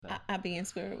I'll be in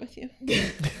spirit with you.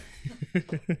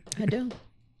 I do.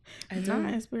 I'm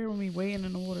not in spirit with me wading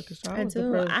in the water because I was do.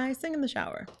 depressed. I sing in the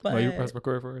shower. But you press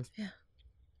record for us? Yeah.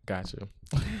 Gotcha.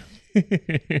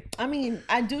 I mean,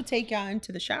 I do take y'all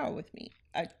into the shower with me.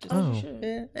 I just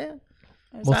yeah.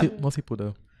 Most people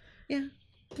do. Yeah.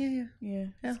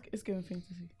 It's giving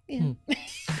fantasy. Yeah.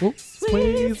 Oops.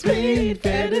 Sweet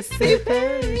fantasy,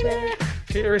 baby.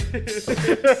 Here it is.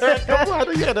 Come on,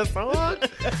 do you hear the song?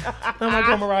 I'm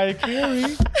like Mariah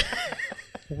Carey.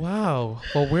 Wow.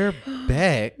 Well, we're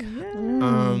back.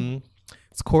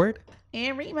 It's Court.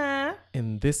 And Rima.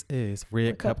 And this is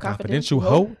Red Cup Confidential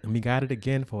Confidential Ho. And we got it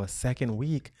again for a second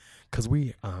week. Because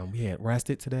we had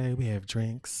rested today. We have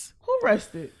drinks. Who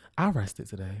rested? I rested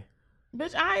today.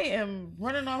 Bitch, I am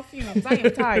running off fumes. I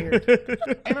am tired.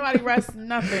 Ain't nobody rest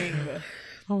nothing.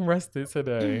 I'm rested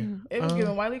today. It was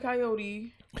giving Wile E.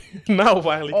 Coyote. No,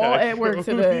 Wiley. All at work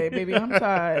today, baby. I'm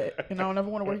tired. And I don't ever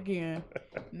want to work again.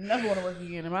 Never want to work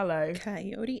again in my life.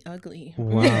 Coyote ugly.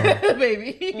 Wow.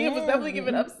 Baby. He was definitely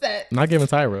giving upset. Not giving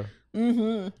Tyra.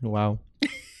 Mm-hmm. Wow.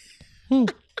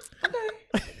 Okay.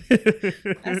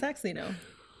 That's sexy though.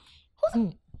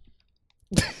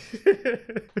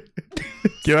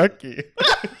 Yucky.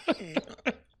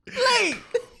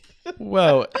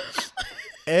 Well,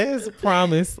 as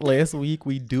promised last week,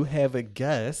 we do have a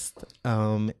guest,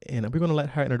 and we're going to let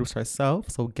her introduce herself.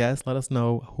 So, guest, let us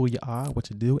know who you are, what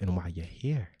you do, and why you're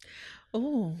here.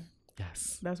 Oh.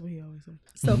 Yes. That's what he always says.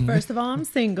 So first of all, I'm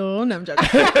single. No, I'm joking.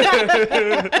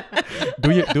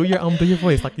 do your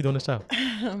voice like you do on the show.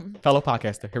 Fellow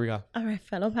podcaster. Here we go. All right,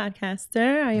 fellow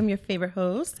podcaster. I am your favorite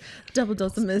host, Double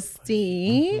Dose of Miss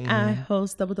D. I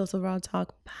host Double Dose of Raw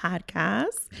Talk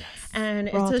podcast. Yes. And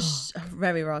it's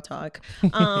very raw talk.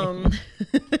 But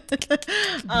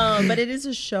it is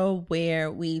a show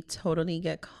where we totally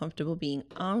get comfortable being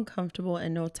uncomfortable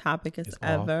and no topic is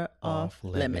ever off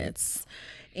limits.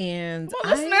 And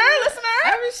listener.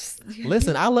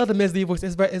 Listen, I love the Miss D voice.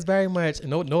 It's very much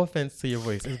no offense to your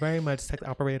voice. It's very much tech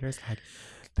operators like,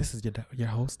 this is your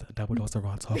host, Double Dose of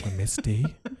Raw Talk with Miss D.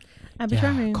 I'll be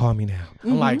trying. Call me now.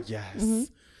 I'm like, yes.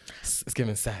 It's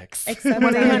giving sex. Except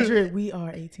 1-800. We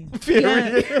are 18.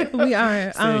 Yeah, we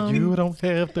are. Say you don't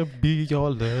have to be all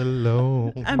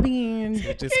alone. I mean,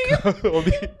 Just call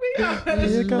me. Pick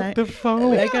up the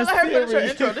phone. like I said,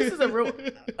 Intro. This is a real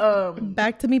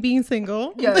back to me being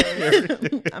single. yeah.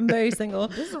 I'm very single.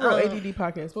 This is a real ADD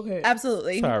podcast. Okay.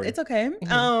 Absolutely. Sorry. It's okay.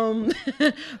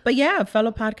 But yeah,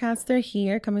 fellow podcaster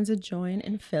here coming to join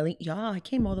in Philly. Y'all, I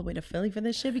came all the way to Philly for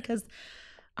this shit because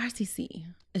RCC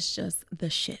is just the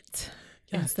shit.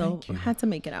 And so I had to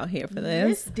make it out here for this.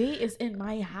 Miss D is in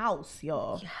my house,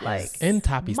 y'all. Yes. Like In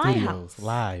Toppy my Studios. house.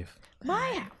 Live.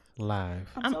 my house. Live.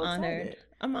 I'm so honored. excited.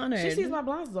 I'm honored. She sees my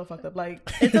blinds all fucked up. Like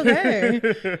It's okay.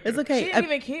 It's okay. she didn't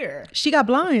even care. She got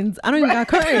blinds. I don't even got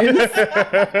curtains.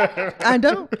 I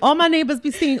don't. All my neighbors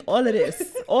be seeing all of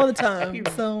this all the time.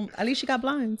 So at least she got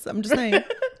blinds. I'm just saying.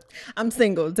 I'm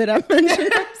single. Did I mention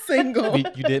I'm single?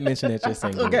 You did mention that you're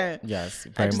single. Okay. Yes, I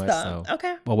very just much thought, so.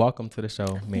 okay. Well, welcome to the show,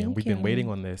 man. Thank We've been you. waiting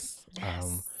on this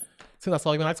since I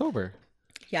saw you in October.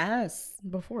 Yes.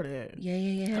 Before that.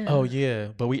 Yeah. Oh yeah,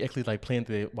 but we actually planned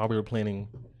it while we were planning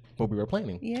what we were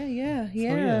planning. Yeah.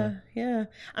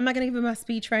 I'm not gonna give you my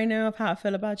speech right now of how I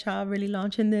feel about y'all really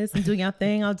launching this and doing your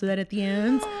thing. I'll do that at the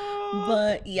end.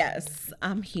 But yes,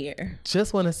 I'm here.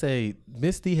 Just want to say,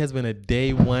 Miss D has been a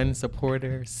day one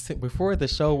supporter before the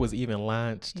show was even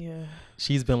launched. Yeah.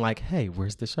 She's been like, "Hey,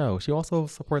 where's the show?" She also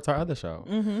supports our other show.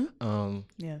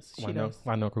 Yes, she Why does.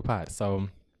 no Crew Pod. So,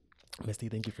 Miss D,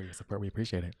 thank you for your support. We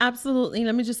appreciate it. Absolutely.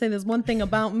 Let me just say there's one thing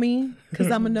about me, because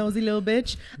I'm a nosy little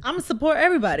bitch. I'm going to support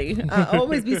everybody. I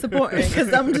always be supporting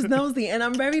because I'm just nosy. And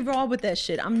I'm very raw with that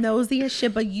shit. I'm nosy as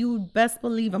shit, but you best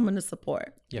believe I'm going to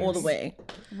support all the Yes. way.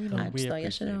 We I just thought you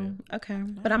should appreciate know. Okay.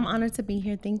 But I'm honored to be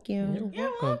here. Thank you.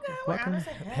 You're welcome to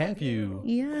have you.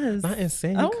 Yes. Not in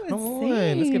sync. Oh, Come in on.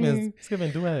 sync. Let's give a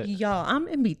duet. Y'all, I'm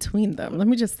in between them. Let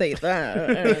me just say that.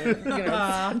 You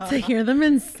know, to hear them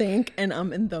in sync and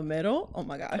I'm in the middle. Oh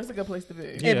my God. That's a good place to be.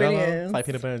 It really hello. is. It's like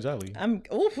peanut butter and jelly. I'm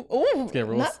ooh. Let's get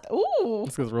roast. Ooh.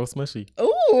 Let's get real smushy.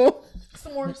 Ooh.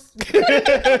 S'mores.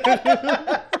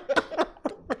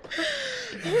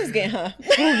 Who's getting her?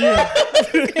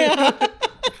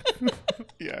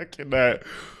 Yeah, I cannot.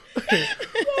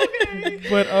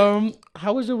 But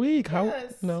how was your week? How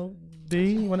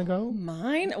D, you wanna go?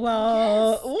 Mine?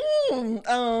 Well,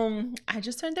 I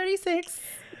just turned 36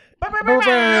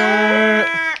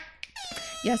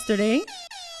 yesterday.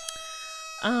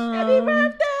 Happy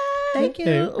birthday! Thank you.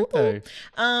 Hey, birthday.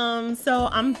 So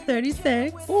I'm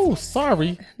 36. Oh,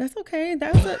 sorry. That's okay.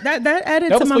 That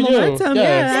added That to was my for you. momentum.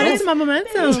 Yes. Yeah, added to my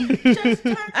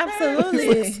momentum.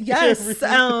 Absolutely. Yes.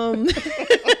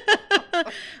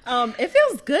 It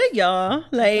feels good, y'all.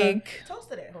 Like Toast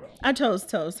to that. Hold on. I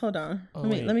toast. Hold on.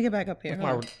 wait. Let me get back up here.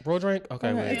 My Hold on. roll drink?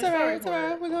 Okay, wait. It's all right. It's all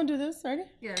right. We're gonna do this. Ready?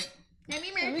 Yeah. There we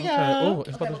Okay. go. Oh,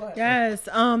 it's about to... Go ahead. Yes.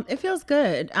 It feels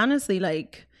good. Honestly,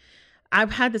 like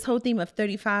I've had this whole theme of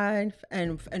 35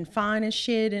 and fine and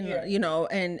shit, and Yeah. you know,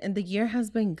 and the year has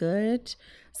been good.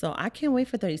 So I can't wait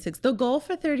for 36. The goal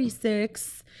for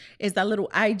 36 is that little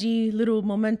IG little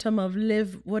momentum of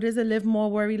live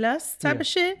more, worry less type of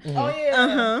shit. Oh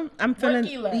yeah. I'm feeling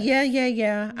Worky less.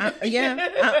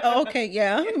 okay,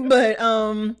 yeah. But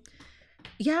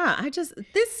yeah, I just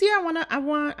this year I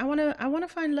wanna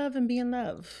find love and be in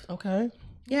love. Okay.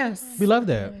 Yes. We love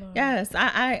that. Yes.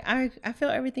 I feel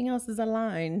everything else is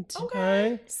aligned.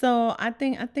 Okay. So I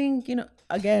think, you know,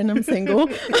 again, I'm single.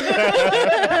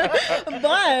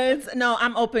 But no,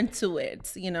 I'm open to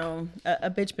it. You know, a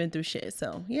bitch been through shit.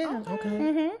 So yeah.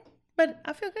 Okay. But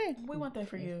I feel good. We want that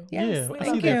for you. Yes, Yeah, I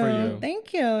thank see you. that for you.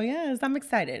 Thank you. Yes, I'm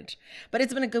excited. But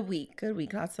it's been a good week. Good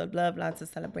week. Lots of love, lots of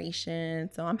celebration.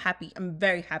 So I'm happy. I'm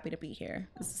very happy to be here.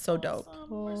 This is so dope.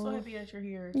 We're so happy that you're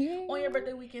here Yeah. on your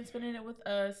birthday weekend, spending it with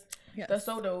us. Yes. That's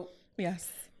so dope.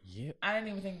 Yes. Yeah. I didn't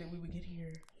even think that we would get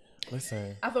here.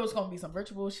 Listen. I thought it was gonna be some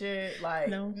virtual shit, like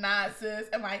No. nah, sis.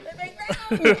 I'm like,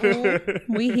 living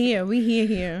We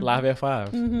here. Live at 5.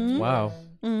 Mm-hmm. Wow.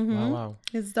 Wow.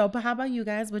 It's dope. But how about you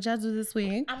guys? What y'all do this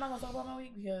week? I'm not gonna talk about my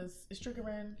week because it's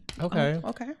triggering. Okay.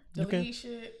 Okay. Delete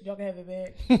shit. Y'all can have it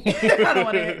back. I don't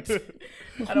want it.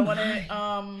 I don't want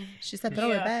it. She said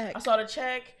throw it back. I saw the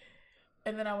check,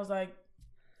 and then I was like,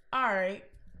 all right.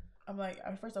 I'm like,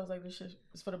 at first I was like, this shit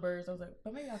is for the birds. I was like,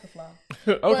 but maybe I could fly.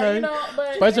 Okay. But, you know,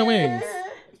 Spread your wings.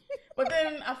 But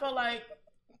then I felt like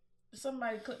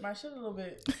somebody clipped my shit a little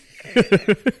bit.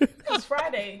 It's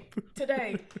Friday.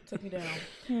 Today took me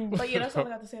down. But yeah, that's all I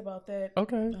got to say about that.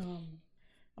 Okay. I'm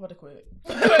about to quit.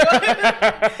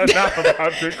 Not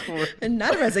about to quit. And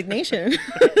not a resignation.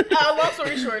 Long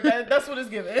story short, that's what it's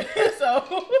given.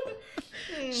 So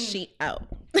She out.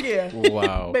 yeah,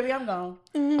 Wow. baby, I'm gone.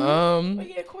 But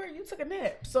yeah, Corey, you took a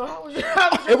nap. So how was your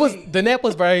It was week? the nap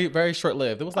was very, very short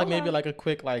lived. It was like maybe like a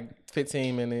quick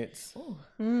 15 minutes.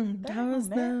 That was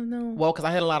no. Well, because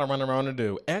I had a lot of running around to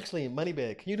do. Actually,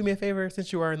 Moneybag, can you do me a favor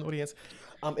since you are in the audience?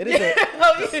 It is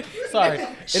a sorry.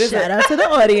 It is Shout out to the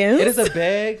audience. It is a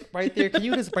bag right there. Can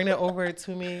you just bring that over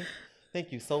to me?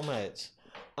 Thank you so much.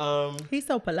 He's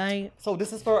so polite. So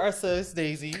this is for our sis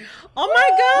Daisy. Oh my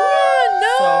God,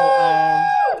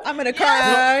 no! I'm gonna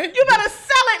cry. You better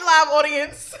sell it, live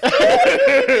audience.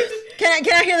 Can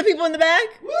I hear the people in the back?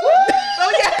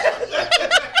 Oh yeah.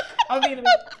 I mean,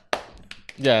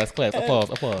 Yes, claps, applause.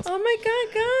 Oh my God,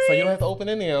 guys. So you don't have to open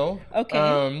it now. Okay.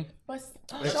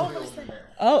 show them the sticker.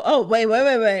 Oh, wait.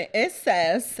 It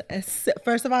says,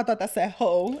 first of all, I thought that said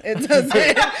ho. It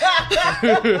doesn't.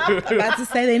 I'm about to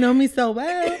say they know me so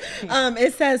well.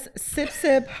 It says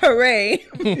sip, hooray.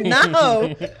 Not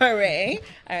ho, hooray.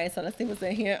 All right, so let's see what's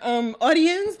in here.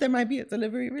 Audience, there might be a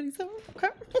delivery really soon. Okay.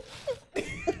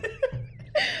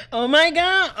 Oh my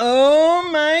God,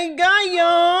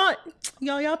 y'all.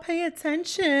 Y'all pay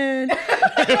attention. I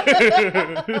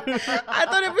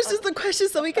thought it was just a question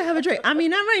so we can have a drink. I mean,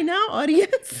 not right now,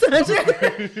 audience.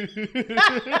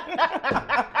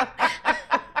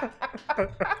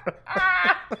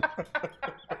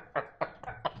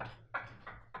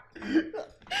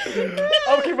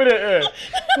 I'm keeping it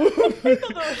in.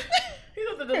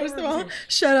 First of all,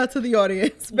 shout out to the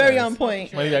audience. Very on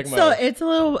point. Moneybag So Mo. it's a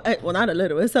little, well, not a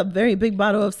little. It's a very big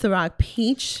bottle of Ciroc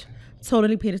Peach.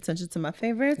 Totally paid attention to my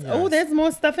favorites. Yes. Oh, there's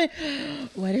more stuff in.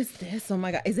 What is this? Oh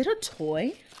my God. Is it a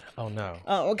toy? Oh no.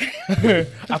 Oh, okay.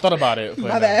 I thought about it. But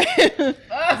My bad.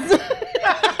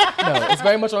 No, it's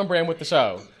very much on brand with the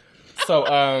show. So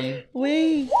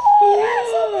Wait.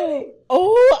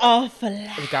 Oh, a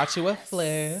flask. we got you a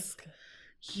flask.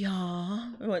 Y'all.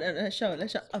 Let's show. A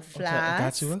Okay, flask. I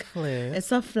got you a flask.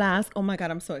 It's a flask. Oh my God,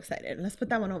 I'm so excited. Let's put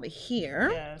that one over here.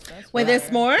 Yes, that's Wait,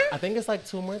 there's more? I think it's like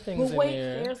 2 more things But wait, in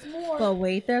there. there's more. But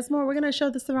wait, there's more. We're gonna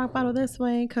show the Ciroc bottle this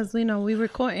way because we we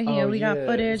recording here. Oh, we got yeah.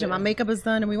 footage and my makeup is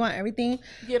done and we want everything.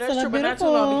 Yeah, that's So true, but not too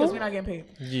beautiful. long because we're not getting paid.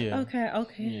 Yeah. Okay.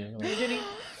 Yeah. Jenny,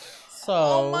 So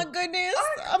Oh my goodness,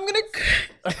 I'm gonna.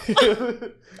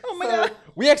 Oh my God.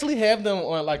 we actually have them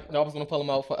on, like, I was gonna pull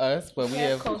them out for us, but we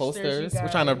have have coasters. coasters, you We're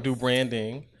trying to guys. do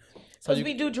branding. So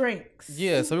we do drinks.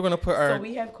 Yeah, so we're gonna put our So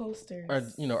we have coasters.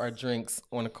 our drinks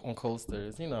on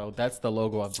coasters. That's the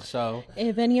logo of the show.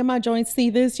 If any of my joints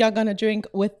see this, y'all gonna drink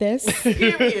with this.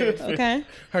 Period. Okay.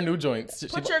 Her new joints.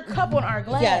 Put your cup on our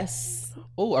glass. Yes.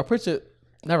 Oh, I put it.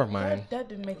 Never mind. That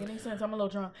didn't make any sense. I'm a little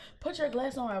drunk. Put your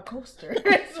glass on our coaster.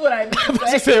 That's what I mean.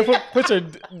 She said, put your.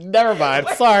 Never mind.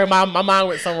 Sorry, my mind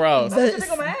went somewhere else. Put your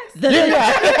dick on my ass.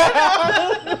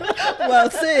 Well,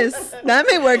 sis, that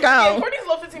may work out. For these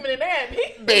little 15-minute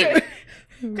nap. Baby.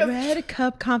 Red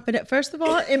Cup Confident. First of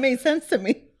all, it made sense to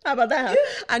me. How about that?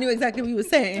 I knew exactly what you were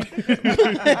saying.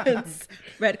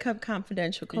 Red Cup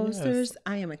Confidential coasters. Yes.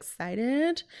 I am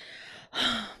excited.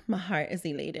 My heart is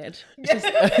elated.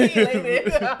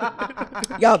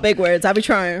 Y'all, big words. I'll be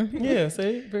trying. Yeah,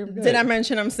 see? Very good. Did I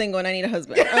mention I'm single and I need a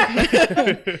husband?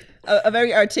 Okay. a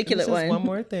very articulate Just one. one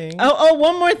more thing. Oh,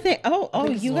 one more thing. Oh,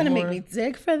 Just you one gonna make more. me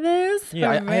dig for this?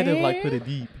 Yeah, For I had to real? put it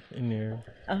deep in there.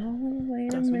 Oh,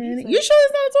 wait a what he minute. said. You sure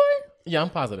it's not a toy? Yeah, I'm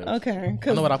positive. Okay.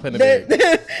 I know what I put in the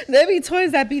bag. There be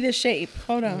toys that be the shape.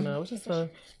 Hold on. No, it's just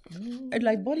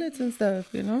Like bullets and stuff,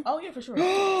 you know? Oh, yeah, for sure.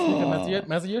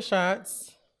 measure your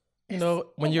shots.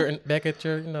 When you're back at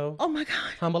your, Oh my God.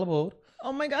 humble abode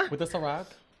Oh my God. with the Ciroc,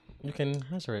 you can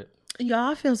measure it.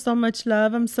 Y'all, I feel so much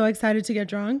love. I'm so excited to get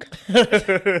drunk.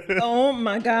 Oh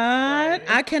my God.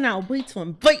 I cannot wait to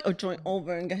invite a joint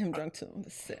over and get him drunk too.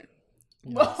 That's it.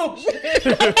 Oh, shit.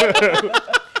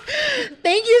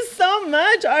 Thank you so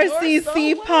much,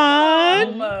 RCC Pod.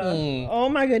 Mm. Oh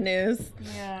my goodness.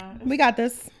 Yeah. We got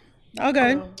this. All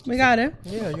good. We got it.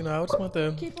 Yeah, I just want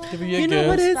to give you a You know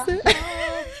what gift. is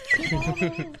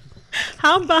it?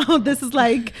 How about this is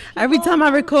like every time I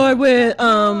record with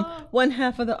one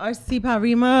half of the RCC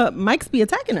Parima, Mike's be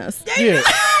attacking us. Yeah.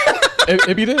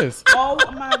 it be this. Oh,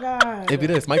 my God. It be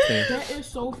this. Mike's thing. That is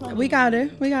so funny. We got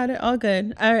it. We got it. All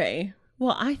good. All right.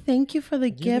 Well, I thank you for the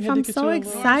gift. had to I'm get so you a-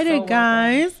 excited, You're so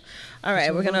guys. All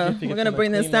right, we're gonna gift. You get we're gonna to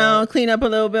bring this clean down, up. clean up a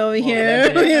little bit over here.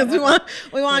 that Yes,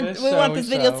 we want this this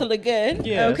video show. to look good.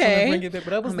 Yeah, so Okay. bring it back, but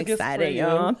that was I'm the gift for excited, you.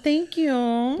 y'all. Thank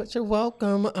you. But you're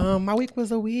welcome. My week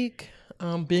was a week.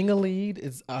 Being a lead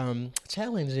is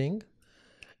challenging,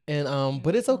 and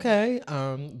but it's okay.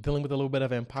 Dealing with a little bit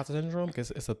of imposter syndrome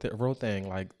because it's a real thing.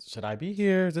 Like, should I be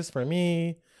here? Is this for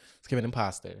me? It's giving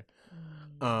imposter.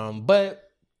 But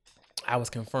I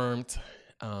was confirmed.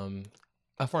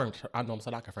 Affirmed. I know I'm so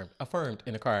not confirmed. Affirmed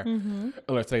in the car.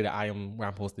 Alert today that I am where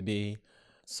I'm supposed to be.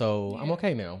 So I'm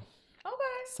okay now.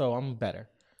 Okay. So I'm better.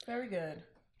 Very good.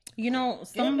 You know,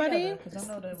 somebody. Because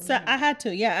I know that. So I had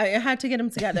to, yeah, I had to get them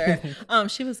together.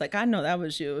 She was like, I know that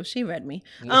was you. She read me.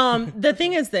 The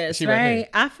thing is this, She read me. right?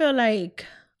 I feel like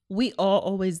we all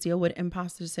always deal with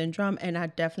imposter syndrome, and I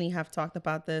definitely have talked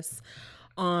about this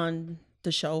on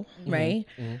the show, right?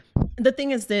 The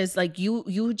thing is this, like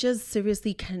you just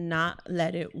seriously cannot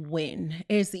let it win.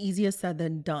 It's easier said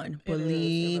than done.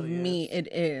 Believe me, it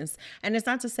is. And it's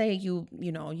not to say you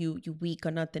weak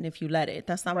or nothing if you let it.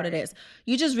 That's not what it is.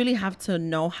 You just really have to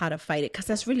know how to fight it, because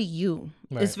that's really you.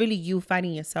 Right. It's really you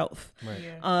fighting yourself. Right.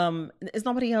 Yeah. It's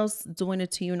nobody else doing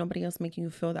it to you, nobody else making you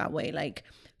feel that way. Like,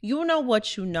 you know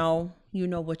what you know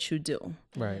what you do.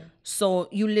 Right. So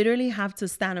you literally have to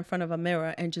stand in front of a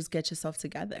mirror and just get yourself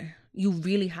together. You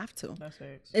really have to. That's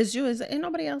it. It's you. Ain't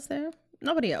nobody else there.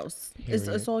 Nobody else.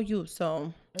 It's all you.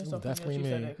 So It's so funny that definitely you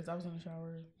said me. that because I was in the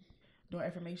shower doing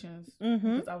affirmations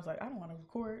because I was like, I don't want to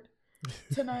record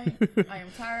tonight. I am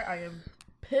tired. I am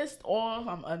pissed off.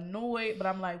 I'm annoyed. But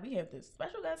I'm like, we have this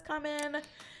special guest come in.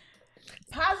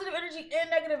 Positive energy in,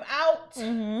 negative out.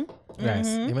 Yes.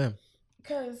 Amen.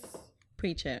 Because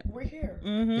preach it. we're here.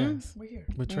 Yes. We're here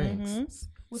With drinks.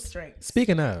 with strength.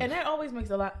 Speaking of. And that always makes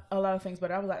a lot of things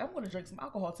better. I was like, I'm going to drink some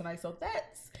alcohol tonight. So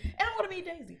that's, and I'm going to meet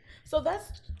Daisy. So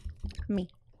that's, Me.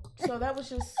 so that was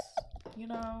just,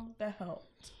 that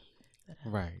helped.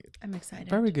 Right. I'm excited.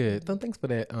 Very good. So thanks for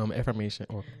that affirmation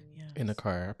or Yes. in the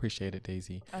car. I appreciate it,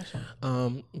 Daisy. I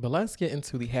should. But let's get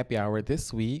into the happy hour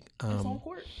this week. It's on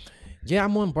court. Yeah,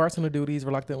 I'm on bartender duties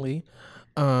reluctantly.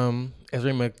 As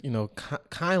Rima,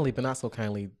 kindly but not so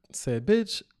kindly said,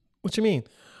 "Bitch, what you mean?"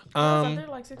 I was out there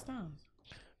like 6 times.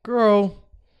 Girl,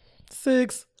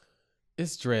 6.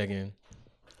 It's dragging.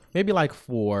 Maybe like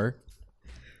 4.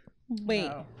 Wait.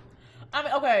 No. I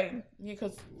mean, okay,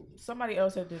 because somebody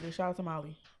else had did it. Shout out to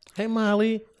Molly. Hey,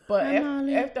 Molly. But Hi,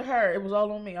 Molly. after her, it was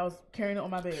all on me. I was carrying it on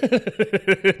my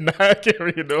bed. Not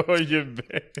carrying on your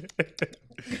bed.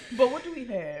 But what do we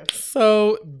have?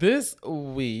 So this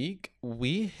week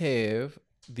we have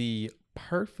the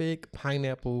perfect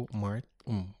pineapple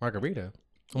margarita.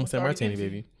 I'm gonna say Sorry, martini, Dixie.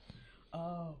 baby.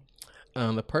 Oh,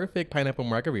 The perfect pineapple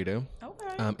margarita. okay.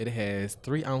 It has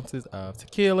 3 ounces of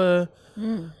tequila,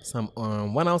 some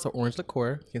 1 ounce of orange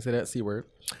liqueur. You can say that C word.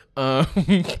 Oh,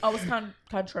 it's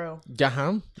Contrail.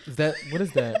 Jaham? Is that, what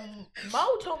is that?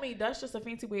 Mo told me that's just a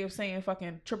fancy way of saying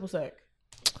fucking triple sec.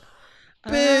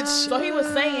 Bitch. So he was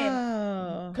saying,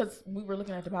 Oh. because we were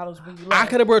looking at the bottles when you I left.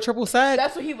 could have brought triple sec.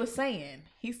 That's what he was saying.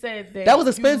 He said that That was you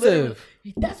expensive.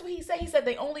 that's what he said. He said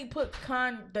they only put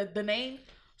the name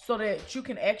so that you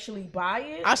can actually buy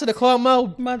it. I should have called Mo.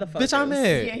 Motherfuckers. Bitch, I'm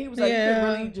mad. Yeah, he was like, you Yeah.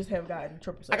 could really just have gotten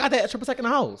triple sec. I got that triple sec in the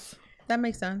house. That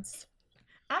makes sense.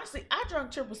 Honestly, I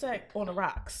drank triple sec on the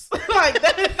rocks. Like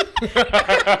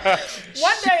that.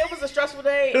 One day it was a stressful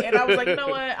day, and I was like, you know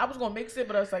what? I was gonna mix it,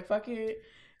 but I was like, fuck it.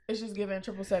 It's just giving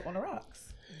triple sec on the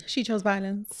rocks. She chose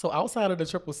violence. So outside of the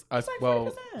triple, like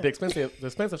well, 40%. the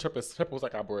expensive triple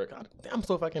sec I brought. God, I'm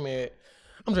so fucking mad.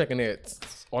 I'm drinking it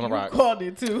on the You rocks. called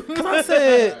it too. I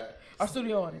said, Our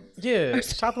studio audience. yeah,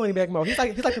 shout to Back Mo. He's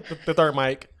like the third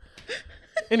mic.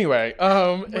 Anyway,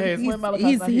 it has When Malachi's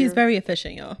He's not here. very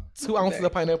efficient, y'all. 2 ounces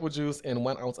of pineapple juice and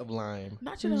 1 ounce of lime.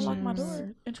 Not you didn't lock my door.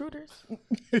 Intruders.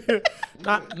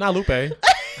 not Lupe.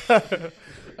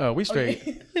 We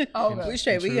straight. Oh, okay. We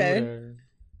straight. We good. Intruder.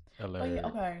 Oh, Alert. yeah,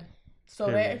 okay. So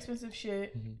Period. that expensive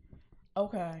shit.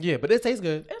 Okay. Yeah, but it tastes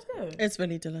good. It's good. It's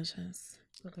really delicious.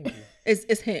 Thank you.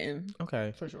 It's hitting.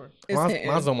 Okay. For sure. It's hitting.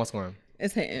 Mine's almost gone.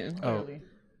 It's hitting. Oh. Clearly.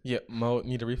 Yeah, Mo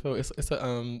need a refill. It's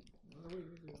a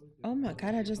Oh my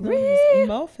god! I just noticed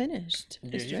Mo finished.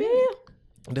 It's Yeah, drink.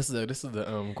 this is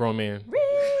the grown man.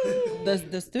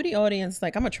 The studio audience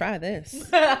like I'm gonna try this,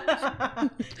 He's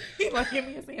like, give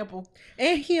me a sample.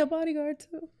 and he a bodyguard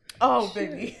too. Oh,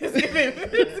 baby.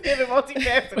 It's giving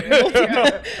multifaceted.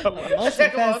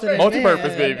 Multifaceted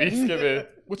Multi-purpose, man. baby. Give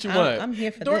it. What you want? I'm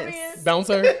here for Dormian. this.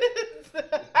 Bouncer.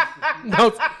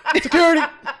 Security.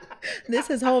 This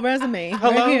is whole resume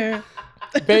Hello? right here.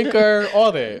 Banker.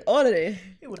 All that. All of it.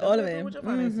 He would All of definitely it. do with your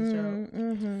finances,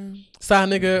 child. Side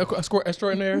nigga. Escort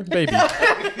extraordinaire. Baby.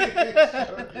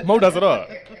 Mo does it all.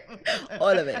 All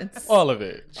of it. All of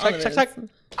it. All Check. of Check. it. Check.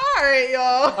 All right,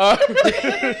 y'all. Uh,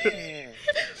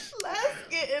 Let's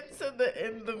get into the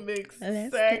In the Mix Let's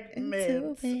get segment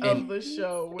into it. of the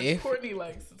show, which If- Courtney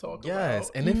likes to talk Yes,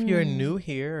 about. and if you're new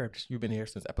here, or you've been here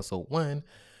since episode 1,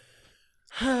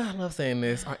 I love saying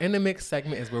this. Our In the Mix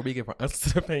segment is where we give our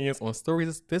unsolicited opinions on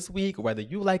stories this week, whether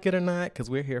you like it or not, because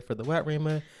we're here for the Wet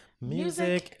Rima,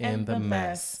 music, and the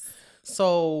mess.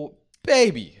 So,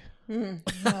 baby, We're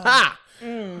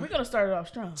gonna start it off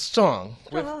strong, strong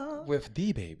with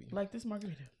the baby like this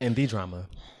margarita. and the drama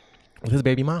with his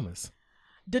baby mamas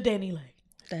The Danny Lake,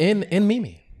 and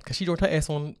Mimi, because she drove her ass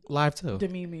on live too. the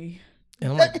Mimi.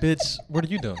 And I'm like, bitch, what are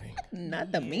you doing?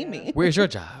 Not the Mimi. Where's your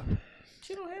job?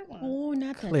 She don't have one. Oh,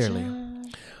 not the Clearly. job.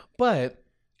 But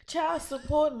Child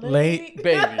support late. late,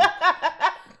 baby.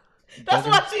 That's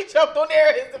why she jumped on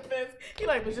there in his defense. He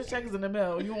like, but just check is in the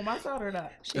mail. You on my side or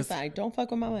not? She's like, don't fuck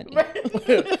with my money. I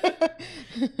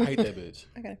hate that bitch.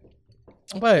 Okay.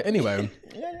 But anyway,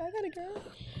 I gotta go.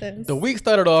 This. the week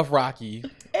started off rocky.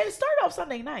 It started off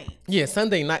Sunday night. Yeah,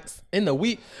 Sunday nights in the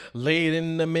week, late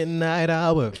in the midnight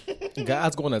hour.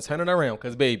 God's going to turn it around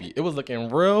because, baby, it was looking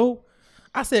real.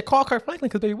 I said, call Kirk Franklin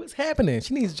because, baby, what's happening?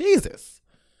 She needs Jesus.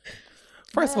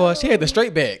 First of all, she had the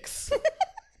straight backs.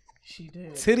 She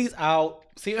did. Titties out,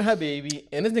 seeing her baby.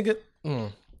 And this nigga,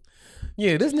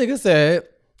 yeah, this nigga said,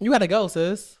 you gotta go,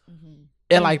 sis.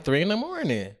 At like 3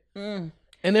 a.m.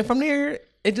 And then from there,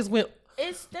 it just went.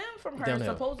 It stemmed from her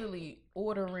Downhill. supposedly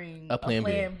ordering A Plan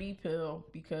B. B pill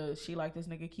because she like this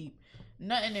nigga keep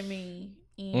nothing to me,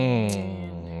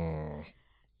 and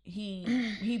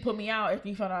he put me out after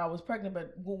he found out I was pregnant.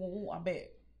 But I'm back.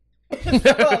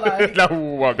 So, like,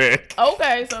 No, my bad.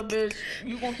 okay, so bitch,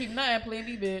 you gonna keep nothing, Plan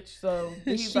B, bitch. So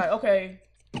he's like, okay,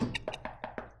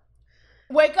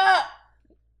 wake up,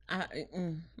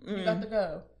 you got to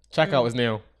go. Check out is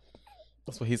now.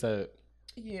 That's what he said.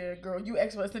 Yeah, girl, you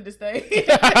experts in this day. It's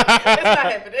not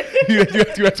happening.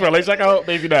 you asked for late check out,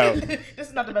 baby. Now This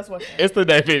is not the best one. it's the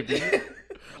day, baby.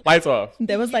 Lights off.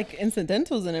 There was like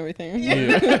incidentals and everything.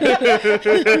 Yeah.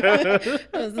 There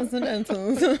was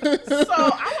incidentals. So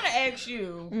I want to ask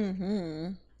you,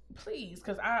 Mm-hmm. please,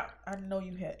 because I know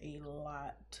you had a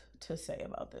lot to say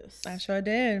about this. I sure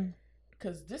did.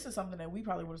 Because this is something that we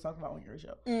probably would have talked about on your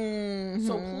show. Mm-hmm.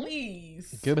 So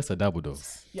please. Give us a double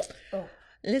dose. Yeah. Oh.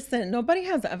 Listen, nobody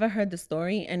has ever heard the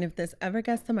story, and if this ever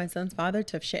gets to my son's father,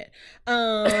 tough shit.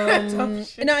 Tough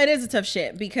shit. No, it is a tough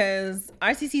shit because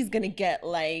RCC is gonna get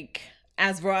like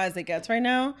as raw as it gets right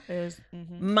now.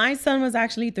 My son was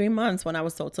actually 3 months when I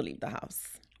was told to leave the house.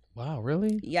 Wow,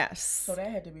 really? Yes. So that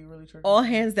had to be really tricky. All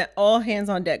hands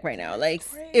on deck right now. Like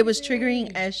it was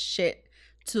triggering as shit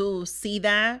to see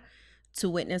that, to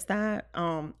witness that.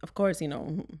 Of course, you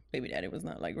know, baby daddy was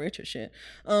not like rich or shit.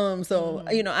 So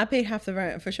you know, I paid half the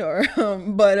rent for sure.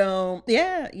 But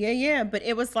yeah. But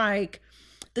it was like,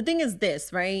 the thing is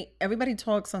this, right? Everybody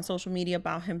talks on social media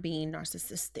about him being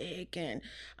narcissistic, and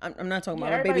I'm not talking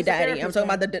about my baby daddy. I'm talking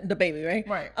about the baby, right?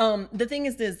 Right. The thing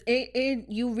is this: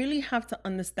 you really have to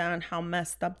understand how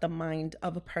messed up the mind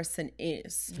of a person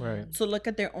is. Right. To look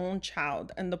at their own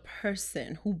child and the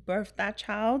person who birthed that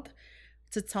child,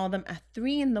 to tell them at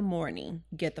 3 a.m,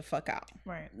 get the fuck out.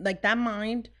 Right. Like, that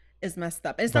mind is messed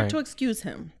up. It's not to excuse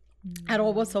him at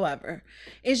all whatsoever.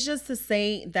 It's just to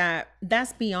say that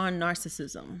that's beyond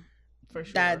narcissism. For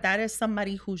sure. That is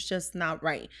somebody who's just not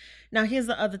right. Now, here's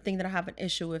the other thing that I have an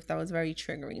issue with that was very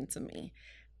triggering to me.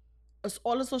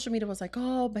 All the social media was like,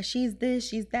 oh, but she's this,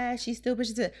 she's that, she's stupid,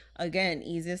 she's that. Again,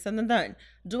 easier said than done.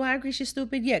 Do I agree she's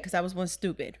stupid? Yeah, because I was once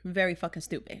stupid. Very fucking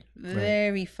stupid.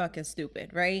 Very fucking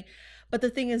stupid, right? But the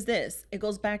thing is this, it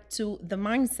goes back to the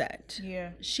mindset.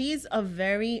 Yeah. She's a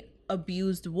very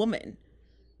abused woman.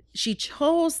 She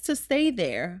chose to stay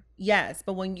there, yes,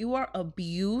 but when you are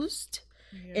abused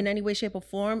in any way, shape, or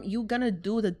form, you're gonna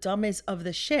do the dumbest of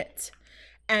the shit.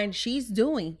 And she's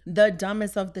doing the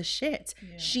dumbest of the shit.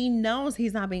 Yeah. She knows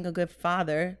he's not being a good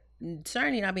father,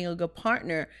 certainly not being a good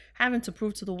partner, having to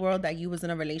prove to the world that you was in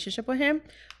a relationship with him.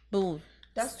 Boo.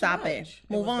 Stop it.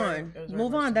 Move on.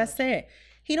 Move on. That's it.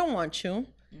 He don't want you.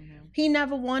 Mm-hmm. He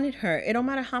never wanted her. It don't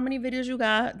matter how many videos you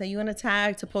got that you're gonna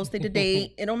tag to post it to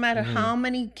date. It don't matter how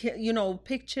many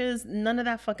pictures. None of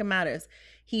that fucking matters.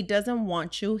 He doesn't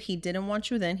want you. He didn't want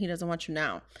you then. He doesn't want you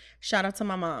now. Shout out to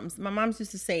my moms. My moms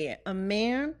used to say it. A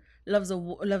man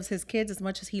loves his kids as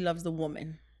much as he loves the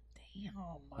woman.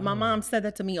 Damn. My mom said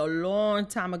that to me a long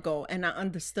time ago, and I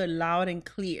understood loud and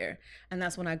clear. And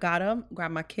that's when I got up,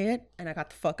 grabbed my kid, and I got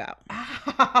the fuck out.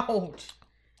 Ouch.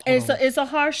 It's a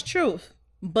harsh truth,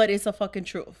 but it's a fucking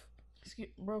truth.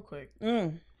 Real quick.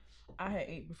 I had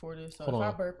ate before this, so Hold if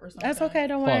on. I burp or something. That's okay.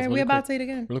 Don't worry. We're about to eat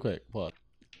again. Real quick. Pause.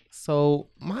 So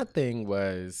my thing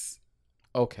was,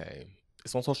 okay,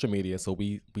 it's on social media, so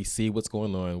we see what's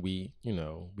going on. We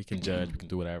can judge, we can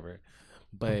do whatever.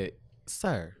 But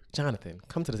sir, Jonathan,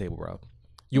 come to the table, bro.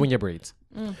 You and your braids.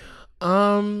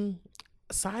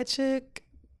 Side chick.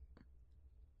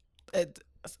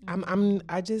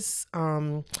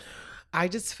 I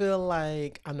just feel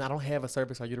like I don't have a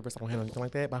cervix or uterus. I don't have anything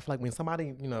like that. But I feel like when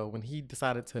somebody, when he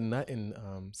decided to nut in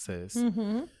sis,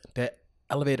 that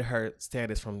elevated her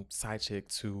status from side chick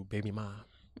to baby mom.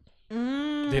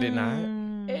 Did it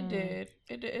not? It did.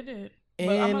 And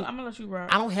but I'm gonna let you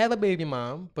rock. I don't have a baby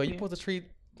mom, but you're supposed to treat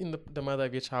the mother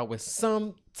of your child with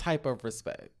some type of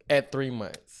respect at 3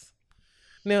 months.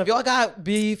 Now, if y'all got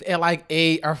beef at like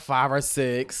 8 or 5 or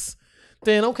 6,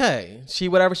 then okay,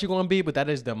 whatever she gonna be, but that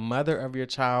is the mother of your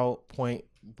child, point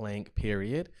blank,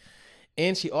 period.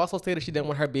 And she also stated she didn't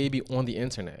want her baby on the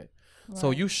internet. Right.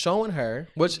 So you showing her,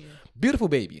 which beautiful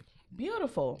baby.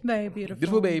 Beautiful. Very beautiful.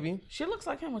 Beautiful baby. She looks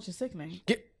like him, which is sickening.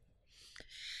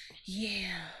 Yeah,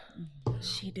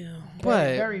 she do.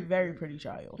 But very, very pretty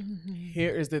child.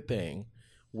 Here is the thing.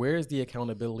 Where is the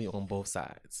accountability on both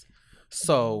sides?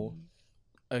 So,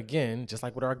 again, just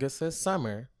like with our good sis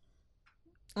Summer,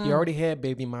 you already had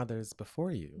baby mothers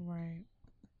before you. Right.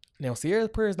 Now, Sierra's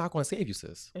prayer is not going to save you,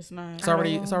 sis. It's not. It's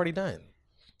already done.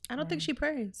 I don't think she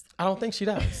prays. I don't think she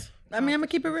does. I mean, I'm gonna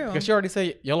keep it real. Because she already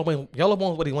said yellow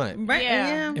bone's what he wants. Right?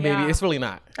 Yeah. And maybe it's really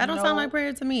not. That don't sound like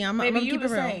prayer to me. I'm gonna keep it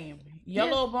real. Same.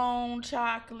 Yellow bone,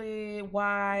 chocolate,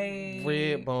 white,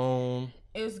 red bone.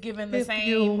 It's giving the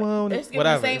same. It's giving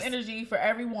the same energy for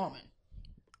every woman.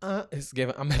 It's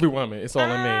giving. I'm every woman. It's all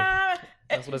in me.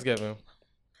 That's what it's giving.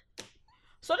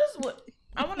 So this is what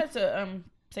I wanted to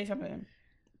say something,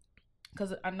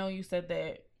 because I know you said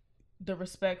that the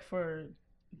respect for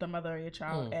the mother of your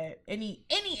child at any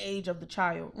age of the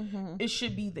child, it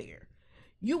should be there.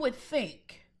 You would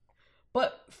think,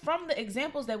 but from the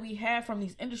examples that we have from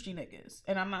these industry niggas,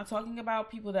 and I'm not talking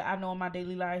about people that I know in my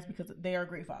daily lives because they are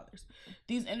great fathers.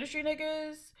 These industry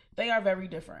niggas, they are very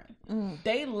different.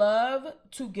 They love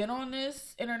to get on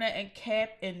this internet and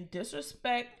cap and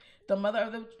disrespect the mother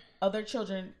of the other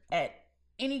children at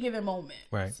any given moment.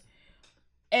 Right.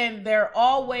 And they're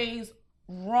always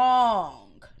wrong.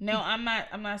 Now, I'm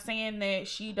not saying that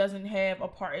she doesn't have a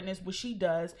part in this, but she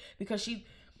does, because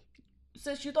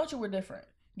since you thought you were different.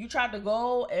 You tried to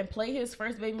go and play his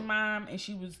first baby mom, and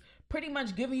she was pretty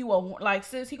much giving you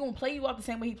sis, he gonna play you up the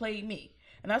same way he played me.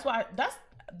 And that's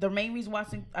the main reason why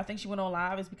I think she went on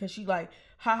live, is because she like,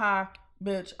 haha,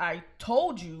 bitch, I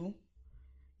told you,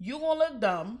 you gonna look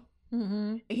dumb.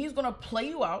 And he's gonna play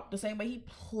you out the same way he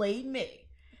played me,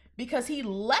 because he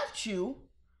left you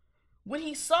when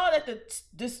he saw that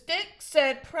the stick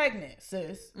said pregnant,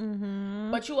 sis,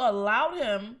 but you allowed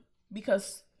him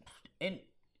because, and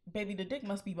baby, the dick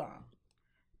must be bomb.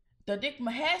 The dick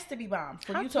has to be bomb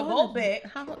for you to go back.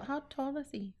 How tall is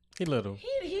he? He little.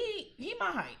 He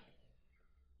my height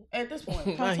at this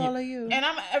point. How tall are you? And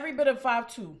I'm every bit of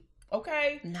 5'2".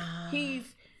 Okay. Nah. He's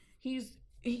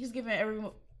giving every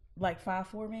like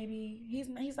 5'4" maybe. He's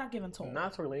not giving tall.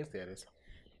 Not for lane status.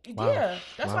 Wow. Yeah,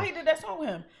 that's why he did that song with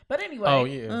him. But anyway. Oh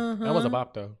yeah, that was a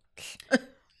bop though. But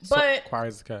so,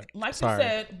 like you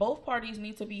said, both parties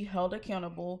need to be held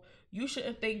accountable. You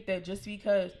shouldn't think that just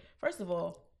because, first of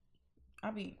all,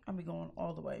 I be going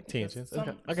all the way. Tangents.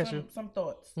 Okay. I got you. Some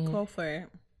thoughts. Go for it.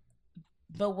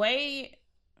 The way,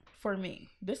 for me,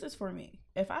 this is for me.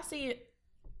 If I see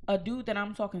a dude that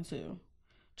I'm talking to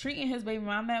treating his baby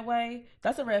mom that way,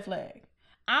 that's a red flag.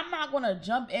 I'm not gonna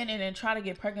jump in and then try to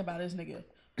get pregnant by this nigga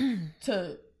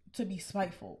to be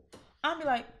spiteful. I'll be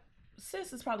like,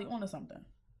 sis is probably onto something.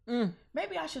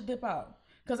 Maybe I should dip out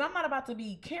because I'm not about to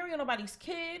be carrying nobody's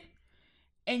kid,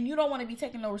 and you don't want to be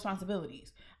taking no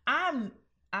responsibilities.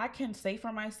 I can say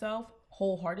for myself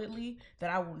wholeheartedly that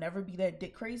I will never be that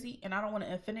dick crazy, and I don't want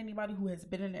to offend anybody who has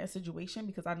been in that situation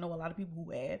because I know a lot of people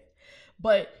who have.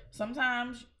 But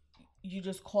sometimes you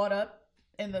just caught up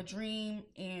in the dream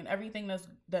and everything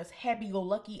that's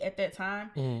happy-go-lucky at that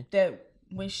time, that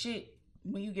when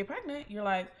you get pregnant, you're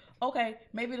like, okay,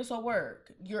 maybe this will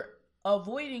work. You're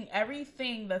avoiding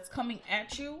everything that's coming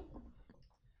at you,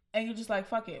 and you're just like,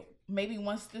 fuck it. Maybe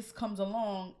once this comes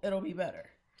along, it'll be better.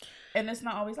 And it's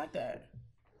not always like that.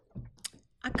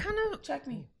 I kind of check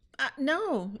me.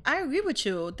 No, I agree with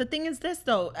you. The thing is this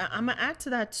though, I'm gonna add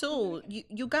to that too.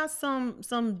 You got some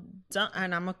dumb,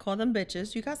 and I'm gonna call them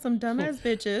bitches. You got some dumbass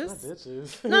bitches.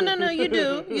 Not bitches. No,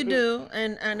 you do,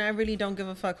 and I really don't give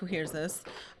a fuck who hears this.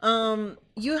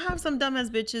 You have some dumbass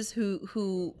bitches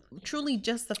who truly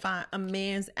justify a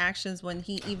man's actions when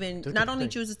he even not only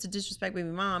chooses to disrespect baby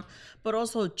mom, but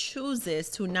also chooses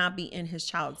to not be in his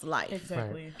child's life.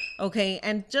 Exactly. Right. Okay,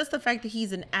 and just the fact that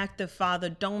he's an active father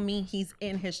don't mean he's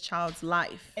in his child's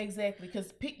life. Exactly,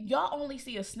 because y'all only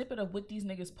see a snippet of what these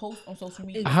niggas post on social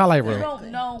media. Highlight reel. You don't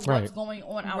know what's going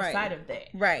on outside of that.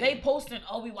 Right. They posting,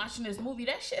 oh, we watching this movie.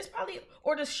 That shit's probably,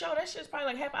 or this show, that shit's probably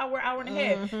like half hour and a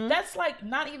half. That's like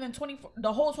not even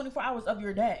the whole 24 hours of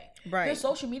your day. Right. This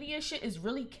social media shit is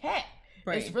really cat.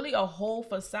 Right. It's really a whole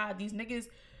facade. These niggas,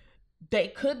 they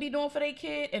could be doing for their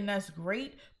kid, and that's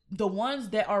great. The ones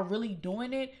that are really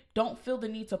doing it don't feel the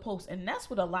need to post, and that's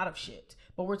with a lot of shit.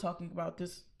 But we're talking about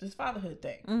this fatherhood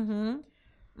thing.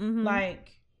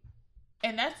 Like,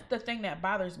 and that's the thing that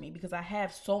bothers me, because I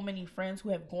have so many friends who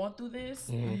have gone through this,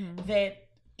 that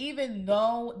even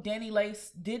though Danny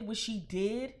Lace did what she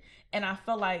did, and I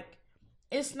feel like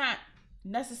it's not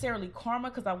necessarily karma,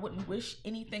 because I wouldn't wish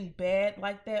anything bad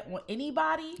like that on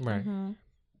anybody. Right.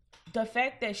 The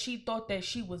fact that she thought that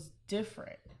she was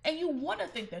different, and you want to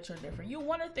think that you're different. You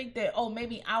want to think that, oh,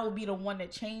 maybe I will be the one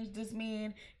that changed this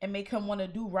man and make him want to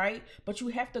do right. But you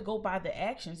have to go by the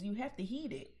actions. You have to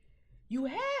heed it. You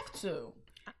have to.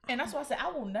 And that's why I said I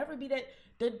will never be that.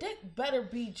 The dick better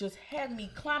be just have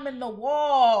me climbing the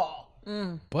wall.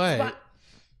 But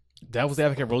that was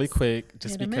advocate really quick,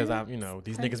 just because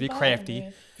these niggas be crafty.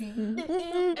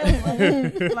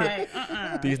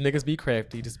 These niggas be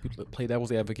crafty. Just play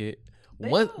devil's advocate.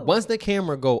 Once the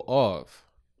camera go off,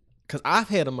 because I've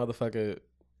had a motherfucker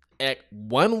act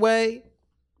one way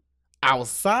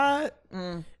outside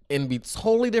and be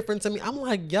totally different to me. I'm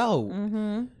like,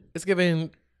 yo, it's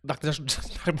giving Dr.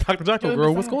 Jekyll,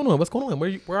 girl. What's going on? What's going on?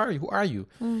 Where are you? Who are you?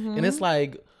 And it's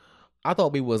like, I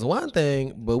thought we was one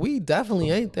thing, but we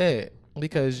definitely ain't that,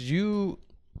 because you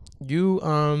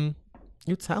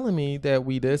telling me that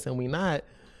we this and we not,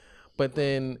 but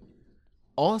then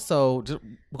also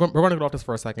we're gonna get off this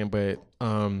for a second, but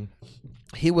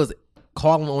he was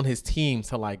calling on his team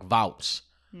to like vouch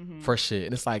for shit,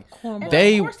 and it's like and of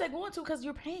course they're going to, because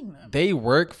you're paying them. They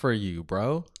work for you,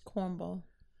 bro. Cornball.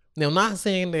 Now, I'm not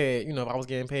saying that, if I was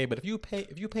getting paid, but if you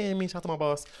paying me, shout out to my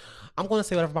boss, I'm going to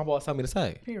say whatever my boss tell me to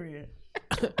say. Period.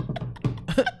 I'm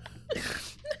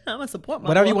going to support my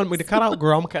whatever boss. you want me to cut out,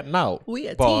 girl, I'm cutting out. We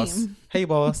a boss. team. Hey,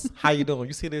 boss. How you doing?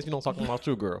 You see this? You know I'm talking about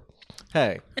you, girl.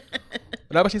 Hey.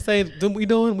 Whatever she say, we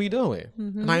doing.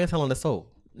 And I ain't telling the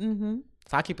soul. So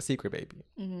I keep a secret,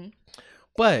 baby.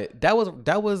 But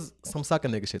that was some sucker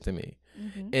nigga shit to me.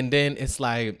 And then it's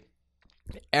like,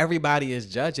 everybody is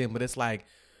judging, but it's like,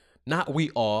 not we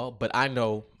all, but I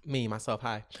know me, myself,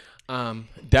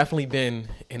 definitely been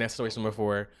in that situation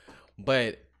before.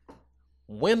 But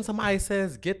when somebody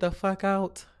says, get the fuck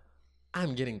out,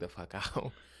 I'm getting the fuck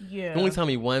out. Yeah. You only tell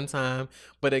me one time.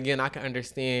 But again, I can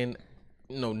understand,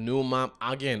 new mom.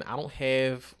 Again, I don't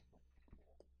have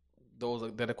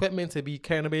that equipment to be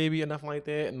carrying a baby or nothing like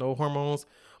that. No hormones.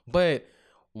 But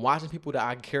watching people that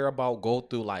I care about go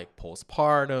through like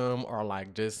postpartum or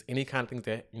like just any kind of things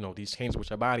that, these changes with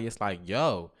your body, it's like,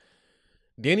 yo,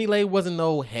 DaniLeigh wasn't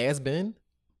no has-been.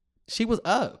 She was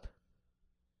up.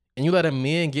 And you let a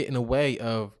man get in the way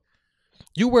of,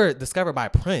 you were discovered by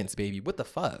Prince, baby. What the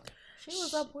fuck? She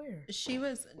was up where? She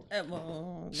was.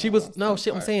 I'm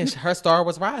saying her star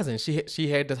was rising. She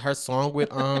had her song with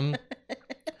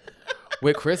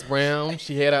with Chris Brown.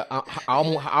 She had her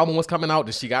album was coming out.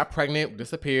 That she got pregnant,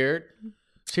 disappeared.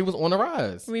 She was on the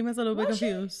rise. Rima's a little bit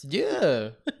confused.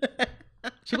 Yeah,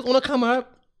 she was on the come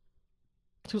up.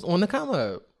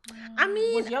 I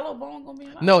mean, was Yellow Bone gonna be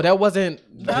alive? No, that wasn't.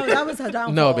 That was her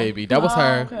downfall. No, baby, that was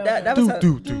her. Okay. That was her.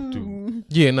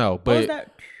 Yeah, no, but What was that?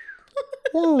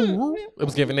 it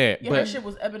was giving that. Yeah, but that shit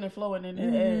was ebbing and flowing in the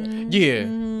air. yeah,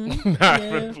 not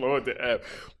even flowing the app.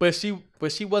 But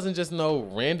she wasn't just no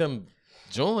random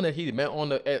Joan that he met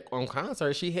on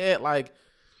concert. She had like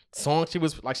songs. She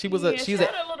was like she had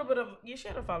a little bit of she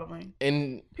had a following.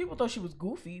 And people thought she was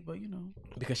goofy, but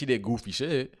because she did goofy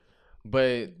shit.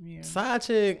 But side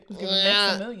chick,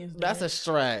 that's a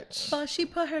stretch. But she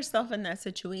put herself in that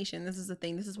situation. This is the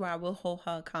thing. This is where I will hold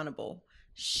her accountable.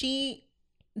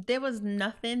 There was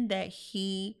nothing that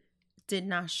he did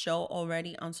not show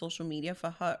already on social media for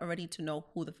her already to know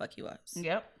who the fuck he was.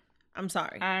 Yep. I'm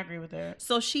sorry. I agree with that.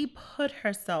 So she put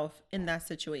herself in that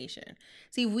situation.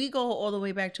 See, we go all the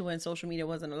way back to when social media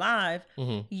wasn't alive.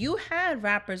 Mm-hmm. You had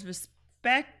rappers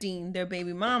respecting their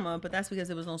baby mama, but that's because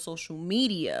it was on social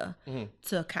media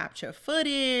to capture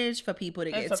footage, for people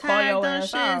to get tagged on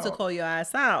shit, to call your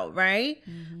ass out, right?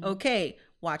 Mm-hmm. Okay.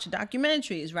 Watch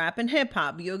documentaries, rap and hip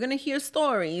hop. You're going to hear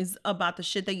stories about the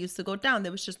shit that used to go down.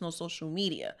 There was just no social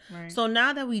media. Right. So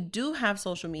now that we do have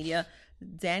social media,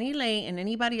 DaniLeigh and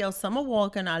anybody else, Summer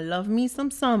Walker, and I love me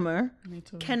some Summer,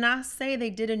 cannot say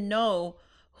they didn't know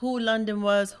who London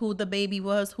was, who the baby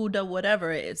was, who the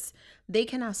whatever is. They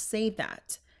cannot say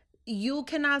that. You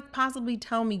cannot possibly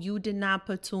tell me you did not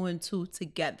put 2 and 2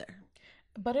 together.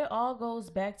 But it all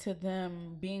goes back to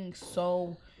them being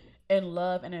so in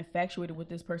love and infatuated with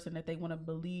this person that they want to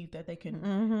believe that they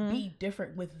can be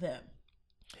different with them.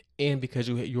 And because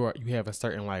you have a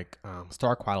certain like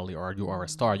star quality, or you are a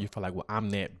star, you feel like, well, I'm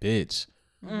that bitch.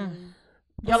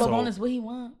 Yellow Bone is what he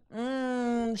want.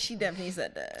 She definitely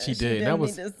said that. She did.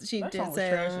 She did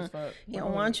say, he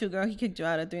don't want you, girl. He kicked you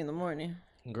out at 3 a.m.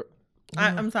 Girl.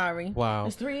 I'm sorry. Wow.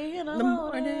 It's 3 in the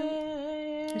morning.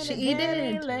 He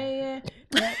did.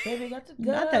 Baby got to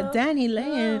go. Not that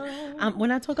DaniLeigh.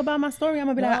 When I talk about my story, I'm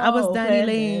gonna be like, I was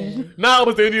DaniLeigh. No, I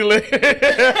was DaniLeigh.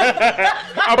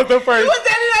 I was the first. You was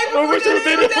DaniLeigh.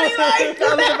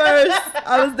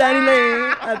 I was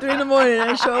DaniLeigh at 3 a.m.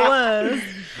 I sure was.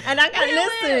 And I got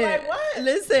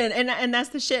listen, and that's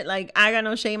the shit. Like, I got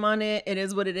no shame on it. It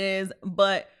is what it is.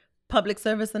 But public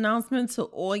service announcement to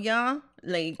all y'all.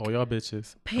 Like, all y'all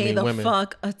bitches, pay the women.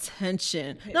 Fuck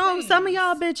attention. No, some of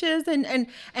y'all bitches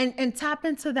and tap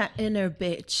into that inner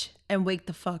bitch and wake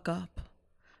the fuck up.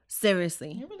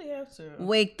 Seriously, you really have to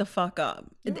wake the fuck up.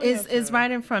 It's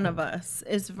right in front of us.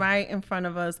 It's right in front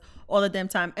of us all the damn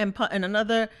time. And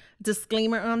another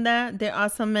disclaimer on that: there are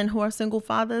some men who are single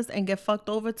fathers and get fucked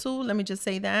over too. Let me just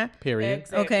say that. Period.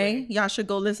 Exactly. Okay, y'all should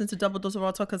go listen to Double Dose of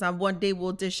Raw Talk, because I one day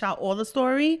will dish out all the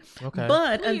story. Okay.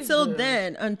 But until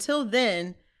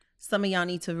then, some of y'all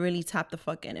need to really tap the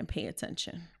fuck in and pay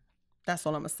attention. That's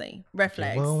all I'm gonna say. Red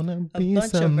flags. A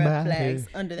bunch of red flags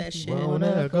under that shit.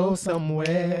 Wanna go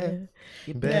somewhere?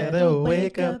 You better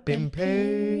wake up and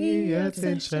pay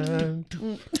attention.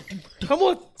 Come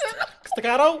on,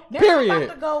 staccato. Period. I'm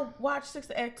about to go watch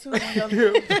 6 Act 2.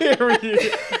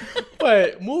 Period.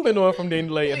 But moving on from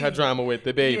DaniLeigh and her drama with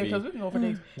the baby. Yeah, because we can go for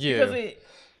days. Yeah. Because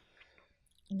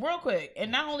real quick, it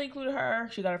not only included her,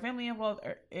 she got her family involved,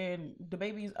 and the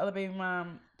baby's other baby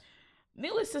mom.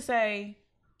 Needless to say,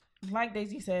 like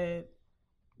Daisy said,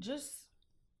 just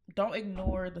don't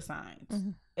ignore the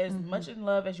signs. As much in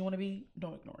love as you want to be,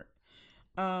 don't ignore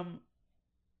it.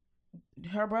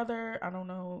 Her brother, I don't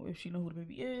know if she know who the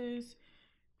baby is.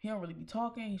 He don't really be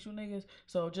talking. He shoot niggas.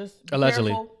 So just be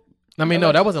allegedly. Careful. I mean,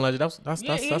 no, that wasn't alleged. That's he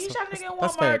shot a nigga in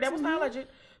Walmart. Facts. That was not alleged.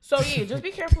 So yeah, just be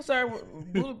careful, sir.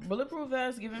 Bulletproof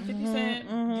vest, give him 50 cents.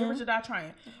 Give her to die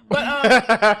trying.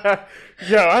 But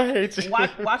yo, I hate you.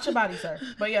 Watch your body, sir.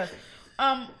 But yes,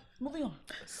 moving on.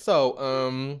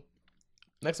 So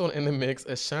Next one in the mix,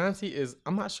 Ashanti is.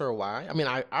 I'm not sure why. I mean,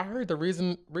 I heard the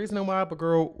reason why, but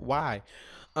girl, why?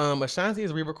 Ashanti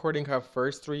is re-recording her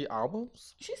first 3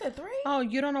 albums. She said 3. Oh,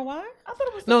 you don't know why? I thought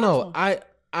it was No.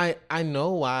 I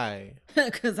know why,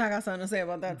 Because I got something to say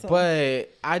about that too.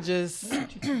 but I just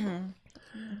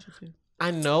I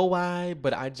know why,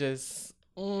 but I just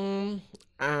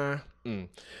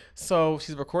So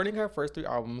she's recording her first 3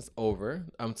 albums over.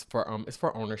 It's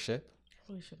for ownership.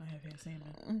 Really should not have had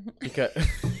salmon.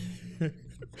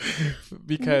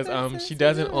 Because she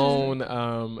doesn't own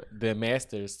the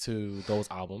masters to those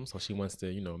albums, so she wants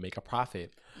to make a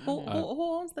profit. Who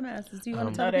owns the masters? Do you want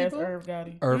to tell That ass people? Irv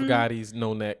Gotti. Irv Gotti's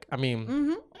No Neck. I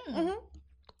mean,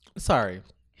 sorry,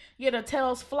 Yeah, the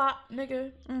Tell's flop,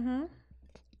 nigga.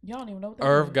 Y'all don't even know what that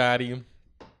Irv is. Gotti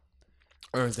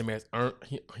owns the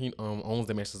owns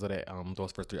the masters of that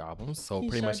those first 3 albums. So He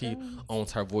pretty sure much he does.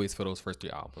 owns her voice for those first 3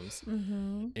 albums,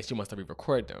 and she wants to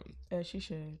re-record them. As she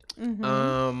should.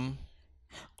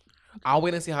 I'll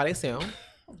wait and see how they sound.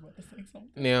 I was about to say something.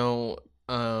 Now,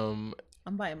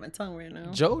 I'm biting my tongue right now.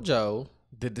 JoJo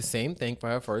did the same thing for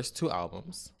her first 2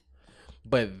 albums,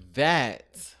 but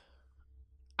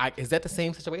is that the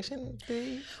same situation?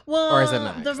 Well, Or is it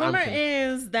not? the 'Cause I'm rumor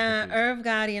confused. is that Irv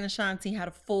Gotti and Ashanti had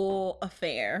a full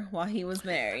affair while he was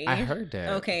married. I heard that.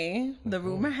 Okay, the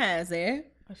rumor has it.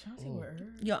 Ashanti with Irv.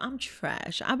 Yo, I'm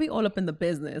trash. I be all up in the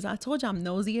business. I told you I'm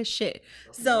nosy as shit.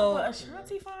 So But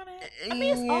Ashanti fine ass. I mean,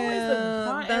 it's always the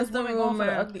fine that's ass the woman going for the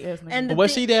rumor. ugly ass nigga. And But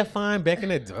was she that fine back in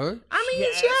the day? I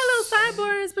mean, she had little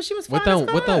sideburns, but she was fine With as them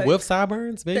fuck. with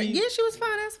sideburns, baby? Yeah, she was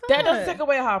fine as fuck. that doesn't take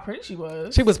away how pretty she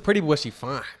was. She was pretty, but was she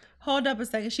fine? Hold up a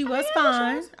second. She was yeah, she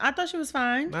fine. was. I thought she was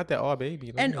fine. Not that all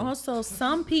baby. And also,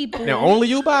 some people. now only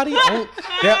you body.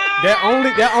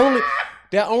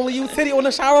 That only you titty on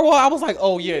the shower wall. I was like,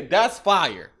 oh yeah, that's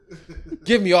fire.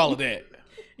 Give me all of that.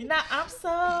 You know, I'm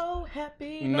so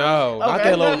happy. No, not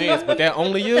that little dance, but that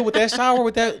only you with that shower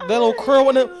with that little curl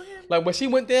in it. Like when she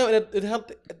went down, it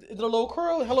helped the little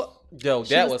curl. Hello, yo,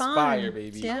 She that was fine. fire,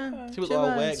 baby. Yeah, She was all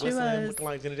wet, She glistening, was. looking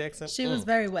like Janet Jackson. She was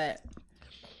very wet.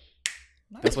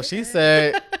 That's what she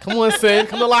said. Come on, Sid,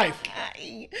 come to life.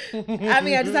 I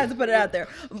mean, I just had to put it out there.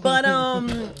 But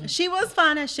she was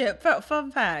fine as shit.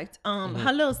 Fun fact.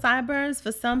 Her little sideburns,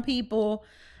 for some people,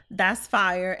 that's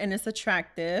fire and it's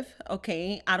attractive.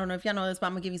 Okay. I don't know if y'all know this, but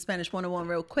I'm gonna give you Spanish 101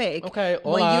 real quick. Okay,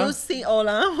 When hola. you see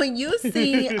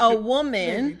a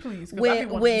woman Please, 'cause I be wanting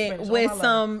to speak with Spanish all my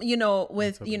some,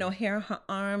 hair on her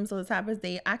arms or the type of,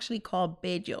 they actually call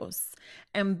bellos.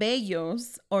 And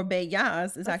bellos or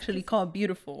bellas is actually called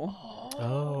beautiful.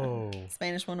 Oh,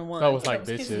 Spanish 101. that was like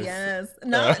bitches. Yes.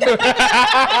 No. It's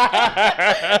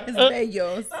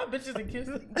bellos. Not bitches and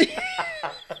kisses.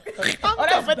 Oh, Oh,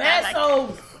 that's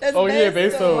Bezos. Oh yeah,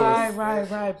 Bezos.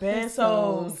 Right.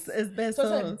 Bezos. It's Bezos.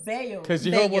 So it's Bezos. Cause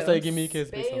you heard what say, Bellos. give me a kiss,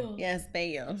 Bezos. Bezos. Yes,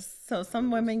 bellos. So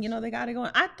some women, they got it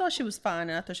going. I thought she was fine,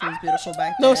 and I thought she was beautiful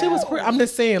back then. No, she was pretty. I'm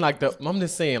just saying,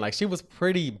 like she was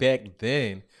pretty back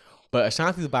then, but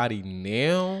Ashanti's body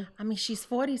now. I mean, she's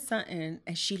 40 something,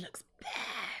 and she looks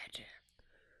bad.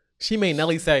 She made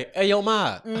Nelly say, "Hey, yo,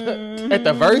 ma," at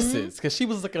the verses, cause she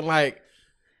was looking like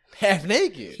half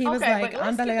naked. He was Okay, like, but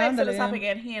let's get back to the topic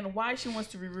andale. at hand. Why she wants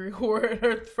to re-record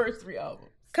her first 3 albums?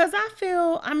 Because I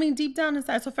feel, deep down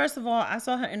inside. So first of all, I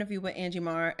saw her interview with Angie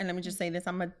Marr, and let me just say this: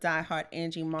 I'm a diehard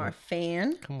Angie Marr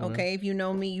fan. on. Okay, if you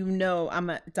know me, you know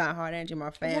I'm a diehard Angie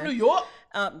Marr fan. From New York.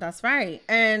 That's right.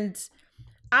 And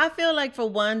I feel like, for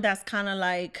one, that's kind of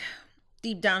like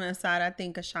deep down inside, I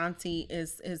think Ashanti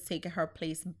is taking her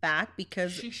place back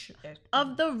because She should.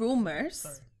 of the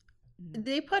rumors.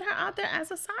 They put her out there as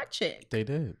a side chick. They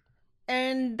did.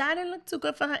 And that didn't look too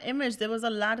good for her image. There was a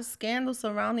lot of scandal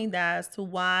surrounding that as to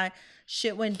why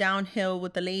shit went downhill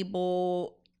with the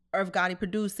label, Irv Gotti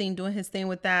producing, doing his thing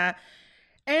with that.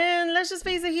 And let's just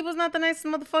face it, he was not the nicest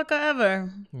motherfucker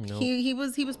ever. Nope. He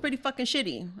was pretty fucking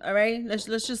shitty. All right, let's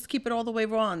just keep it all the way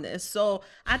raw on this. So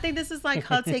I think this is like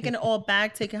her taking it all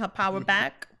back, taking her power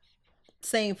back,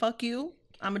 saying "fuck you,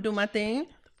 I'm gonna do my thing,"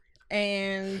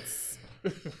 and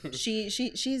she's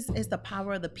it's the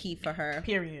power of the P for her.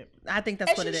 Period. I think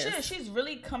that's And what she it is. should. She's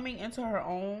really coming into her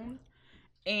own,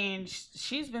 and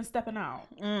she's been stepping out.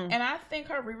 And I think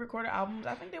her re-recorded albums,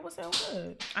 I think they would sound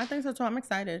good. I think so too. I'm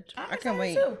excited. I'm I can't excited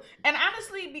wait. too. And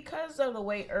honestly, because of the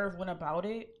way Irv went about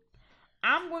it,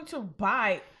 I'm going to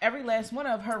buy every last one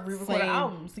of her re-recorded Same.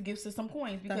 albums to give Sis some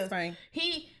coins because That's right.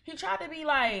 he tried to be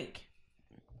like.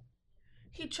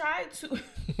 He tried to.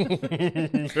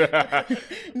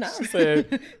 No. She said,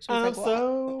 She was "I'm like, wow.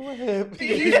 so happy."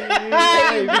 He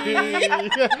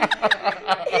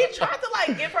tried to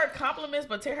like give her compliments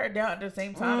but tear her down at the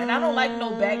same time. And I don't like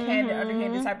no backhanded,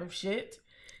 underhanded type of shit.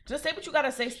 Just say what you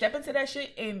gotta say. Step into that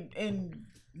shit and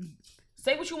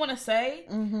say what you want to say,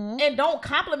 and don't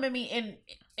compliment me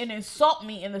and insult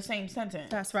me in the same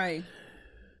sentence. That's right.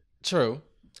 True,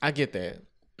 I get that.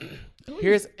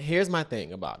 Here's my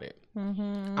thing about it.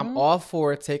 I'm all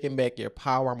for taking back your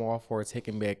power. I'm all for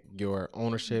taking back your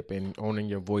ownership and owning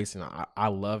your voice, and I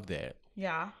love that.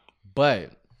 Yeah.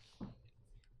 But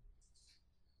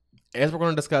as we're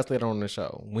going to discuss later on in the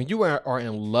show, when you are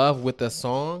in love with a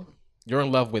song, you're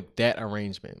in love with that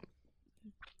arrangement,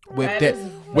 with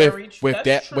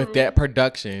that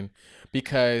production,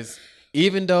 because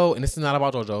even though, and this is not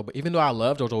about JoJo, but even though I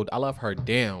love JoJo, I love her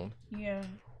down. Yeah.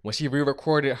 When she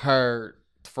re-recorded her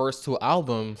first 2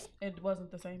 albums, it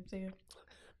wasn't the same to you?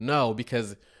 No,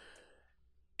 because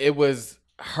it was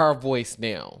her voice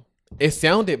now. It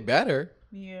sounded better.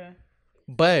 Yeah.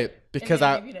 But because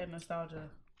give you that nostalgia.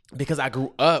 Because I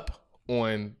grew up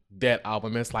on that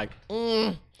album, it's like,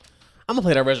 I'm gonna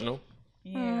play the original.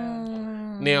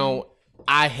 Yeah. Now,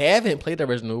 I haven't played the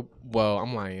original. Well,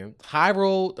 I'm lying.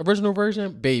 Hyrule original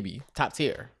version, baby, top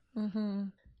tier.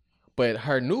 But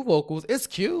her new vocals, it's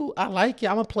cute. I like it.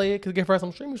 I'm gonna play it because give her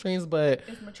some streaming streams. But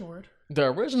it's matured. The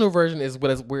original version is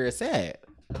where it's at.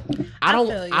 I don't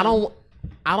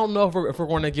know if we're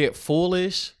going to get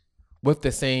foolish with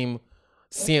the same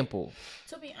sample.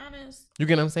 To be honest, you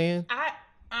get what I'm saying? I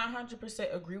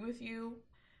 100% agree with you.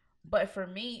 But for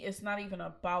me, it's not even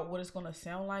about what it's going to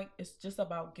sound like. It's just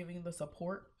about giving the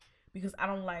support, because I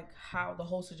don't like how the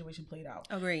whole situation played out.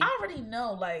 Agree. I already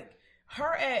know, like,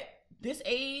 her at this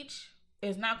age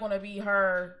is not going to be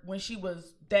her when she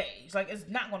was that age. Like, it's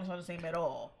not going to sound the same at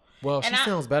all. Well, she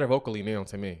sounds better vocally now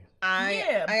to me. I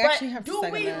actually have to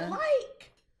say that. Do we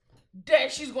like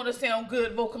that she's going to sound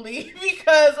good vocally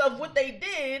because of what they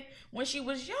did when she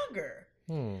was younger?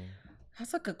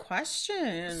 That's a good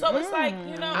question. So it's like,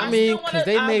 I mean, because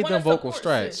they made them vocal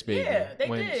stretch, baby,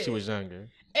 when she was younger.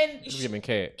 And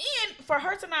and for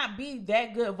her to not be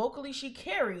that good vocally, she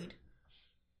carried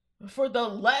for the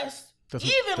less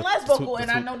vocal.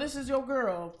 And I know this is your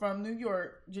girl from New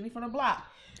York, Jenny from the Block.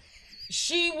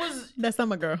 She was. That's not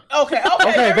my girl. Okay,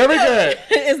 very good.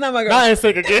 It's not my girl. Not in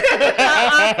sync again.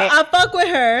 I fuck with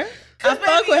her. I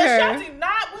fuck with her. Shanti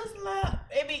not was love.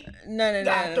 Maybe. No.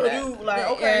 Like,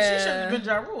 okay, she should have been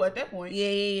Ja Rule at that point.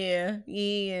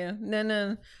 Yeah.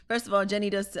 No. First of all, Jenny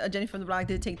from the Block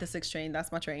did take the 6 train.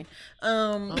 That's my train.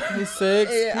 Okay,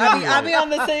 6. I be on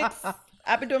the 6.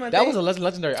 I've been doing my thing. That was a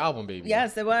legendary album, baby.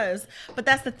 Yes, it was. But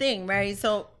that's the thing, right?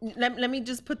 So let me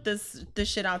just put this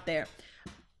shit out there.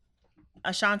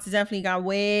 Ashanti definitely got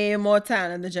way more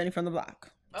talent than Jenny from the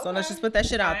Block. Okay. So let's just put that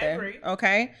shit out there. Agree.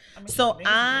 Okay? So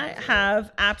I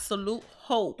have absolute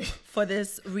hope for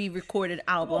this re-recorded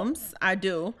albums. I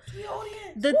do.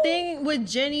 The thing with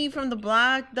Jenny from the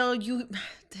Block, though,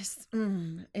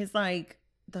 it's like,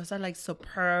 those are like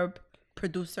superb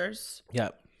producers.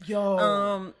 Yep.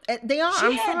 Yo, they are. She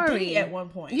I'm had sorry. Diddy at one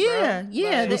point. Yeah, bro.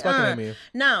 yeah. They are.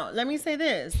 Now, let me say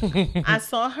this: I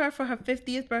saw her for her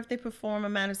 50th birthday perform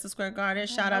at Madison Square Garden.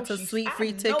 Shout out to sweet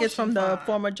free tickets from the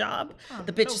former job.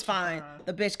 The bitch is fine.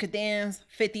 The bitch could dance.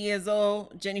 50 years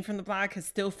old. Jenny from the Block can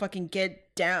still fucking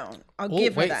get down. I'll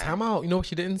give her that. Wait, time out. You know what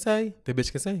she didn't say? The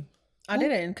bitch can sing. I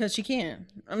didn't, because she can.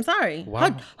 I'm sorry.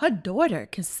 Wow. Her daughter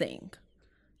can sing.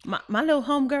 My little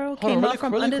homegirl came up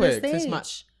from under the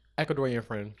stage. Ecuadorian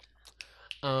friend.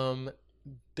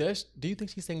 Do you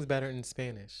think she sings better in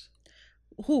Spanish?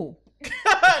 Who?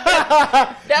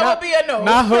 that would be a no.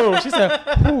 Not who. She said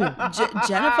who?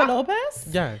 Jennifer Lopez?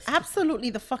 Yes.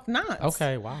 Absolutely the fuck not.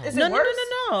 Okay, wow. Is it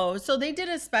No. So they did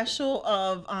a special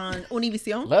on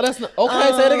Univision. Let us know.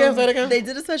 Okay, say it again. They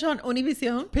did a special on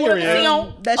Univision. Period.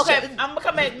 Okay, I'm going to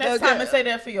come back next time and say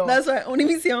that for y'all. That's right,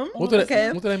 Univision. What do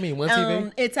that mean? One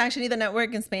TV? It's actually the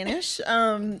network in Spanish.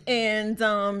 And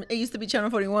it used to be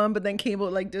Channel 41, but then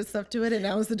cable did stuff to it, and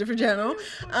now it's a different channel.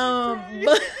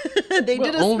 But they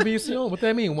did a Univision. What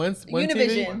that mean? One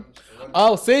Univision. TV?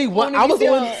 Oh, see, one. I was the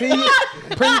one.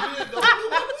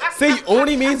 See,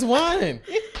 Uni means one.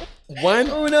 One.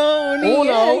 Uno,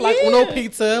 Uno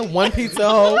pizza. One pizza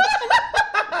hole.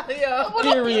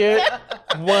 Period.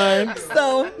 One.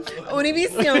 So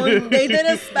Univision, they did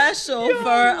a special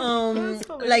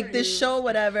for this show,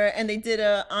 whatever, and they did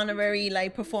a honorary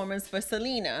performance for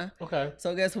Selena. Okay.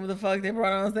 So guess who the fuck they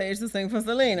brought on stage to sing for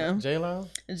Selena? J-Lo.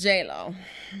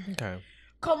 Okay.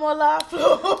 Come on, La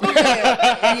Flo.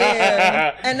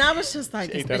 Yeah. And I was just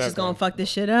like, this bitch is gonna fuck this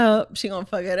shit up. She gonna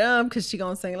fuck it up because she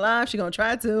gonna sing live. She gonna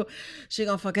try to. She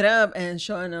gonna fuck it up. And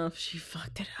sure enough, she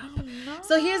fucked it up. Oh, no.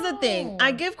 So here's the thing.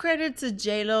 I give credit to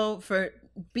J-Lo for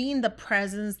being the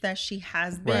presence that she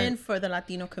has been Right. for the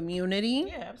Latino community.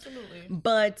 Yeah, absolutely.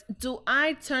 But do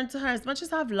I turn to her as much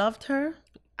as I've loved her?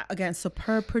 Again,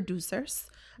 superb producers.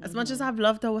 As much as I've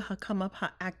loved her with her come up, her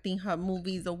acting, her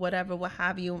movies, or whatever, what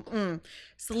have you.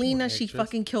 Selena, she actress.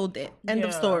 fucking killed it. End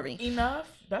of Yeah. story. Enough.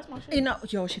 That's my shit. You know,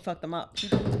 yo, she fucked them up.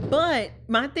 But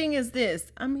my thing is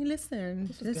this. I mean,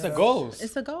 listen. It's a ghost.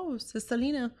 It's a ghost. It's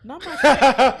Selena. Not my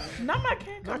cat. Not my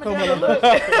cat coming coming down the up.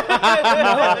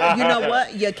 look. You know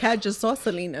what? Your cat just saw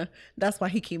Selena. That's why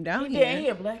he came down Yeah, he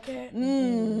here. a black cat.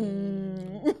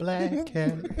 Black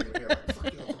cat.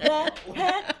 Black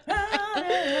cat.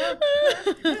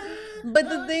 But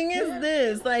the thing is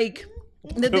this, like,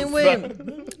 the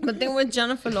thing with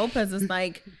Jennifer Lopez is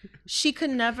like, she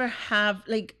could never have,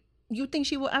 like, you think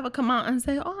she will ever come out and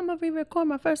say, oh, I'm gonna re-record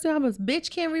my first two albums? Bitch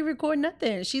can't re-record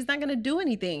nothing. She's not gonna do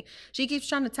anything. She keeps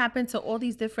trying to tap into all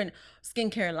these different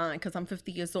skincare line because I'm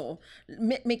 50 years old,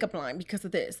 makeup line because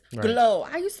of this, Glow.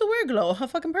 I used to wear Glow, her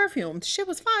fucking perfume. Shit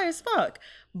was fire as fuck.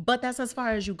 But that's as far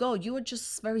as you go. You are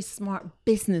just very smart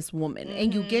businesswoman,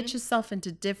 and you get yourself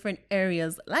into different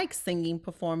areas like singing,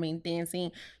 performing,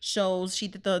 dancing shows. She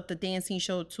did the dancing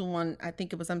show too on, I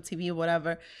think it was MTV or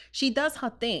whatever. She does her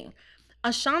thing.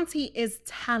 Ashanti is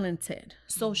talented,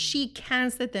 so she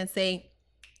can sit there and say,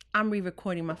 I'm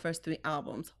re-recording my first 3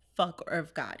 albums. Fuck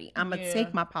Irv Gotti. I'm going to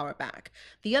take my power back.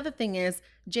 The other thing is,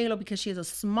 J-Lo, because she is a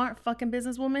smart fucking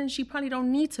businesswoman, she probably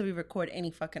don't need to re-record any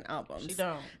fucking albums. She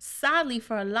don't. Sadly,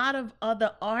 for a lot of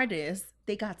other artists,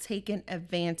 they got taken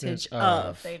advantage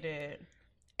of. They did.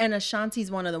 And Ashanti's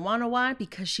one of them. Wanna know why?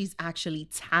 Because she's actually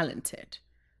talented.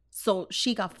 So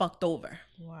she got fucked over.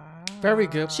 Wow. Very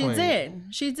good She point. did.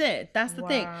 She did. That's the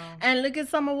thing. Wow. And look at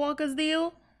Summer Walker's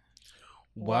deal.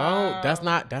 Well, that's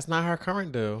not her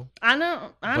current deal. I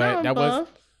know. But that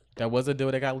but was a deal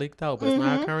that got leaked out, but it's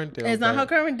not her current deal. it's not her but-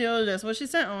 current deal. That's what she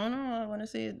said. Oh no, I want to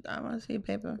see. I want to see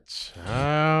paper.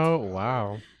 Oh,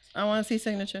 wow. I want to see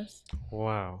signatures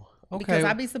Wow. Okay. because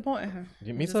I be supporting her.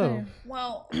 Yeah, me Just too. saying.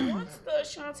 Well, once the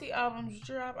Ashanti albums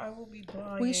drop, I will be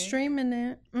buying. We streaming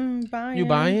it. Buying. You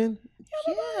buying?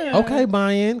 Yeah. Okay,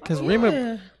 buying. Because Rima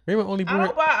Yeah. only I bought.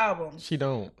 don't buy albums. She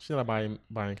don't. She's not buying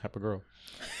type of girl.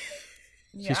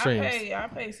 Yeah, streams. I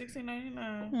pay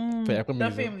 $16.99. For Apple The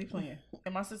Music. family plan,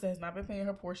 and my sister has not been paying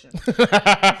her portion.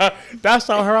 That's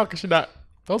all her out because she not.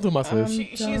 Don't do my sis.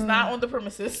 She's not on the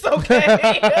premises. Okay.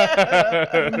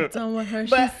 I'm done with her. She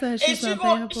But said and she's she not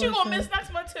gonna paying gonna miss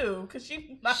next month too, cause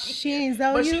she not She ain't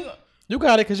sell but you. You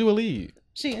got it because you a lead.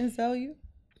 She didn't sell you.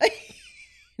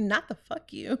 Not the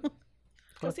fuck you.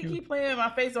 Cause he keep playing in my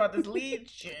face about this lead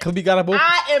shit. Because we got to both.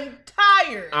 I am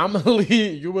tired. I'm a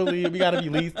lead. You a lead. We got to be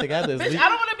leads together. It's Bitch, lead, I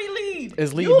don't want to be lead.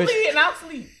 It's lead, You bitch. lead and I'll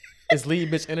sleep. it's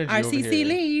lead bitch energy. over RCC here.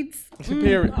 leads.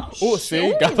 Period. Oh,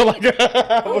 see? Got to like.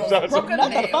 Broken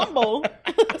nail. Fumble.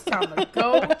 It's time to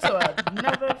go to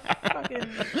another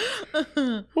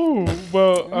fucking. Ooh,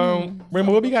 well,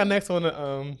 Rima, what we got next on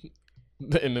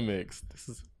the in the mix? This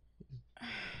is.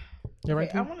 You right?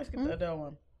 Okay, I want to skip the Adele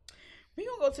one. We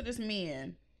gonna go to this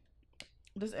man,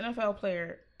 this NFL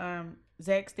player,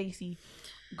 Zach Stacy,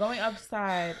 going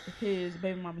upside his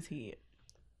baby mama's head.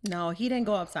 No, he didn't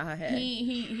go upside her head.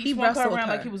 He swung her wrestled around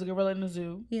her. like he was a gorilla in the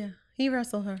zoo. Yeah, he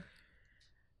wrestled her.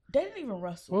 They didn't even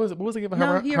wrestle. What was it? Giving No,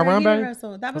 Har- he Harambe?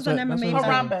 wrestled. That was That's an what- MMA that's what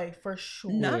fight. Harambe for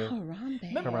sure. Not Yeah. Harambe.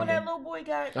 Remember when Harambe. that little boy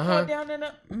got Uh-huh. caught down in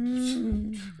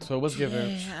the? So what's giving?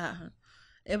 Yeah,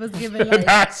 it was given like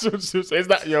That's what she said. It's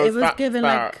not. Yo, it was stop, given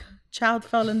stop. like child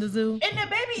fell in the zoo. And the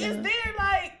baby is there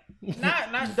like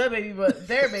not the baby but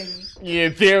their baby. Yeah,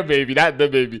 their baby, not the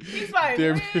baby. He's like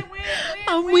Their when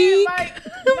I'm weak. like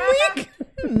I'm weak.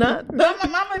 Not that.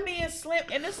 mama being slim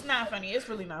and it's not funny. It's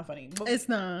really not funny. But It's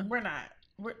not. we're not.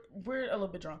 We're a little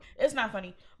bit drunk. It's not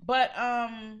funny. But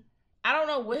I don't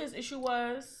know what his issue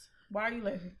was. Why are you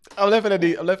laughing? I'm laughing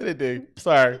at D.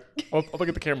 Sorry. I'll look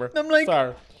at the camera. I'm like-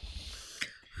 sorry.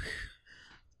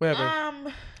 What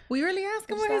happened? We really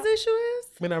asking what Stop. his issue is?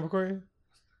 We're not recording?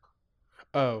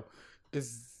 Oh,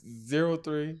 it's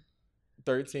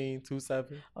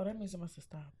 03-13-27. Oh, that means it must have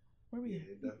stopped. Where we at?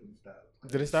 It definitely stopped.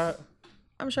 Did it start?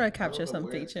 I'm sure I I don't captured know some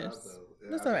where it features. stopped, though.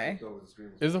 That's I alright. looked over the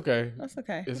screen. It's okay. That's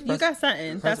okay. It's You press- got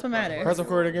something. That's what matters. Press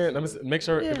record again. Let me make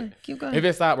sure. Yeah, keep going. If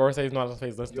it stopped or it says not on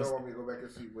face, let's You don't just. want me to go back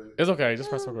and see what it It's okay. Just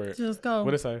press record. Just go.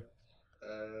 What it say?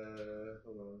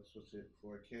 hold on, switch it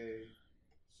 4K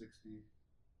 60.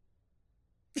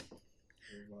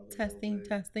 Testing,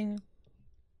 testing.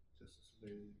 Just a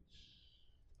smidge.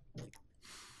 Alright.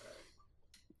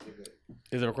 Give it.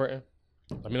 Is it recording?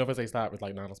 Let me know if it say stop. It's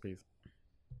like 9 on speed.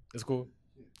 It's cool.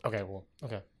 Okay. Well.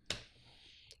 Okay.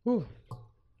 Whew.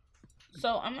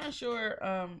 So I'm not sure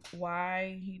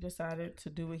why he decided to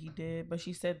do what he did, but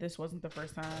she said this wasn't the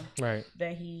first time Right.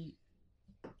 that he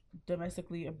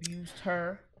domestically abused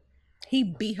her. He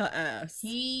beat her ass.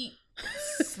 He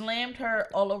slammed her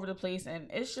all over the place, and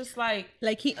it's just like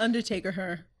he Undertaker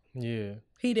her. Yeah.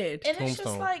 He did. and it's just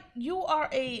Tombstone. like you are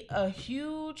a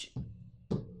huge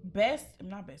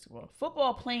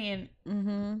football playing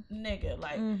nigga.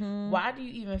 Like, why do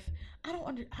you even?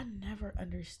 I never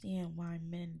understand why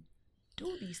men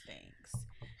do these things.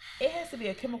 It has to be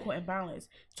a chemical imbalance.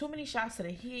 Too many shots to the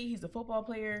head. He's a football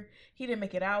player. He didn't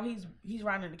make it out. He's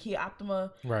riding the Kia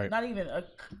Optima. Right. Not even a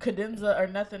cadenza or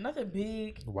nothing. Nothing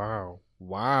big. Wow.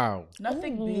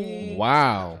 Nothing big.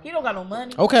 Wow. He don't got no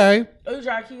money. Okay. Oh, you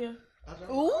drive Kia?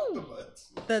 Ooh.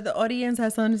 The audience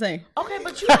has something to say. Okay,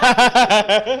 but you're not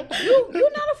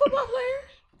a football player.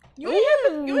 You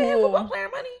ain't have football player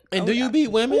money. And do you beat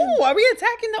women? Ooh, are we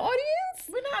attacking the audience?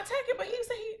 We're not attacking, but he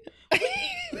said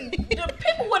the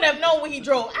people would have known what he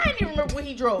drove. I didn't even remember what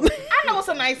he drove. I know it's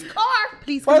a nice car.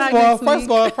 Please come back next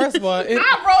week. First of all, I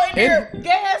wrote in there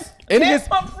gas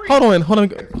pump free. hold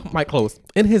on, mic close.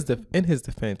 In his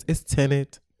defense, it's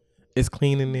tinted, it's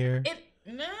clean in there. Is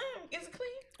it clean?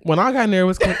 When I got in there, it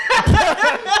was clean.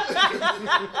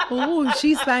 Ooh,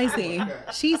 she's spicy.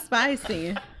 She's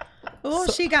spicy. Ooh,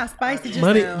 she got spicy just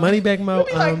now. Money back mouth.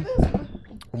 Be like this.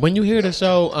 When you hear the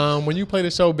show, when you play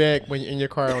the show back when you're in your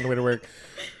car on the way to work,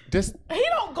 just He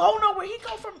don't go nowhere. He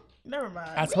come from. Never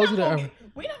mind. I told you that.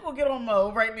 We're not gonna get on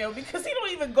Mo right now because he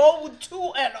don't even go to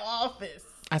an office.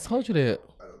 I told you that.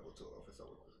 I don't go to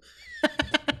the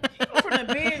office. He go from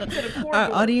the bed to the corridor.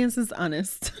 Our audience is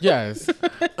honest. Yes.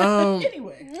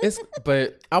 Anyway,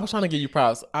 But I was trying to give you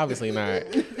props. Obviously not.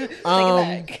 Take it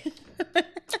back.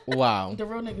 Wow. the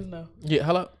real niggas know. Yeah.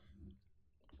 Hello.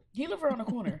 He live around the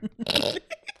corner.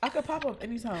 I could pop up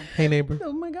anytime. Hey neighbor.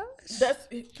 Oh my gosh. That's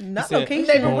Not said- location.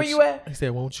 neighbor. Won't Where you at? He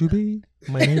said, "Won't you be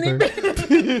my neighbor?"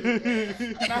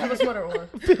 And I have a sweater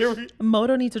on.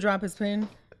 Moto need to drop his pin.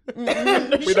 We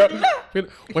don't-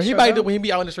 when he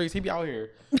be out in the streets, he be out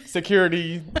here.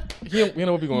 Security. He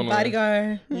know what be going on.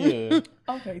 Bodyguard. Yeah.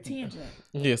 Okay, tangent.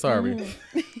 Yeah. Sorry. Everybody,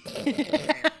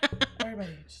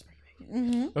 just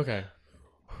bring it back. Okay.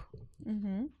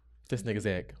 This nigga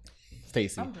Zach.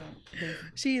 Stacy. I'm done.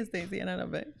 She is Stacey and I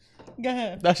love it. Go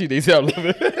ahead. Now she Daisy. I love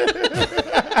it.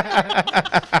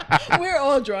 We're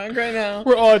all drunk right now.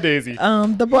 We're all Daisy.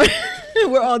 The boy.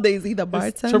 We're all Daisy. The triple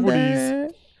bartender.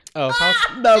 Ds. Oh, how's-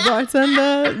 The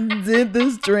bartender did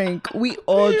this drink. We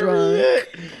all drunk.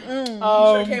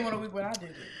 Should came on a week when I did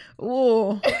it.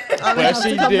 Ooh. I'm gonna have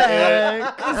she to come did.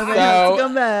 back. I'm gonna have So- to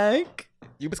come back.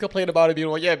 you was complaining about it being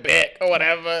on your back or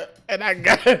whatever, and I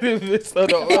got this on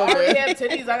the I already other. have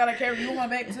titties. I gotta carry you on my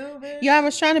back too, bitch. Yeah, I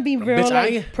was trying to be real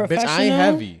professional. Bitch, I ain't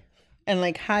heavy.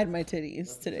 And hide my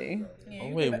titties today. Yeah, Oh,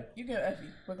 you wait. You get Effie,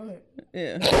 but go ahead.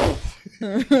 Yeah.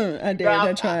 I did.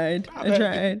 I tried. I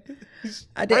tried.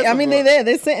 I did. First I of mean, all- they there.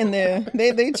 They sitting there.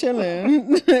 They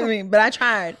chilling. I mean, but I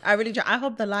tried. I really tried. I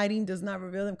hope the lighting does not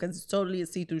reveal them because it's totally a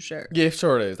see-through shirt. Yeah,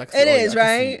 sure it is. I can It see- is, I can see-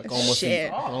 right? I can almost see,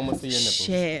 Shit. I can almost see your nipples.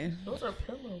 Shit. Those are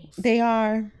pillows. They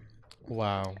are.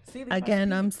 Wow. See,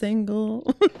 Again, I'm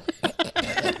single.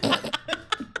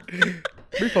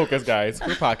 We focus, guys.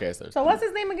 We're podcasters. So what's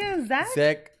his name again? Zach?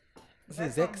 Zach. Is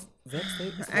it Zach? Zach?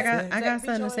 I got Zach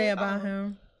something to say Bejoy, about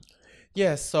him.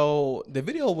 Yeah, so the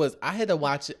video was, I had to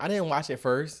watch it. I didn't watch it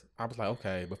first. I was like,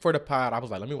 okay. But for the pod, I was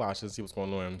like, let me watch it and see what's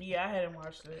going on. Yeah, I hadn't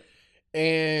watched it.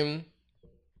 And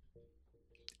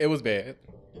it was bad.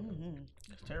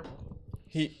 It's terrible.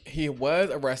 He was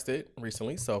arrested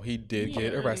recently, so he did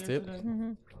get arrested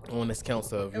on this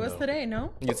counts of, It was today,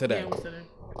 no? Yeah, today. Yeah, it was today.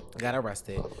 Got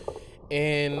arrested.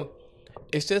 And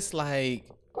it's just like,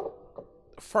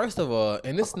 first of all,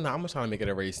 and this is not, I'm not trying to make it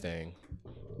a race thing,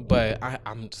 but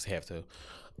I'm just have to.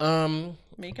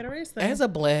 Make it a race thing. As a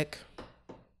black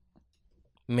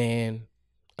man,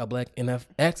 a black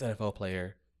ex-NFL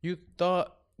player, you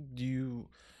thought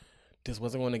this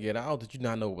wasn't going to get out? Did you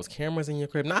not know it was cameras in your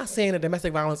crib? Not saying that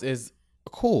domestic violence is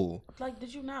cool, Like,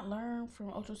 did you not learn from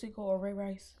Ocho Cinco or Ray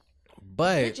Rice?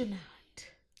 but Did you not?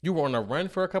 you were on a run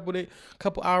for a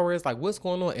couple hours. Like, what's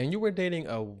going on? And you were dating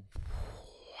a white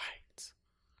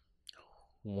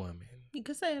woman. You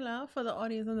could say it loud for the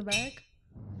audience in the back.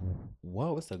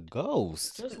 Whoa, it's a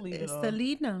ghost. Just leave It's it off. the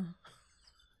lead now.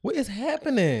 What is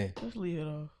happening? Just leave it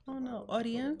off. Oh no,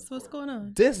 audience, what's going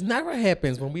on? This never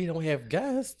happens when we don't have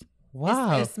guests.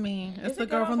 Wow. It's me. It's Is the it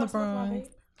girl good from the if I smoke my Bronx.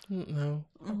 No,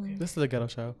 Okay. this is a ghetto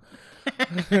show.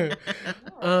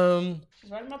 It's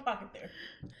right in my pocket there.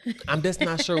 I'm just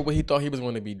not sure what he thought he was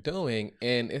going to be doing,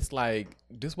 and it's like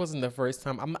this wasn't the first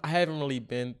time. I haven't really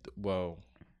been.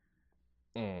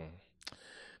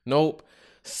 Nope.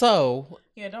 So,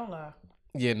 Yeah, don't lie.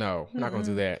 yeah, no, I'm not gonna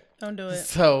do that. Don't do it.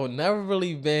 So, never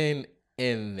really been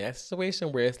in that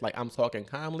situation where it's like I'm talking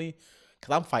calmly,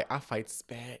 cause I fight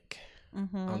back.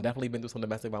 I've definitely been through some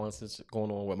domestic violence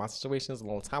going on with my situations a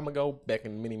long time ago, back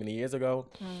in many years ago,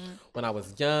 when I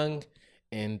was young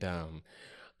and dumb.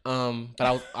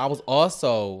 But I was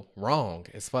also wrong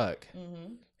as fuck.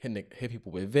 Hit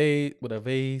people with a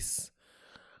vase.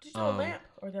 Did you throw a lamp?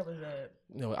 Or that was that?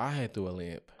 No, I had through a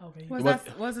lamp. Okay.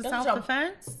 Was it That's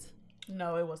self-defense?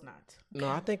 No, it was not. No,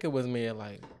 I think it was me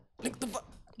like, the fuck.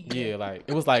 Yeah, like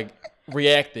it was like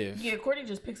reactive. Yeah, Courtney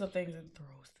just picks up things and throws.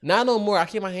 Not no more. I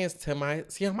keep my hands to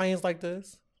see how my hands like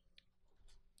this.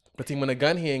 But see, when a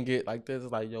gun hand get like this,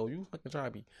 it's like, yo, you fucking try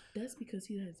me. That's because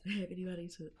he doesn't have anybody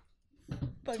to.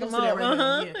 Fuck Go him sit there up. right now.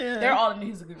 Uh-huh. Yeah. Yeah. They're all in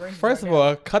his good graces. First of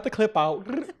all, cut the clip out.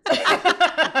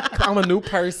 I'm a new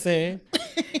person.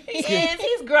 he is.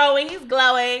 He's growing. He's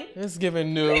glowing. It's giving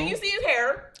You new. see his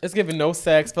hair. It's giving no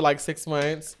sex for like 6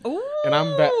 months. Ooh, And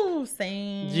I'm back.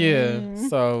 Same. Yeah,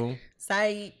 so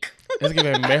Psych. it's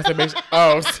giving masturbation.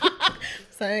 Oh,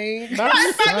 Psych. not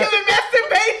Giving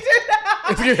masturbation.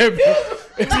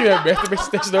 it's giving masturbation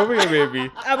station over here,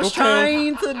 baby. I was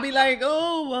trying to be like,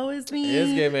 oh, woe is me.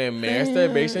 It's giving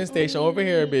masturbation station over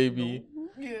here, baby.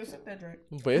 Yeah, sip that drink.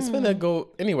 But it's gonna go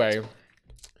anyway.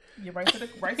 Yeah, right to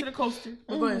the coaster.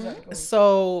 Go ahead, Zach.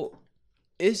 So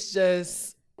it's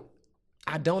just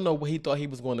I don't know what he thought he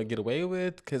was going to get away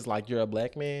with, because like you're a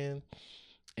black man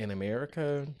in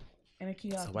America, And a it's a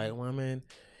kiosk. white woman,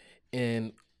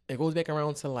 and it goes back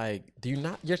around to like, do you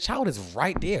not? Your child is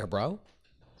right there, bro,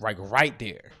 like right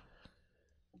there,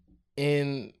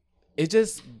 and it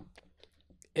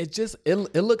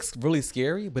looks really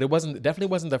scary, but it definitely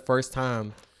wasn't the first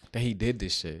time that he did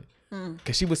this shit,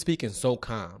 because she was speaking so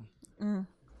calm, and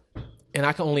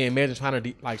I can only imagine trying to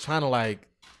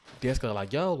de-escalate,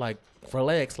 like, yo, like,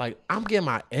 relax, like, I'm getting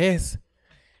my ass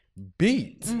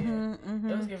beat. It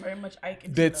was getting very much Ike.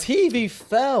 And The Tina. TV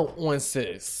fell on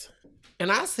sis,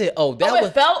 and I said, "Oh, that Oh, was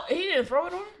it fell. He didn't throw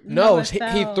it on her? no." it He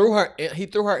fell. threw her. He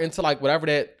threw her into like whatever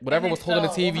And was it holding the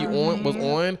fell TV on her. on was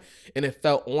on, and it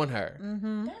fell on her.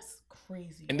 That's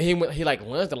crazy. And then he like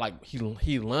lunged, like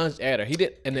he lunged at her. He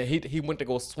did, and then he went to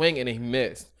go swing, and then he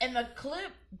missed. And the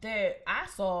clip that I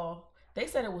saw, they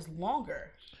said it was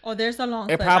longer. Oh, there's a long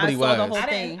It clip. probably I saw the was. whole I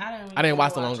thing. didn't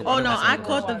watch the longer it. one. Oh no, watch I the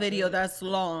caught the watch video it. that's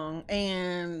long,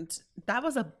 and that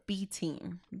was a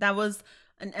beating. That was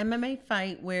an MMA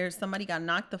fight where somebody got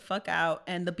knocked the fuck out,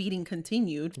 and the beating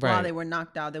continued while Right. they were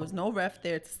knocked out. There was no ref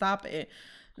there to stop it.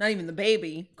 Not even the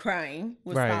baby crying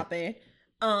would Right. stop it.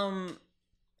 I'm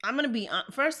gonna be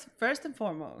first and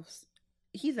foremost.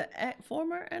 He's a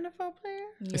former NFL player.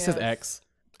 It says X.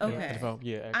 Okay.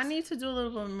 Yeah, X. I need to do a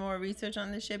little bit more research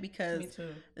on this shit because Me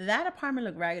too. that apartment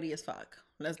looked raggedy as fuck.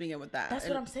 Let's begin with that. That's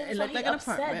what I'm saying. It So looked he like an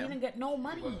upset. He apartment. didn't get no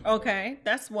money. Okay,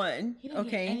 that's one. He didn't get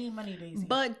Okay. any money, Daisy.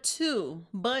 But two,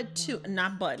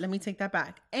 not but. Let me take that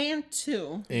back. And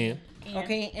two. and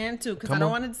Okay, and two, because I Come don't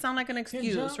on. want it to sound like an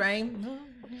excuse, right?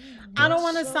 I don't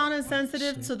want to sound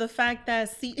insensitive to the fact that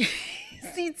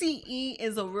CTE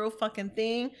is a real fucking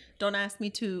thing. Don't ask me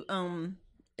to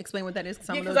explain what that is, because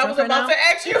I'm a because little I was drunk right about now. to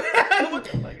ask you. What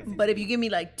the fuck is But if you give me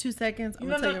like 2 seconds, I'm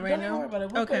gonna tell you right don't now. worry about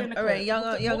it. We'll put it Okay, in the all right, clip.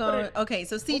 y'all We'll go. put it- Okay,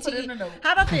 so put it in CTE. the note.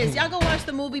 How about this? Y'all go watch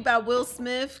the movie by Will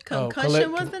Smith,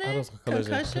 Concussion, wasn't it?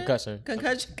 Concussion.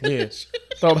 Concussion. Yeah,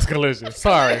 thought it was collision.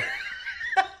 Sorry,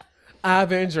 I've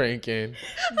been drinking.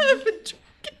 I've been drinking.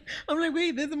 I'm like,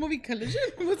 wait, there's a movie Collision.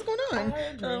 What's going on?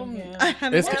 I've been drinking. I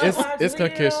haven't. It's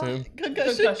concussion.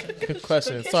 concussion.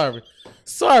 Concussion.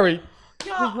 Sorry.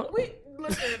 Y'all,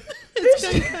 listen. It's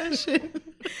concussion.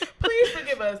 Please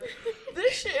forgive us.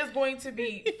 This shit is going to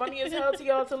be funny as hell to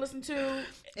y'all to listen to,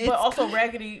 It's- but also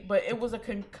raggedy. But it was a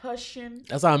concussion.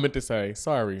 That's all I meant to say.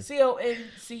 Sorry.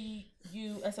 CONCUSSION.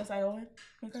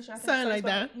 Concussion. I think. Something like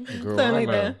that. Girl, Something like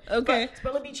whatever. that. Okay.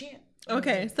 Spell it, be champ.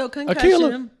 Okay. So Akila.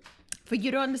 concussion. For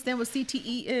you to understand what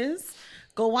CTE is,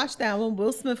 go watch that one.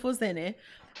 Will Smith was in it.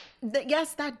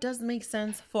 Yes, that does make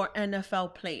sense for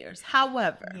NFL players.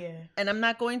 However, Yeah. and I'm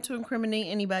not going to incriminate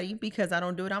anybody because I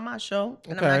don't do it on my show,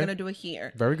 and I'm not Okay. going to do it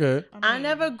here. Very good. I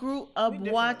never grew up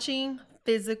different. watching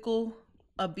physical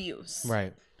abuse.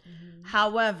 Right.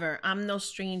 However, I'm no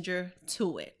stranger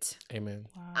to it. Amen.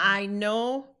 I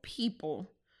know people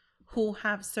who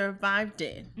have survived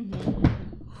it,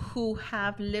 who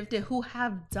have lived it, who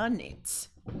have done it.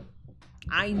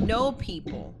 I know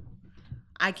people.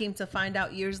 I came to find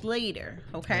out years later,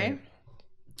 okay?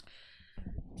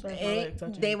 Sorry for my leg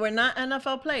touching. They were not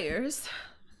NFL players.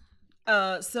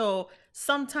 So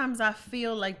sometimes I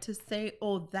feel like to say,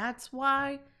 oh, that's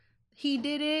why he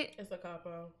did it. It's a cop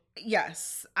out.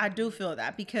 Yes, I do feel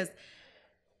that because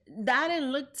that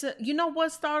didn't look to, you know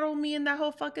what startled me in that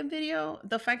whole fucking video?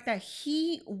 The fact that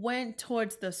he went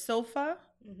towards the sofa,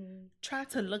 tried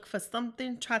to look for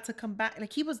something, tried to come back.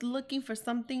 Like he was looking for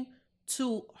something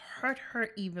to hurt her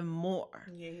even more.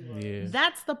 Yeah, he was. Yeah.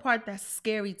 That's the part that's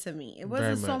scary to me. It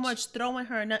wasn't Very so much. much throwing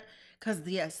her in because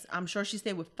yes, I'm sure she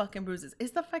stayed with fucking bruises.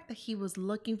 It's the fact that he was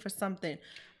looking for something.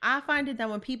 I find it that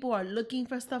when people are looking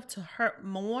for stuff to hurt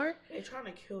more, They're trying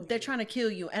to kill you. they're trying to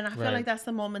kill you. And I feel Right. like that's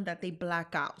the moment that they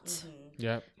black out.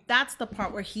 Yep. That's the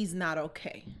part where he's not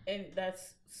okay. And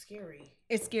that's scary.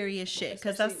 It's scary as shit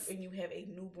because Especially that's when you have a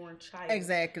newborn child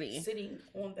exactly sitting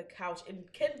on the couch and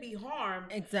can be harmed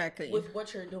exactly with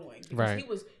what you're doing. Because Right. he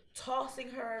was tossing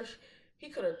her. He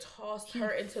could have tossed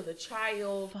her into the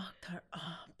child. fucked her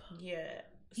up. Yeah.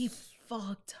 He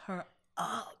fucked her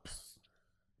up.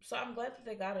 So I'm glad that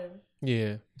they got him.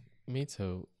 Yeah. Me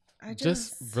too. I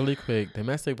Just really quick,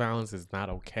 domestic violence is not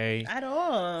okay. at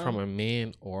all From a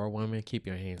man or a woman, keep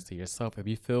your hands to yourself. If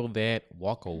you feel that,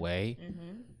 walk away.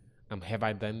 Have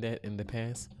I done that in the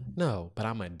past? No, but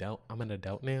I'm an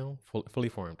adult now, fully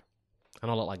formed. I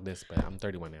don't look like this, but I'm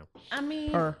 31 now. I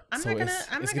mean, Her. I'm So not gonna. it's-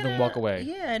 I'm it's not giving gonna walk away.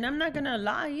 Yeah, and I'm not gonna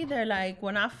lie either. Like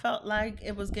when I felt like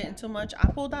it was getting too much, I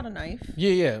pulled out a knife.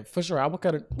 Yeah, for sure. I would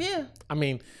cut it. Yeah, I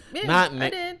mean, yeah, not I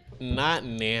did. not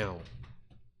now,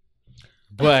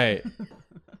 but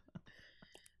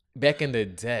back in the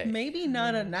day, Maybe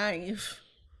not a knife.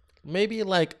 maybe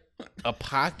like a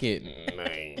pocket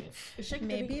knife,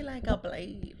 Maybe like a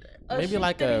blade. maybe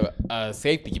like a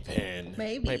safety pin.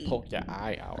 Maybe. Might poke your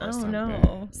eye out or I don't something.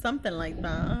 know, something like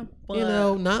that. But You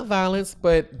know, not violence,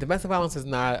 but domestic violence is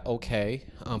not okay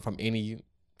from any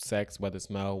sex, whether it's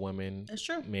male, woman, it's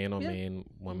true. man on Yeah. man,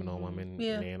 woman on woman,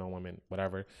 Yeah. man on woman,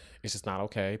 whatever. It's just not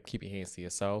okay. Keep your hands to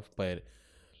yourself. But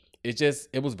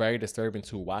it was very disturbing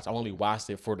to watch. I only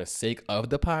watched it for the sake of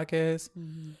the podcast.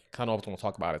 Kind of want to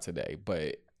talk about it today,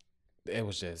 but it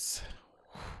was just.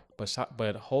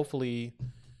 But hopefully,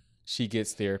 she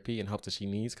gets therapy and help that she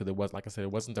needs because it was, like I said,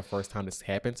 it wasn't the first time this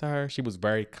happened to her. She was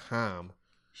very calm.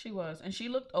 She was. And she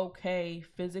looked okay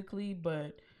physically,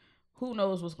 but who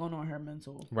knows what's going on in her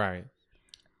mental. Right.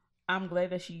 I'm glad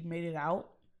that she made it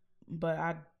out.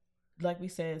 But like we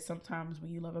said, sometimes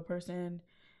when you love a person,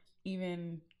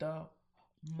 even the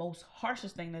most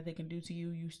harshest thing that they can do to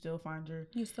you, you still find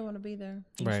You still want to be there.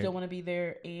 you Right. still want to be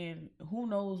there. And who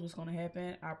knows what's going to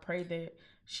happen. I pray that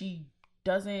she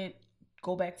doesn't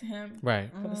go back to him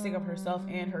Right. for the sake of herself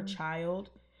and her child.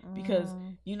 Because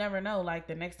you never know, like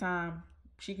the next time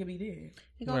she could be dead.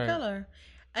 He gonna Right. kill her.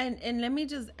 And let me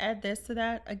just add this to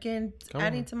that again, Come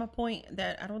adding on. to my point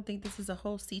that I don't think this is a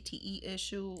whole CTE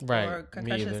issue Right. or Me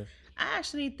concussions. either. I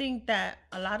actually think that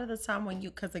a lot of the time when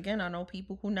because again I know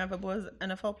people who never was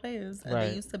NFL players and Right.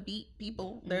 they used to beat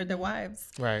people, their wives.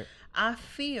 Right. I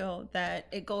feel that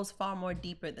it goes far more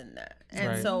deeper than that, and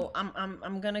Right. so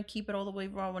I'm gonna keep it all the way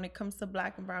raw when it comes to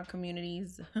Black and brown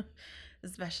communities,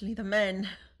 especially the men.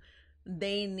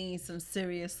 They need some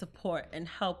serious support and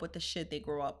help with the shit they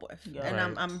grow up with. Yeah. And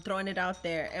Right. I'm throwing it out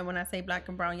there. And when I say Black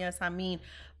and brown, yes, I mean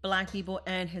Black people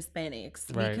and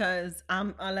Hispanics Right. because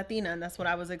I'm a Latina and that's what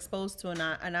I was exposed to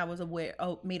and I was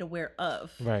made aware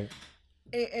of. Right.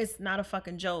 It's not a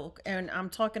fucking joke. And I'm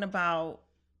talking about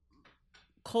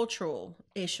cultural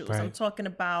issues. I'm Right. talking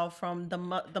about from the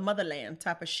motherland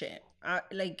type of shit.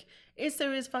 It's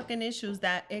serious fucking issues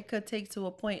that it could take to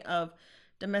a point of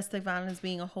domestic violence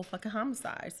being a whole fucking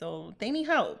homicide. So they need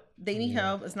help. They need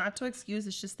help. It's not to excuse.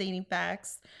 It's just stating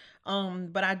facts.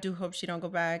 But I do hope she don't go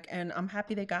back. And I'm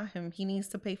happy they got him. He needs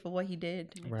to pay for what he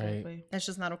did. Right. Exactly. That's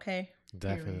just not okay.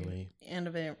 Definitely. End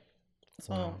of it.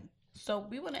 So Wow. So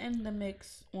we want to end the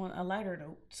mix on a lighter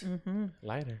note. mm-hmm.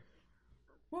 Lighter.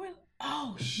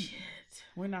 Oh shit!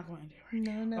 We're not going to do it right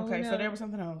No, now. Okay, so there was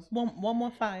something else. one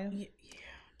more fire. Yeah.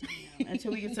 Damn.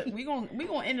 Until we get to we gonna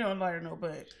end it on a lighter note,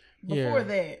 but before Yeah.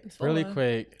 that, Really Or-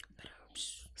 quick.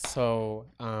 So,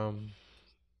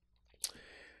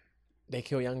 they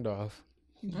kill Young Dolph.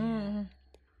 Mm.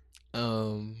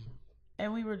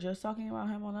 and we were just talking about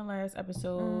him on the last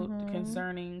episode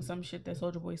concerning some shit that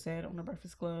Soulja Boy said on the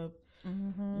Breakfast Club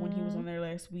when he was on there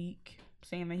last week,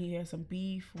 saying that he had some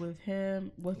beef with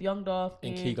Young Dolph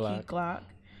and Key Glock. Key Glock.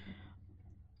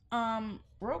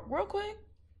 Real quick,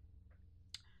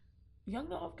 Young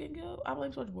Dolph getting killed. I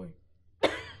blame Soulja Boy.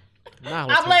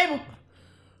 I blame him,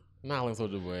 Not like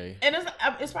Soulja Boy. and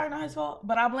it's probably not his fault,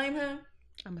 but I blame him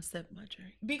I'm a sip my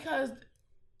drink. because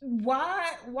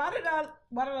why did I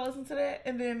listen to that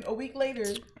and then a week later,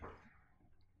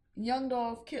 Young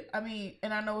Dolph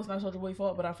and I know it's not Soulja Boy's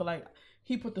fault, but I feel like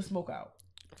he put the smoke out.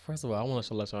 First of all, I want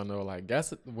to let y'all know, like,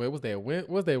 that's where was that?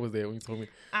 What day was that when you told me?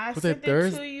 I Was sent it it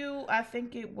Thursday? to you. I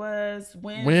think it was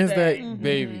Wednesday. Wednesday,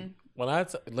 baby. When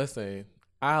listen,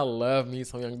 I love me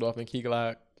some Young Dolph and Key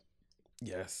Glock.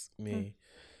 Yes, me.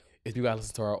 If you guys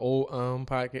listen to our old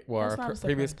podcast, or That's our not a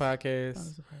previous surprise. podcast, Not a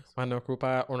surprise. My No Crew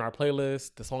Pod, on our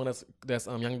playlist, the song that's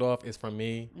Young Dolph is from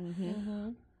me.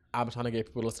 I've been trying to get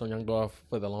people to listen to Young Dolph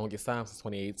for the longest time since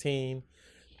 2018.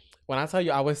 When I tell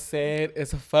you I was sad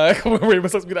as a fuck when Raven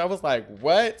supposed to be there, I was like,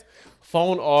 what?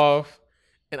 Phone off.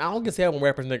 And I don't get sad when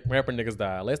rapper niggas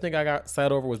die. Last nigga I got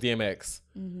sad over was DMX.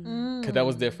 Because that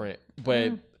was different.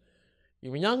 But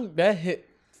when Young, that hit.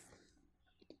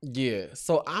 Yeah.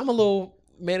 So I'm a little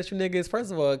mad at you niggas.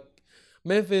 First of all,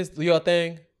 Memphis, do your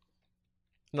thing.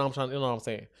 No, I'm trying, you know what I'm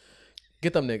saying?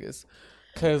 Get them niggas.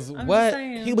 Because I'm what? just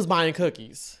saying. He was buying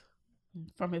cookies.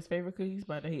 From his favorite cookies,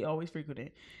 but he always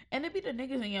frequented. And it be the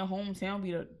niggas in your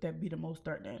hometown that be the most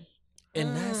threatening.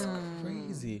 And that's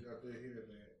crazy. I did hear that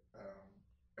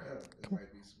there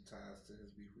might be some ties to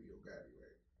his beef with Yo Gotti,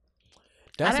 right?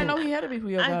 That's I didn't what- know he had to be for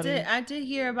your I did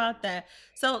hear about that.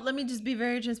 So let me just be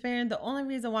very transparent. The only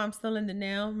reason why I'm still in the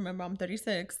now, remember I'm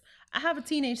 36. I have a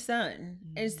teenage son,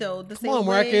 and so the Come same on,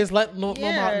 way, Marcus. Let know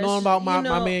about my you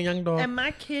know, man Young Dolph. And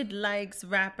my kid likes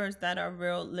rappers that are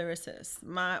real lyricists.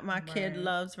 My kid Right.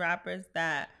 loves rappers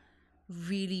that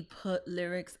really put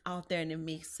lyrics out there and it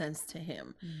makes sense to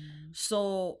him.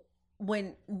 So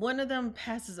when one of them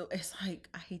passes away, it's like,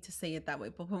 I hate to say it that way,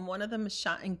 but when one of them is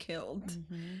shot and killed,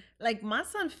 like my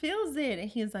son feels it and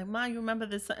he's like, Mom, you remember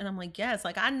this? And I'm like, yes,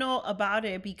 like I know about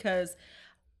it because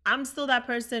I'm still that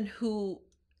person who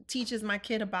teaches my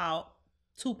kid about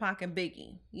Tupac and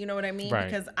Biggie. You know what I mean? Right.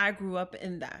 Because I grew up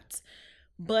in that.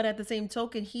 But at the same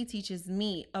token, he teaches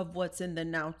me of what's in the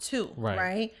now too.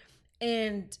 Right.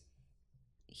 And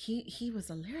he was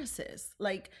a lyricist.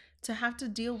 Like to have to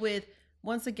deal with,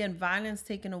 once again, violence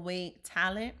taking away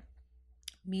talent,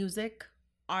 music,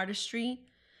 artistry.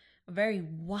 A very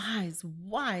wise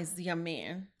young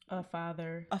man. A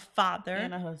father A father.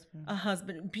 and a husband. A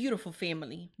husband. Beautiful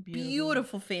family. Beautiful.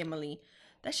 Beautiful family.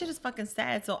 That shit is fucking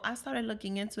sad. So I started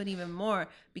looking into it even more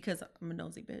because I'm a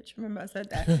nosy bitch. Remember I said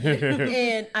that?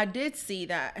 And I did see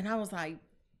that. And I was like,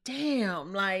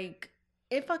 damn, like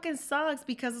it fucking sucks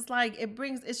because it's like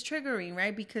it's triggering,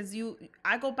 right? Because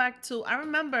I go back to, I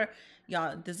remember,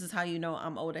 y'all, this is how you know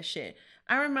I'm old as shit.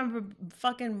 I remember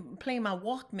fucking playing my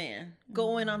Walkman,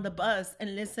 going on the bus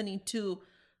and listening to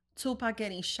Tupac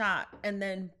getting shot and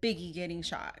then Biggie getting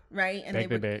shot, right? And Back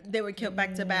to back. they were killed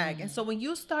back to back. And so when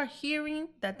you start hearing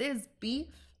that there's beef,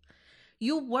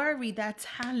 you worry that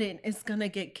talent is gonna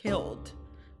get killed.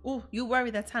 Ooh, you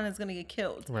worry that talent is gonna get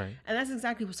killed. Right. And that's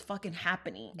exactly what's fucking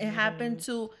happening. It happened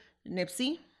to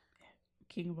Nipsey,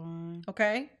 King Von.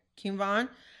 okay? King Von.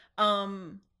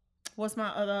 What's my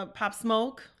other Pop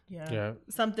Smoke? Yeah.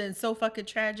 Something so fucking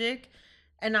tragic.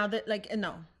 And now that, like,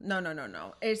 no.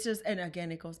 It's just, and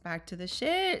again, it goes back to the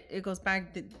shit. It goes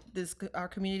back to this, our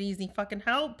communities need fucking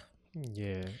help.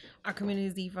 Yeah. Our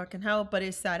communities need fucking help, but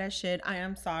it's sad as shit. I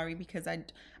am sorry because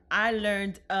I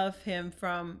learned of him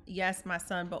from, yes, my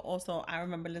son, but also I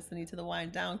remember listening to the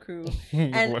Wind Down Crew.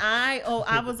 And I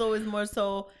was always more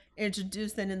so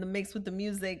introduced and in the mix with the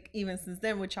music even since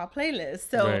then with y'all playlists.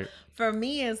 So Right. for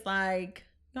me, it's like,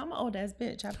 I'm an old ass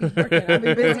bitch. I be working. I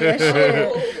be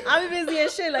busy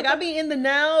as shit. Like I be in the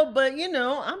now, but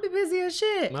I'll be busy as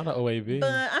shit. Not an OAB.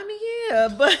 But I mean, yeah,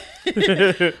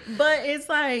 but but it's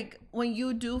like when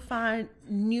you do find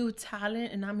new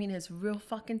talent, and I mean it's real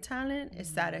fucking talent,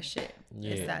 it's sad as shit.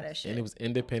 Yeah. It's sad as shit. And it was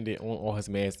independent on all his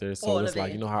masters. So All it's of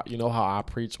like it. you know how I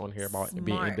preach on here about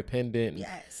being Smart. independent.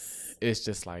 Yes. It's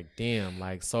just like damn,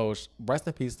 like so. Rest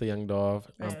in peace to Young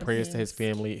Dolph. Yes. Prayers to his Yes.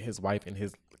 family, his wife, and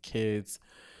his kids.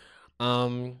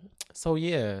 So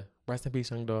yeah, rest in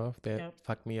peace, Young Dolph. That Yep.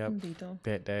 fucked me up Dito.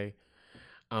 that day.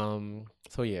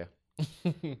 So yeah,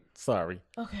 sorry.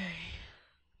 Okay.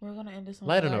 We're going to end this on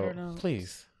Lighter a lighter note, note.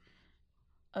 please.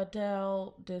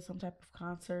 Adele did some type of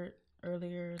concert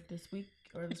earlier this week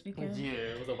or this weekend. Yeah,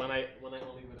 it was a one night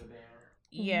only with Adele.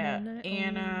 Yeah. One night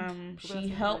And only. she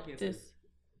helped this.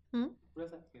 Hmm?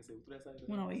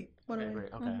 108.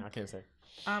 Okay, I can't say.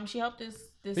 She helped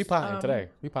this. We potting today.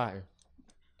 We potting.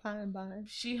 Fine, bye.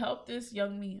 She helped this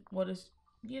young man. This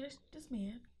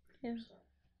man. Yeah.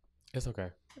 It's okay.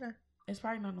 It's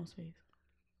probably not no space.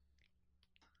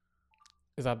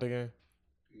 Is that big in?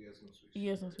 He has no space. He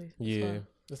has no space. It's Yeah, fine.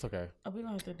 it's okay. We're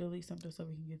gonna have to delete something so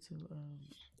we can get to.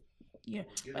 Yeah.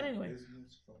 Get But him anyway.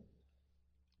 business phone.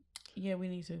 Yeah, we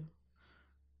need to.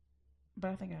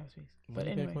 But I think I have space. But Money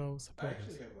back anyway, clothes, I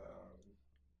actually have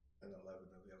an 11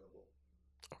 available.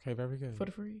 Okay, very good. for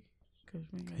the free.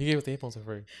 He gave us the headphones for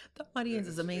free. The audience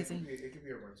is amazing. It could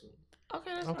be a rental. Okay,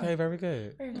 that's Okay, fine. very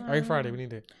good. Very good. Every Friday we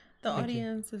need it. The Thank you.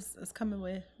 audience is coming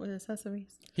with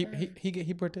accessories. He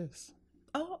brought this.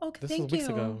 Oh, okay. This Thank was weeks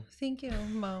you. ago. Thank you,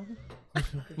 Mo.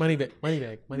 Money bag. Money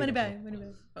bag.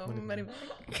 Oh, money bag.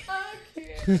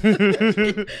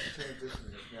 Transitioning is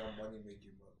now money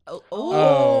making money.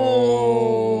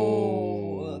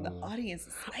 Oh. The audience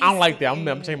is spicy. I don't like that. I'm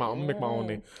changing my. I'm gonna make my own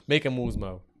name. Making moves,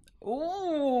 Mo.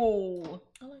 Ooh.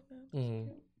 I like that. Mm-hmm.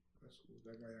 That's cool.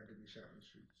 That might not get me shot in the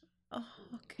streets. Oh,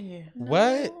 okay. Yeah.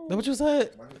 What? That's what you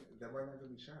said? Money, that might not get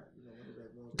me shot. You know, money back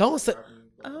knows. Don't say-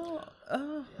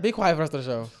 Oh. Be quiet for the rest of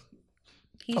the show.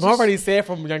 He's I'm just- already sad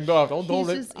from Young Dog. Don't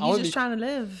He's just trying to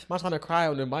live. I'm not trying to cry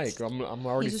on the mic. I'm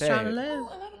already He's just sad. trying to live.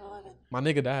 11. My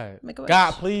nigga died. Make a wish.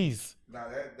 God, please. Nah,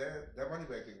 that money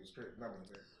back thing was crazy. Not money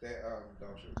back. That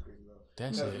dog shit was crazy though.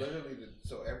 That Because shit. literally,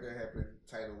 so after it happened,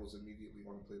 Tidal was immediately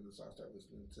on the playlist. So I started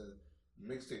listening to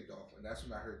Mixtape Dolph, and that's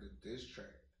when I heard the diss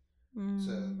track to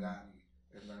Gotti.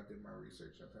 And I did my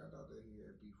research. I found out that he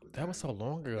had beef with. That was so Gotti.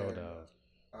 long ago, And, though.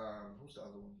 Who's the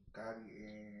other one? Gotti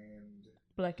and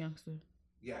Black youngster.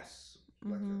 yes,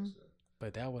 Black Mhm. Youngster.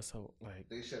 But that was so like.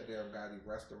 They shut down Gotti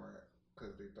restaurant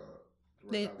because they thought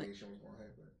They- retaliation was going to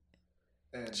happen.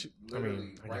 And I literally,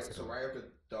 mean, I right, guess so it right after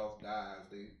Dolph dies,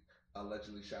 they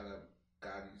allegedly shot up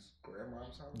Gotti's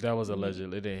grandma's house. That was alleged. It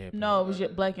didn't happen. No, it was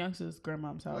Black youngster's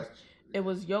grandmom's house. Like, It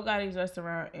was Yo Gotti's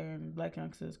restaurant and Black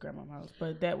youngster's grandmom's house,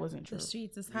 but that wasn't true. The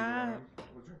streets is you know,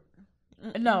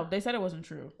 hot. No, they said it wasn't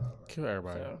true. Kill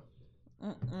everybody.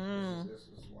 So, This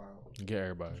is wild. Get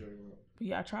everybody. but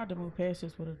yeah, I tried to move past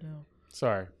this with Adele.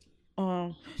 Sorry.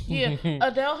 Yeah,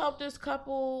 Adele helped this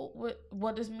couple with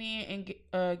what this man and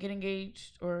get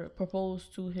engaged or propose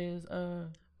to his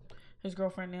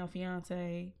girlfriend, now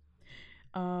fiance.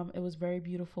 It was very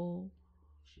beautiful.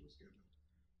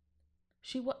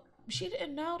 She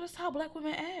didn't know. That's how black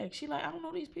women act. She like, I don't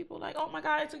know these people. Like, oh my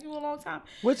god, it took you a long time.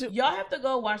 Y'all have to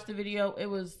go watch the video. It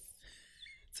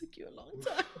Took you a long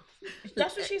time.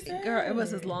 That's what she said. Girl, it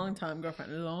was his long time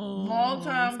girlfriend. Long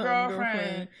time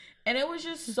girlfriend. And it was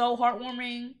just so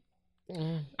heartwarming.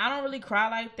 I don't really cry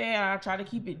like that. I try to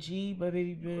keep it G, but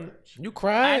baby bitch. You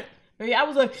cried? I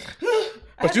was like,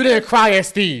 But you didn't cry at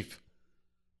Steve.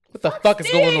 What the fuck is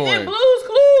going on? And Blue's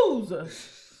Clues.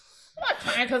 I'm not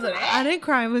crying because of that. I didn't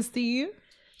cry with Steve.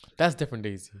 That's different,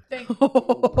 Daisy. Thank That's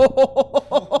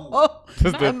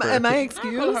different. Am I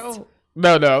excused?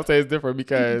 No, I'm saying it's different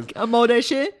because I'm all that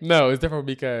shit. no, it's different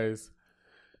because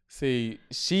see,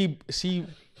 she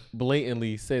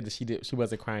blatantly said that she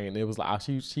wasn't crying. It was like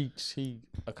she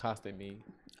accosted me.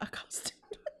 Accosted.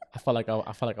 I felt like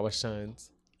I was shunned.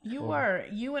 You were.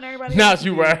 You and everybody Not else.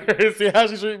 you who were. did. See how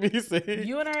she treat me? See?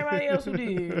 You and everybody else who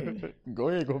did. Go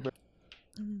ahead, go back.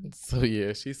 So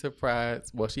yeah, she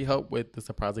surprised. Well, she helped with the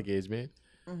surprise engagement.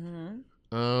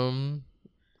 Mm-hmm.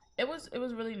 It was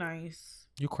really nice.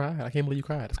 You cried. I can't believe you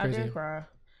cried. That's I crazy. did cry.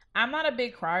 I'm not a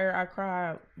big crier. I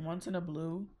cried once in a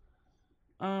blue.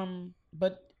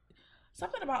 But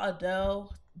something about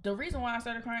Adele, the reason why I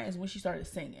started crying is when she started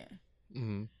singing.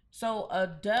 Mm-hmm. So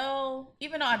Adele,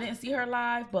 even though I didn't see her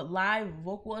live, but live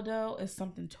vocal Adele is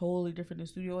something totally different than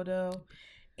studio Adele.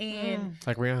 And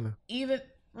Like Rihanna. even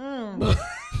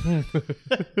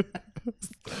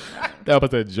That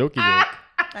was a jokey joke.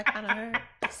 That kind of hurt.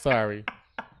 Sorry.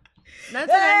 That's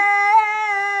okay.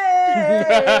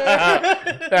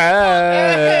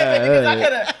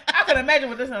 because I could imagine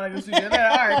what this sounded like in the studio. Like,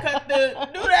 all right,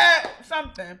 do that,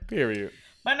 something. Period.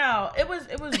 But no, it was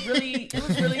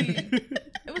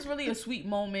really a sweet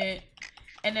moment.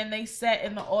 And then they sat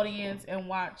in the audience and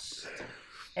watched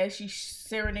as she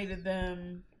serenaded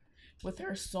them with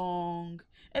her song.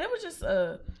 And it was just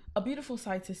a beautiful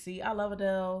sight to see. I love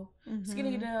Adele. Mm-hmm.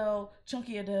 Skinny Adele,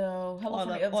 Chunky Adele, Hello All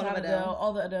from the- the Other all Side of Adele, Adele.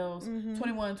 all the Adeles. Mhm.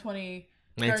 21, 20,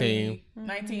 19. 30,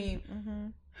 19,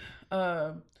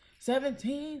 Mm-hmm.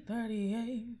 17,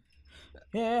 38.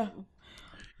 Yeah.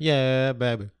 Yeah,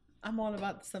 baby. I'm all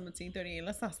about the 1738.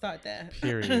 Let's not start that.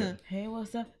 Period. Hey,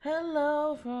 what's up?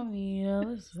 Hello from the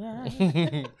other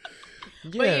side.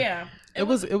 Yeah. But yeah, It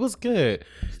was good.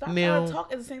 Stop Now- trying to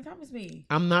talk at the same time as me.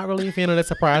 I'm not really a fan of the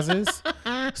surprises.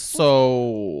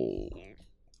 So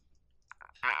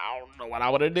I don't know what I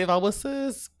would have did if I was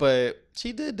sis, but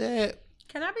she did that.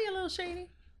 Can I be a little shady?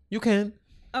 You can.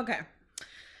 Okay.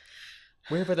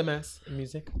 Wait for the mess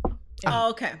music. Oh,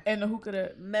 okay. And the hookah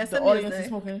that Mess the of audience music. is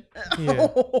smoking. Yeah.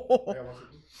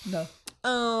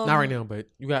 No. Not right now, but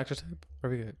you got extra time.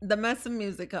 Very good. The mess of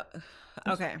music.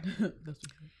 Okay.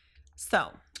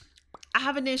 So, I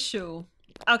have an issue.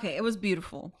 Okay, it was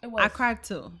beautiful. It was. I cried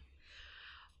too.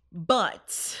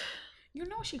 But You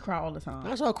know she cry all the time.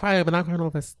 I saw crying, but not crying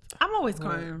over. I'm always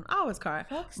crying. I always cry.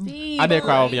 Fuck Steve. I did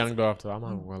cry over Young Dolph too. I'm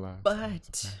not gonna lie.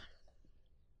 But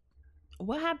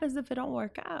what happens if it don't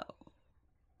work out?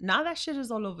 Now that shit is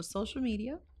all over social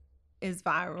media, it's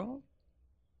viral,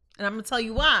 and I'm gonna tell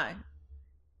you why.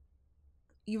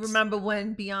 You remember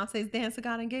when Beyonce's dancer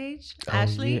got engaged? Oh,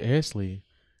 Ashley? Yeah, Ashley.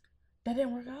 That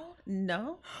didn't work out.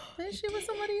 No, then she was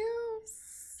somebody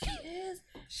else. She is.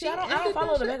 I don't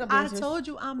follow the backup I dancers. told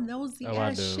you I'm nosy Oh, I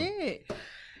as do. shit.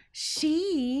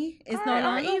 She is no Alright,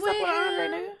 longer ease up with with Andre,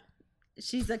 him. nigga.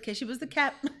 She's okay. She was the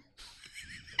cap.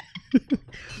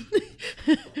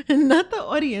 Not the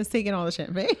audience taking all the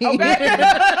champagne. Okay.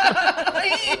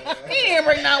 he didn't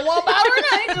bring not one bottle or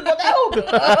nothing. He just bought that hookah.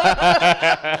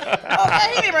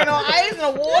 Okay, he didn't bring no ice and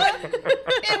no water.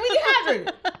 And we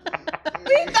dehydrated.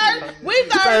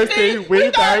 We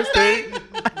thirsty.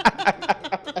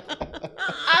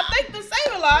 I think the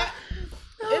Save a Lot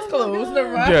is closed.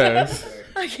 Never mind. Yes.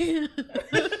 I can't.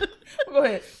 Go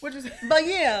ahead. What you say? But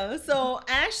yeah, so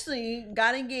Ashley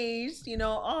got engaged, you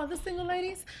know, all the single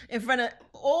ladies in front of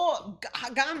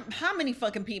got how many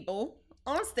fucking people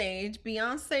on stage.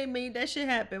 Beyonce made that shit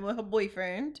happen with her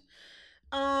boyfriend.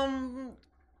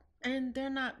 And they're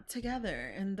not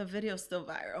together and the video's still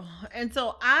viral. And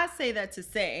so I say that to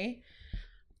say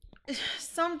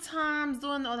sometimes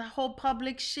doing all that whole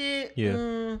public shit,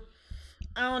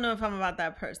 I don't know if I'm about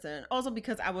that person. Also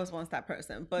because I was once that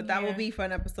person. But that will be for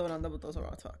an episode on Double Dose of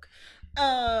Raw Talk.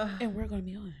 And we're going to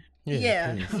be on it.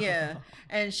 Yeah.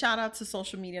 And shout out to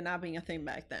social media not being a thing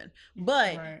back then.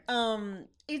 But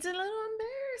it's a little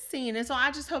embarrassing. And so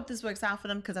I just hope this works out for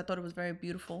them because I thought it was very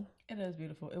beautiful. It is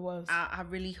beautiful. It was. I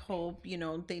really hope, you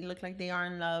know, they look like they are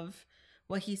in love.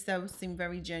 What he said seemed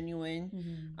very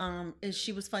genuine. Mm-hmm.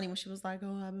 She was funny when she was like,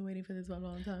 "Oh, I've been waiting for this for a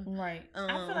long time." Right. I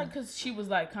feel like because she was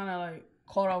like kind of like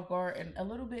caught off guard and a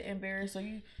little bit embarrassed. So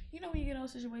you know when you get in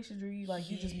those situations where you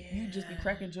like you just be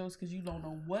cracking jokes because you don't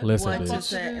know what to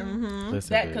say. Mm-hmm.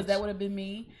 That because that would have been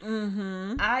me.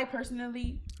 Mm-hmm. I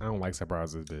personally, I don't like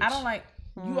surprises, bitch. I don't like.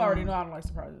 You already know I don't like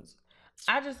surprises.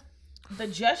 The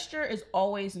gesture is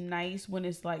always nice when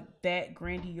it's like that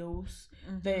grandiose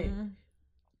that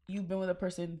you've been with a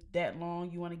person that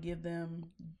long. You want to give them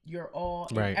your all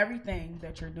and everything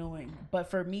that you're doing.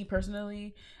 But for me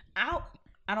personally, I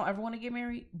don't ever want to get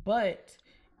married. But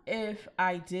if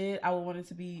I did, I would want it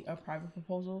to be a private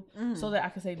proposal so that I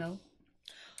could say no.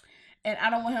 And I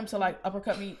don't want him to like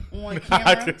uppercut me on camera.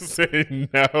 I can say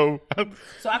no.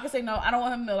 So I can say no. I don't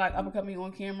want him to like uppercut me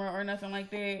on camera or nothing like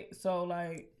that. So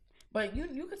like. But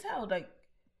you could tell, like,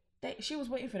 she was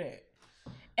waiting for that.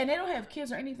 And they don't have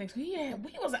kids or anything. So he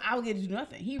wasn't obligated to do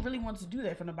nothing. He really wanted to do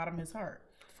that from the bottom of his heart.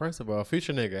 First of all,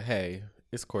 future nigga, hey,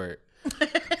 it's court.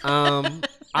 I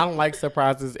don't like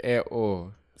surprises at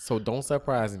all. So don't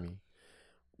surprise me.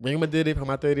 Rima did it for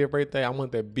my 30th birthday. I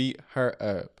wanted to beat her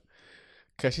up.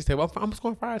 Because she said, well, I'm just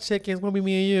going to fry chicken. It's going to be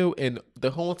me and you. And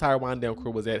the whole entire Wind Down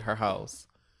crew was at her house.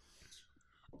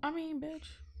 I mean, bitch.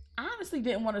 I honestly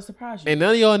didn't want to surprise you. And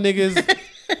none of y'all niggas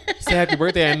say happy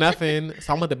birthday and nothing.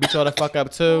 So I'm going to beat y'all the fuck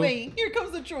up too. Wait, here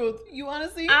comes the truth. You want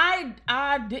to see?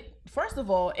 I did. First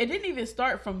of all, it didn't even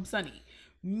start from Sunny.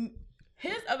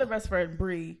 His other best friend,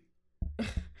 Bree,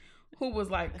 who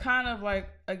was like kind of like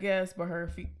a guest, but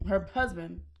her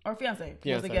husband or fiance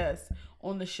was a guest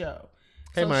on the show.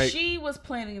 Hey, so Mike. she was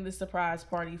planning the surprise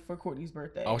party for Courtney's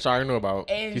birthday. Oh, sorry, I know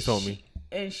about. And he told me.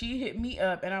 And she hit me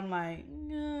up, and I'm like,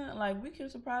 nah, like we can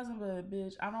surprise him, but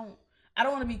bitch, I don't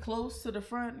want to be close to the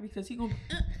front because he gonna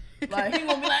like he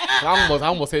gonna be like. I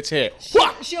almost hit Chad.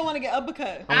 She don't want to get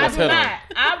uppercut. I do not.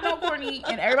 I've known Courtney,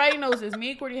 and everybody knows this. Me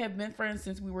and Courtney have been friends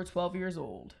since we were 12 years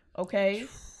old. Okay,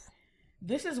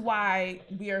 this is why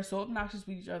we are so obnoxious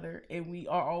with each other, and we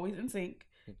are always in sync.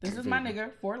 This is my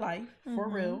nigga for life, for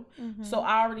real. Mm-hmm. So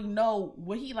I already know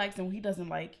what he likes and what he doesn't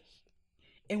like.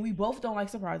 And we both don't like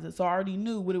surprises, so I already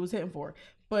knew what it was hitting for.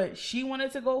 But she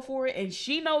wanted to go for it, and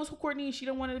she knows who Courtney is.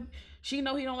 She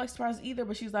know he don't like surprises either.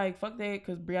 But she's like, "Fuck that,"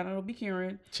 because Brianna will be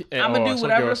caring. I'm gonna do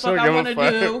whatever the fuck I want to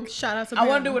do. Shout out to Brianna. I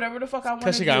want to do whatever the fuck I want to do.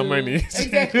 Because she got money.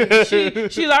 Exactly.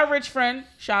 She's our rich friend.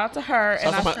 Shout out to her.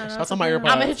 And I'm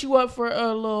gonna hit you up for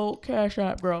a little cash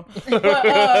app, bro. But,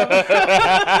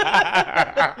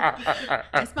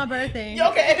 it's my birthday.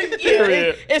 Okay,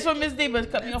 yeah, it's for Miss D,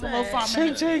 but cut me off a little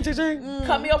something.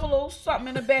 Cut me off a little something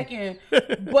in the back end.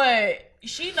 But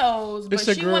she knows. But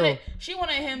she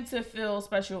wanted him to feel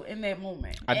special in that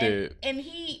moment. I did. And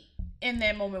he, in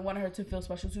that moment, wanted her to feel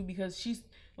special too because she's,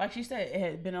 like she said, it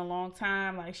had been a long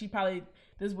time. Like she probably,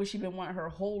 this is what she's been wanting her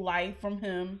whole life from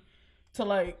him to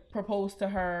like propose to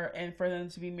her and for them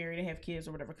to be married and have kids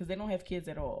or whatever because they don't have kids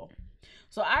at all.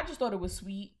 So I just thought it was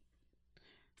sweet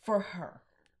for her.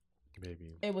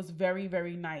 Maybe. It was very,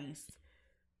 very nice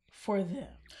for them.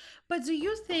 But do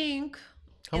you think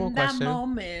Come in on, that question.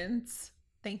 moment?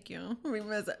 Thank you.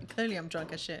 Clearly, I'm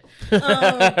drunk as shit.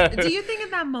 Do you think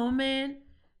in that moment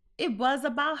it was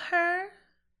about her,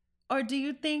 or do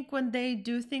you think when they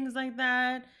do things like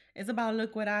that, it's about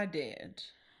look what I did?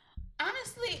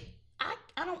 Honestly, I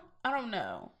don't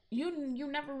know. You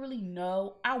never really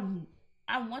know. I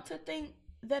want to think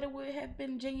that it would have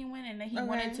been genuine and that he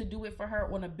wanted to do it for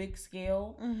her on a big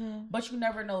scale. Mm-hmm. But you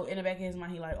never know. In the back of his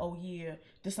mind, he like, oh yeah,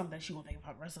 this is something she gonna think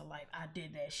about the rest of her life. I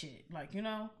did that shit. Like, you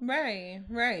know? Right.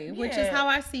 Which is Yeah. how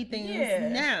I see things Yeah.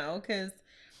 now. Because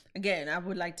again, I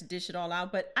would like to dish it all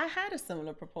out, but I had a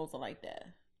similar proposal like that.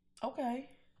 Okay.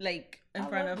 Like in I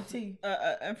front love of the tea.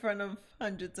 in front of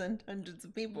hundreds and hundreds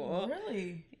of people.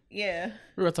 Really? Yeah.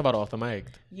 We were talking about off the mic.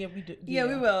 Yeah, we do. Yeah,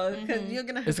 we will. Because you're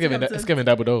gonna have It's to giving. come to- It's giving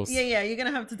double dose. Yeah, you're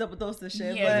gonna have to double dose this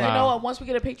shit. Yeah, but you know Wow. what? Once we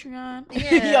get a Patreon,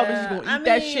 yeah, y'all just gonna eat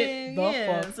that shit the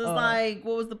yeah. fuck So it's up. like,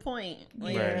 what was the point?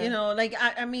 Like, Right. you know, like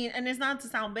I mean, and it's not to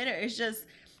sound bitter. It's just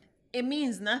it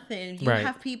means nothing. You Right.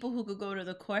 have people who could go to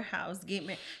the courthouse, get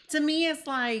married. To me, it's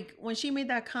like when she made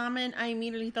that comment, I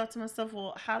immediately thought to myself,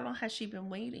 well, how long has she been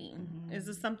waiting? Is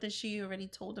this something she already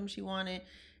told him she wanted?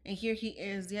 And here he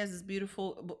is. He has this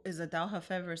beautiful. Is Adele her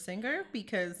favorite singer?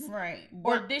 Because Right.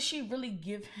 Or did she really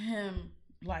give him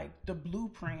like the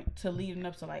blueprint to leading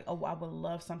up to like, oh, I would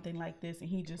love something like this, and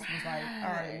he just was like,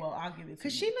 all right, well, I'll give it to you.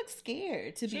 because she looked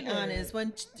scared, to She be did. honest.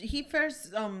 When he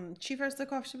first, she first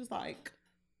took off, she was like,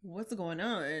 "What's going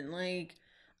on?" Like,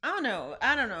 I don't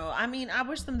know. I mean, I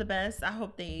wish them the best. I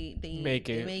hope they Make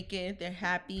they it. make it. They're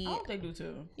happy. I hope they do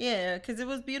too. Yeah, because it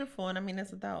was beautiful, and I mean,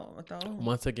 that's Adele.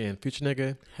 Once again, future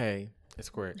nigga. Hey, it's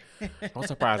squirt. Don't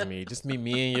surprise me. Just me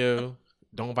and you.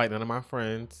 Don't invite none of my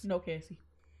friends. No, Cassie.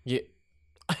 Yeah.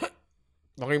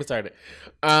 Don't get me started.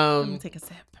 Let me take a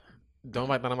sip. Don't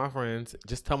invite none of my friends.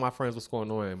 Just tell my friends what's going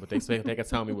on, but they can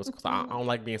tell me what's. I don't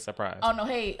like being surprised. Oh no,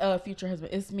 hey, future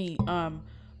husband, it's me,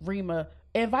 Rima.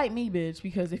 Invite me, bitch,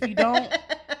 because if you don't,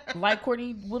 like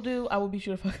Courtney will do, I will beat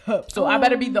you the fuck up. So I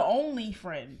better be the only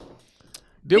friend.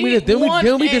 Didn't we Be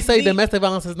just say one and domestic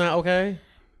violence is not okay?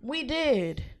 We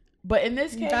did, but in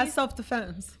this case, That's self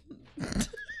defense.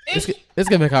 It's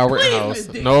gonna make our Rittenhouse.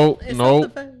 Please, No, it's no,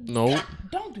 self-defense. no,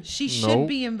 don't do. She should Nope.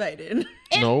 be invited.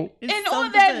 no. It's And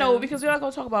on that self-defense. note, because we're not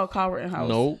gonna talk about Kyle Rittenhouse.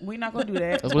 Nope. We're not gonna do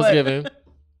that. That's what's but- given.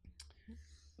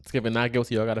 It's given not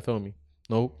guilty. Y'all gotta feel me.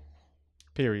 Nope.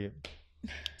 Period.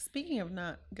 Speaking of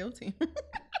not guilty,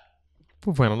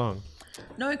 We're playing along.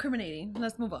 no incriminating.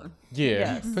 Let's move on. Yeah,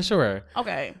 Yes. for sure.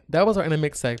 Okay. That was our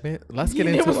intermix segment. Let's get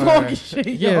It into was our. long as shit,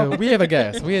 Yeah, yo. we have a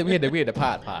guest. We had the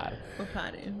pod. We're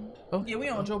potting. Yeah, we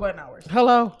on Joe Budden hours.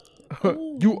 Hello.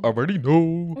 You already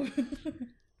know.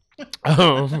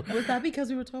 Was that because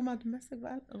we were talking about domestic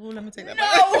violence? Oh, let me take that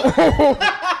back.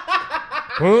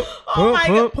 No. Oh my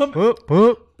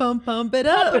God. Pump it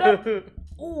up.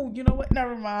 Ooh, you know what?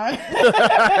 Never mind.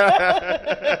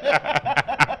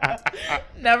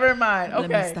 Never mind. Let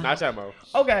me Okay. stop. Not yet, Mo.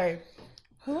 Okay.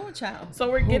 Oh, child. So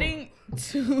we're getting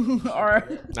to our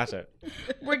Not yet.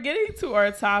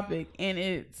 topic, and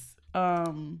it's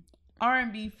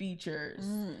R&B features.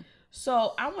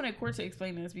 So I wanted Court to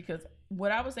explain this because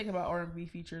what I was thinking about R&B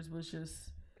features was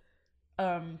just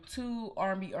two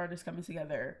R&B artists coming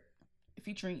together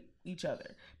featuring each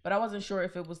other. But I wasn't sure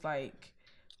if it was like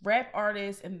rap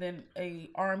artist and then a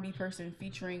R&B person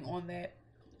featuring on that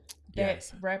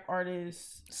Yes. rap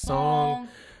artist Song. song,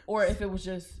 or if it was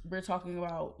just we're talking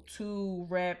about two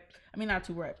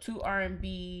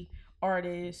R&B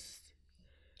artists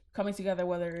coming together,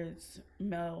 whether it's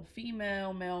male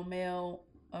female, male male,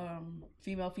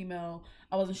 female female.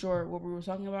 I wasn't sure what we were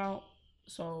talking about,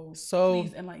 so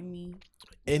please enlighten me.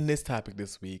 In this topic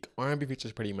this week, R&B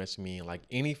features pretty much mean like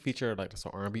any feature like this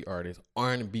R&B artist,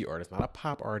 not a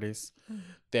pop artist,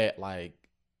 that like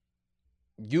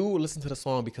you listen to the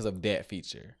song because of that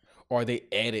feature, or they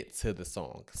added to the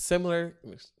song, similar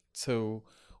to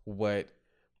what.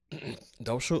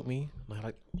 Don't shoot me,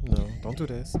 like no, don't do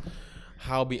this.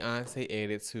 How Beyonce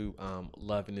added to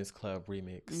Love in This Club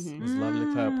remix. It was Love in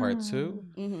the Club Part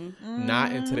 2.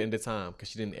 Not Into the End of Time, because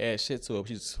she didn't add shit to it.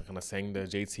 She just kind of sang the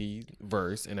JT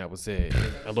verse, and that was it.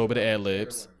 A little bit of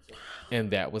ad-libs,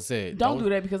 and that was it. Don't do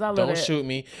that because I love it. Don't shoot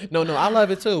me. No, I love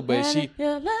it too, but she...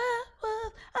 Your love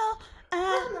was all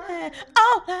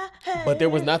I had. But there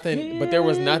was nothing new. But there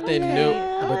was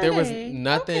Okay,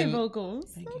 nothing... vocals.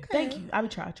 Thank you. I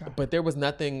would try. But there was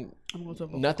nothing... I'm going to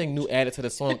vocal Nothing new added to the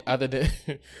song other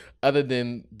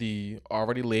than the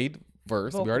already laid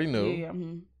verse. We already knew. Yeah.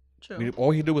 True.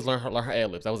 All he did was learn her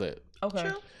ad libs. That was it. Okay.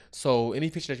 True. So any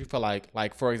feature that you feel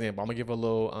like for example, I'm gonna give a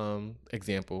little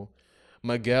example.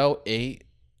 Miguel ate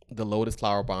the Lotus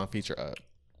Flower Bomb feature up.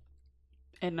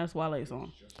 And that's Wale's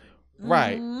song.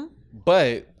 Right.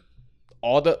 But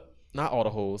not all the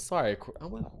hoes. Sorry.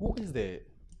 Who is that?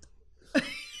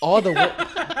 All the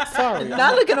sorry.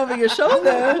 Not looking over your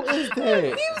shoulder. Who is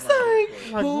that? I'm sorry.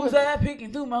 Like, Who's that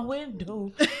peeking through my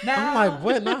window? I'm like,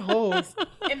 what? Not hoes.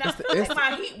 And I feel like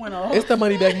my heat went off. It's the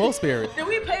Moneybagg Mo spirit. Did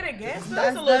we pay the gas? That's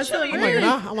That's a little so chilly. weird.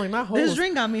 I'm like, not hoes. This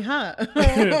drink got me hot.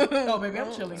 Oh, baby,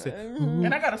 I'm chilly.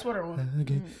 And I got a sweater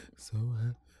on. So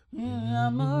hot.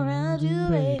 I'm around you,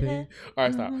 baby. All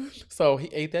right, stop. So he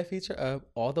ate that feature up.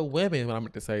 All the women, what I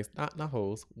meant to say, not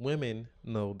hoes, women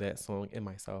know that song and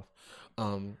myself.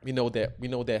 We know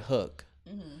that hook.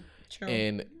 True.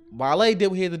 And Wale did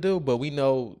what he had to do, but we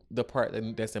know the part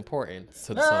that's important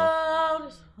to the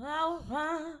song.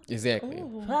 Exactly.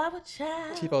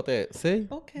 She felt that. See?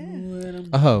 Okay.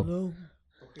 Oh.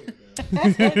 Okay,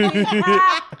 then. If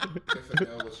an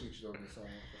L was featured on the song.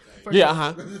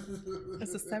 Yeah.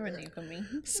 It's a serenade for me.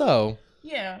 So,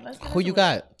 Yeah. Let's get who you into it.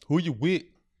 got? Who you with?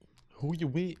 Who you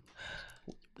with?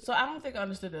 So I don't think I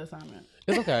understood the assignment.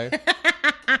 It's okay.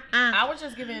 I was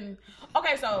just giving.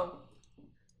 Okay, so.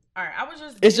 All right, I was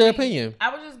just. It's your opinion. I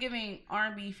was just giving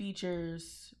R&B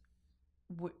features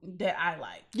that I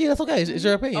like. Yeah, that's okay. It's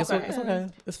your opinion. Okay. It's okay.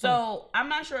 It's fine. So I'm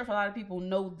not sure if a lot of people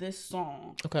know this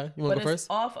song, Okay, you want but to go it's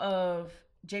first? off of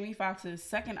Jamie Foxx's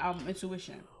second album,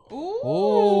 Intuition.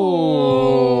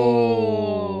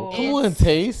 Ooh. Come It's- on,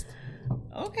 Taste.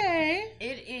 Okay.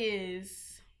 It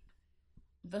is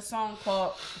the song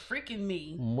called "Freaking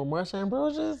Me." Marsha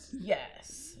Ambrosius?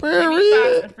 Yes.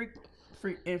 Period.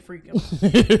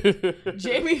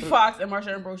 Jamie Foxx and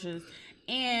Marsha Ambrosius.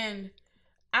 And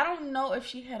I don't know if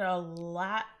she had a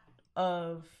lot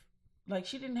of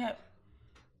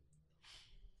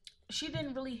she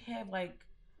didn't really have like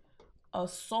a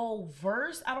soul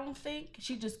verse, I don't think.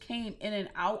 She just came in and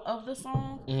out of the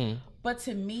song. Mhm. But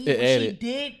to me, It when she added.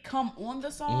 did come on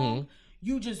the song,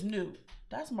 you just knew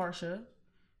that's Marsha.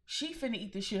 She finna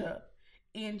eat this shit up.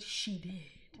 And she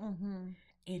did.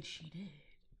 And she did.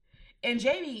 And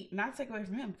Jamie, not to take away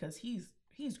from him, because he's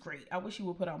great. I wish he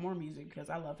would put out more music because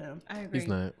I love him. I agree. He's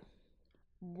not.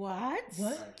 What?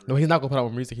 No, he's not gonna put out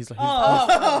more music. He's like,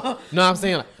 Oh. no, I'm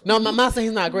saying, no, I'm not saying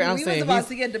he's not great. I'm We was saying about he's.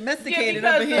 to get domesticated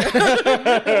Yeah, up in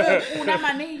here. Ooh, not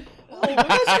my knee. I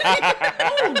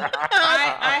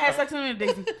had sex in a minute,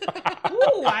 Daisy.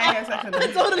 Ooh, I ain't had sex in a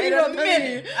minute. Totally In a don't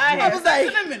minute. believe. I I had was sex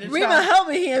like, in a minute, Rima, child. help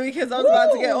me here because I was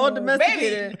about to get all Ooh,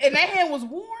 domesticated. baby. And that hand was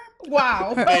warm.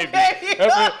 Wow. Baby.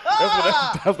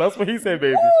 That's what he said,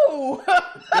 baby. Ooh.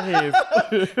 Yes.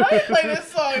 Let me play this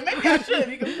song. Maybe I should.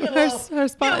 You can get a little, Her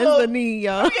spot get a is little- the knee,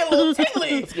 y'all. get a little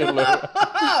tingly. Get a little-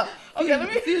 Okay, let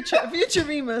me. Future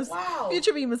Rima's. Wow.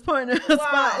 Future Rima's partner spot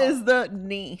Wow. is the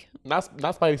knee. Not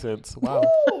Spidey sense. Wow.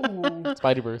 Ooh.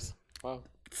 Spideyverse. Wow.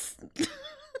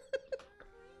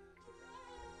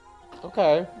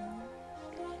 Okay.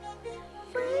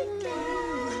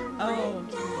 Oh.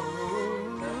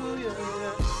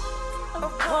 A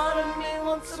part of me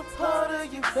wants a part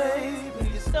of you, baby.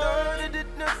 You started it,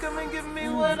 now come and give me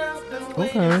what I've been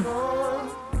waiting Okay. for.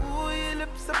 Ooh, your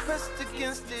lips are pressed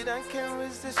against it. I can't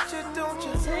resist you, don't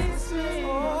you? Taste me.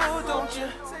 Oh, don't you?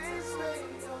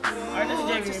 Alright, this is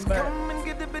Jamie Just Burke. come and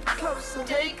get a bit closer.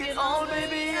 Take it all,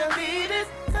 baby, I need it.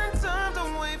 And time,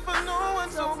 don't wait for no one,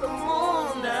 so come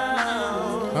on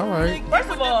now. All right. First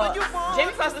of all,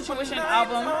 Jamie Foxx's Intuition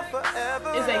album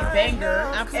is a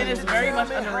banger and it's very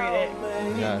much underrated.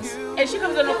 Yes. And she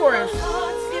comes in the chorus.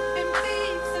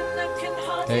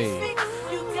 Hey.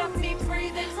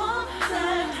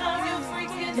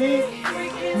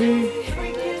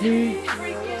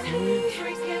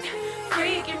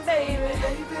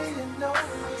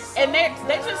 And they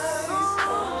just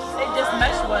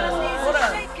mesh well. Hold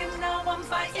up.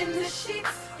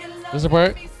 This is a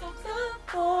part?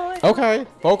 Okay.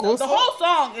 Vocals. The whole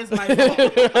song is my song.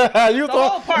 You The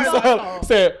whole part of the song.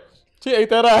 said she ate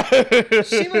that up.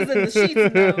 She was in the sheets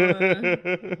in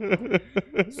that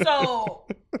one. So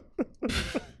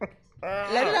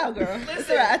Let it out, girl. It's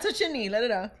Listen. alright. I touched your knee. Let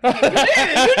it out. you did.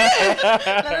 Let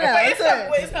it out. Wait, It's it's coming.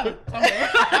 alright. Wait, it's coming. Okay.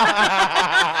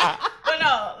 But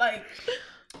no, like,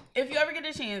 if you ever get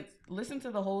a chance, listen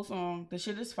to the whole song. The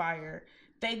shit is fire.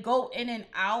 They go in and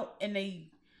out, and they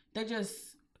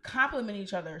just compliment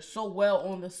each other so well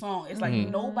on the song. It's like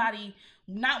nobody,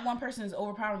 not one person is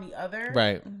overpowering the other.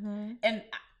 Right. And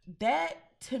that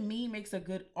to me makes a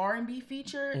good R&B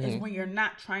feature is when you're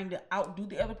not trying to outdo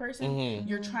the other person.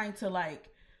 You're trying to like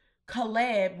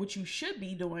collab, which you should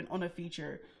be doing on a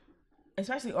feature,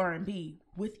 especially R&B,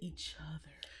 with each other.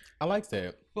 I like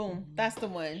that. Boom. That's the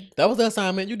one. That was the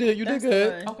assignment. You did That's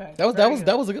good. the one. Okay.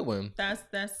 That was a good one. That's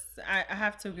I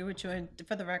have to agree with you. And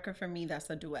for the record, for me, that's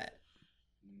a duet.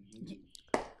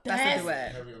 That's a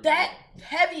duet. That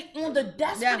heavy on the.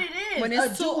 That's Yeah. what it is. When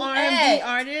it's A two duet. R&B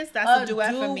artists, that's a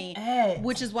duet for me. duet.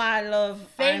 Which is why I love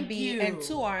Thank R&B you. and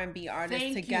two R&B artists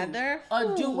Thank you. together. A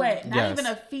Ooh. duet, not Yes. even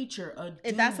a feature. A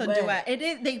duet. That's a duet. It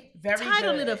is. They Very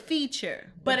titled good. it a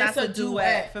feature, But that's it's a a duet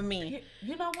duet for me.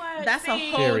 You know what? That's a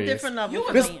See? whole Period. different level You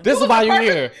for was me. This is why you're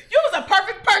here. You was a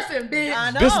perfect person, bitch.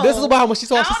 I know. This is why when she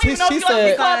saw I don't even know if she you want to be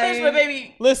said, called bitch, but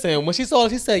baby. listen, when she saw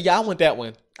it, she said, yeah, I want that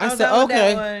one. I was said, down with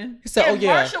that okay. one. He said, oh And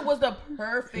yeah. Marsha was the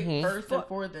perfect person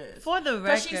for this. For the Because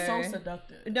record, she's so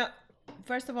seductive. No,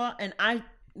 first of all, and I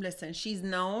listen. She's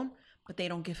known, but they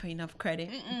don't give her enough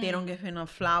credit. They don't give her enough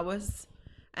flowers,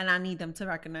 and I need them to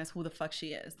recognize who the fuck she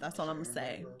is. That's all I'm gonna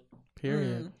say.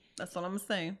 Period. That's all I'm gonna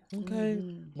say.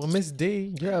 Okay. Well, Miss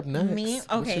D, you're up next. Me,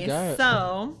 What you okay. got?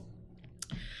 So,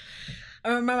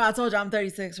 remember I told you I'm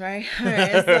 36, right? All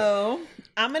right. So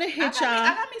I'm gonna hit y'all.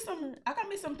 I got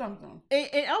me some thumb thumb.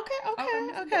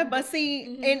 Okay. But see,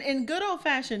 in good old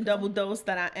fashioned double dose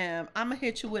that I am, I'm gonna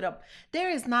hit you with a. There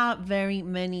is not very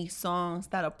many songs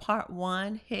that a part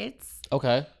one hits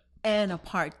Okay. and a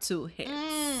part two hits.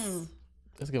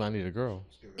 Let's give I Need a Girl.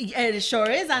 Yeah, it sure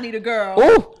is. I Need a Girl.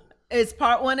 Ooh. It's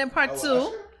part one and part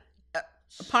two.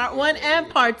 Part one and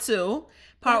part two.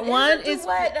 Part one is.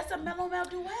 That's a mellow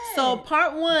duet. So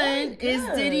part one Very is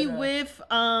good. Diddy with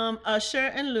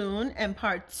Usher and Loon, and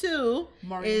part two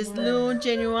Mariah is Williams. Loon,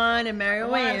 Genuine, and Mariah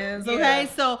Williams. Yeah. Okay,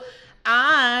 so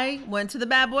I went to the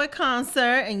Bad Boy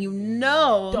concert, and the you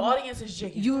know, audience is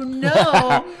jigging.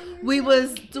 we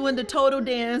was doing the total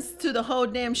dance to the whole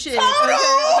damn shit. Okay?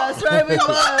 That's right, we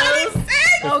was.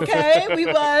 Okay, we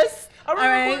was. All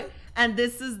right, and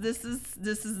this is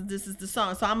the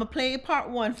song. So I'm gonna play part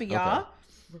one for y'all.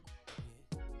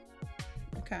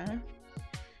 Okay.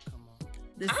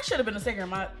 I should have been a singer,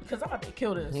 because I'm about to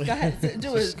kill this. Go ahead,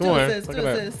 do it, Go on, sis, look do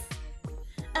at this.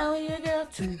 I want your girl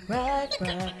to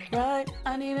ride.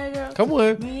 I need a girl. Come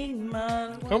on. Me,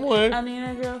 man. Come on. I need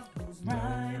a girl.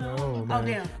 Ride. Oh, Oh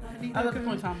damn! I got the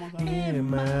point time on. In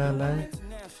my life.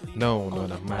 No,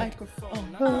 not mine.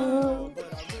 Microphone.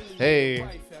 Hey.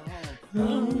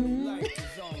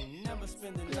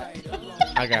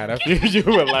 I got a few you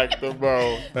would like the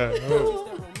bro.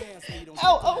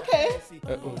 Oh, okay.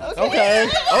 Okay.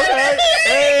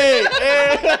 Hey.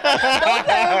 Don't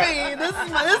play with me.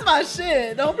 This is my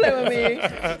shit. Don't play with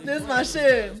me. This is my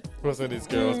shit. What's with these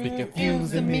girls be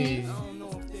confusing me?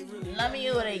 Let me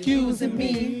hear what they Accusing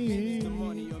me.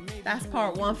 That's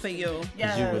part one for you. You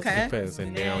was Okay. the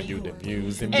person, now you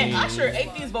diffusing me. And Usher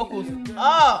ate these vocals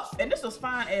up, and this was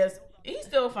fine as he's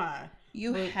still fine.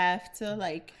 You have to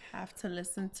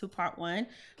listen to part one.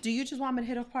 Do you just want me to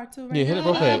hit off part two? Right Yeah, hit now? it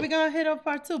real quick. We're gonna hit off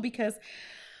part two because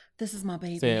this is my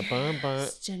baby. Say bum, bum,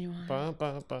 It's genuine. bum,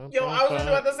 bum, bum, Yo, I was just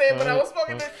about to say it, but I was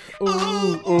fucking it.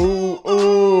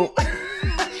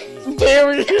 Ooh.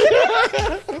 Very.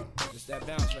 It's that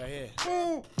bounce right here.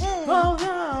 Oh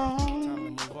Time to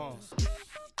move on.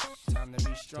 Time to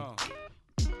be strong.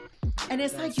 And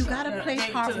it's like you gotta play Take it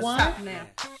to part the one top now.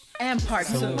 and part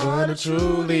two. Someone who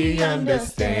truly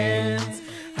understands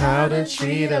how to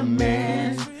treat a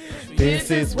man.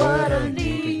 This is what I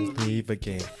need. Breathe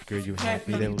again. Girl, you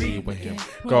happy to leave with him.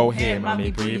 Go ahead,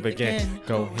 mommy, breathe again.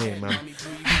 Go ahead, mommy.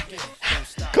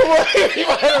 Come on, you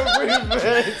gotta breathe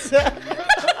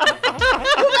it.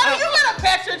 You gotta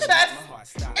pat your chest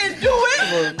and do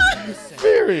it.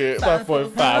 Period.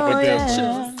 5.5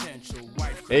 again.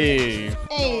 Hey.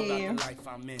 Hey. Life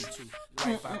I'm into,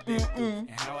 life I've been through, and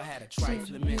how I had a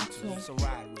trifling mental. So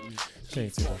ride with me.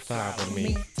 Change to 5 with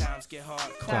me. Times get hard,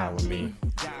 Cry with me.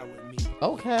 die with me.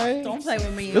 Okay. Don't play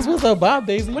with me. This was a Bob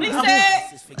Daisy. What he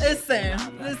said? Listen.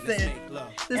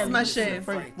 This is my shit.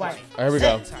 White. Here we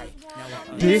go.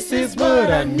 This is what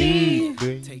I need.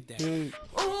 Ooh,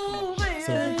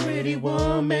 Some pretty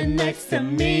woman next to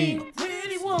me.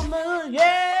 pretty woman,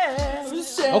 yeah.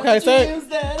 Okay, say it.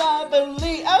 That I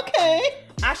believe. Okay.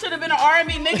 I should have been an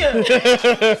R&B nigga.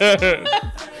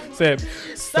 Said,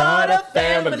 start a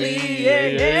family.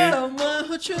 Yeah. Someone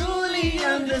who truly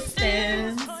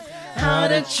understands how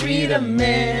to treat a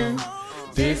man.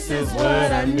 This is what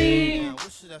I need.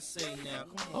 What should I say now?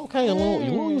 Okay,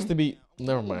 you used to be.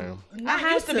 Never mind.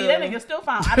 I used to be that nigga still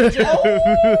fine. Out of jail.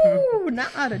 Ooh,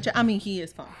 not out of jail. I mean, he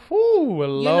is fine. Ooh,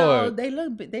 You know, Lord. they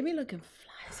be looking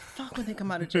fly fuck when they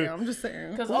come out of jail. I'm just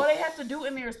saying. Because all they have to do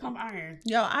in there is pump iron.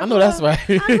 Yo, I know that's right.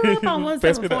 I grew up on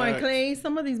Pass me 174 in that. Clay.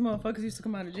 Some of these motherfuckers used to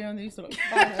come out of jail and they used to like,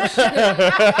 I'm just saying.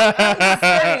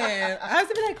 I used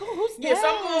to be like, who's that? Yeah,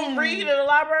 some of them read in the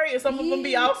library and some of them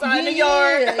be outside in the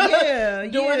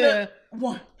yard. Doing the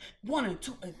 1, and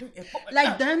 2, and 3, and 4.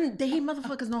 Like them, they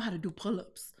motherfuckers know how to do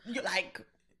pull-ups. Like,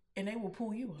 and they will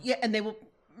pull you up. Yeah, and they will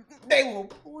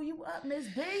Pull you up, Miss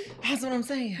B. That's what I'm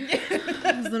saying.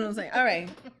 That's what I'm saying. All right,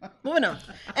 moving on.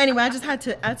 Anyway, I had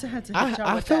to hit y'all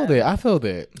I with feel that. I feel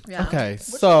that. Yeah. Okay, What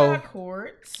so you got,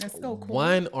 Courts? Let's go. Cool.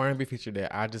 one R&B feature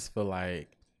that I just feel like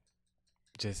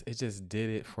it just did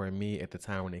it for me at the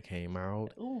time when it came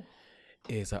out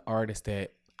is an artist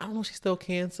that I don't know if she's still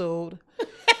canceled.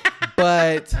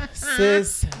 But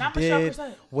sis Not Michelle did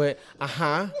Crusade. what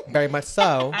very much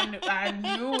so. I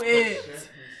knew it.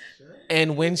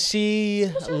 And when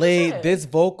she laid say? this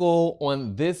vocal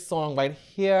on this song right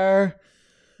here,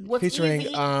 What's featuring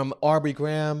easy? Aubrey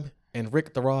Graham and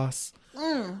Rick the Ross,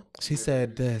 she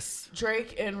said this.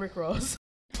 Drake and Rick Ross.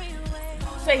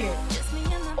 Say it.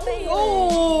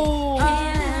 Oh,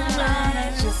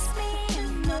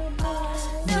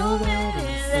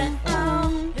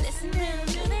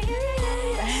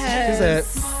 She said,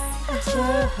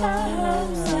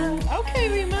 okay,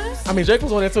 Rima. I mean, Drake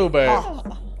was on it too, but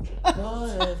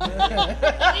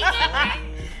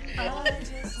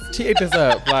she ate this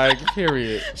up, like,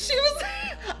 period. She was.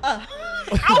 I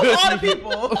was all the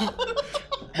people.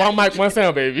 One mic, one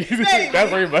sound, baby.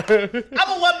 That's Reba. I'm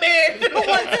a one man.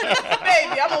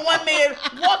 Baby, I'm a one man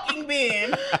walking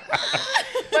band.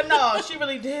 But no, she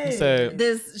really did. Said,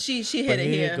 This she hit but it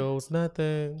here here. goes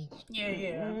nothing.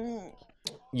 Yeah.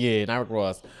 Yeah, not Rick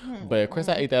Ross. But Chris,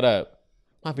 I ate that up.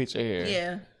 My feature here.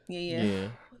 Yeah. Yeah.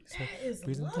 That is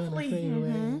Reason to lovely.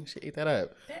 the She ate that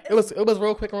up. It was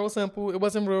real quick and real simple. It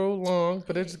wasn't real long,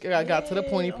 but it just got to the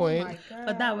pointy point. Oh my God.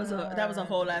 But that was a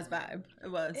whole ass vibe.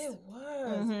 It was. It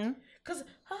was. Cause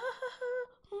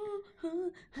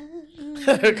Come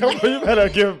on, you better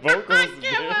give vocals.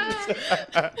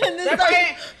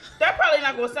 that probably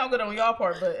not gonna sound good on y'all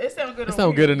part, but it sounds good. It on sound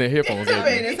me. good in the headphones. I mean,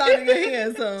 baby. it sounded good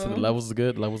here. So the So levels is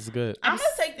good. Levels is good. I'm gonna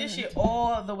take this shit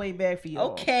all the way back for you.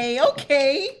 okay.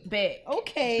 Back.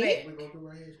 Okay. We go through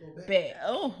right here. Let's go back. Back.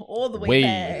 Oh, all the way, Way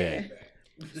back. back.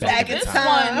 Back in This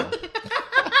time.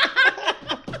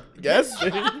 Yes.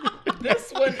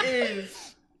 This one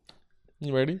is.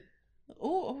 You ready?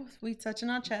 Ooh, we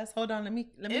touching our chest. Hold on, let me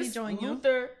It's join you.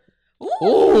 Luther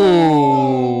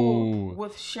Ooh.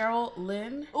 with Cheryl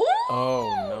Lynn. Ooh.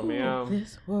 Oh no, ma'am.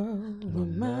 This world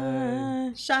of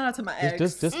mine. Shout out to my ex.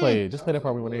 Just play it. Just play that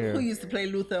part we want to who hear. used to play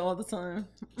Luther all the time.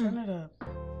 Turn it up.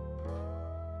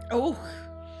 Oh.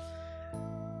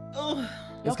 Y'all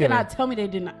It's cannot getting. tell me they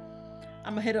did not.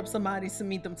 I'm gonna hit up somebody to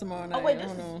meet them tomorrow night. Oh wait,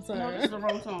 Hold on, no, sorry. this is the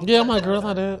wrong song. Yeah, my girl's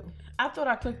not that. I thought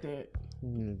I clicked it.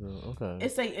 Okay.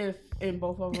 It say if in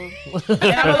both of them. And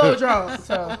I'm a little drunk,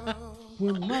 so.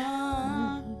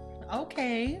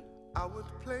 Okay, I would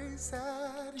place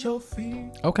at Your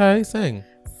feet. Okay, sing.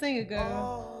 sing it, girl.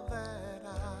 all that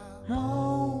I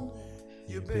Oh.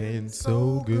 You've Been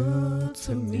so good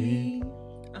to me.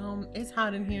 It's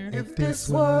hot in here. If This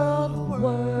world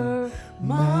were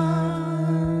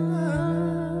mine.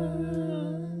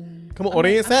 Come on,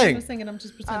 audience, I'm not sing. gonna sing it. I'm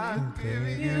just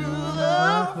pretending. You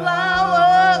the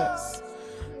flowers,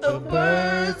 the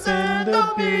birds and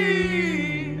the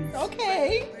bees.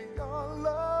 Okay. your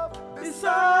love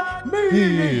Beside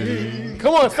me.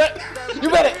 Come on, say. You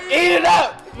better eat it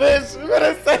up, bitch. You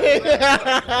better say it.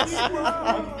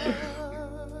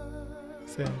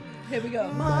 Sing. Here we go.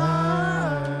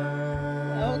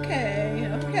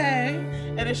 Okay.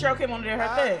 And then Cheryl came on there,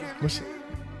 her thing. What's she-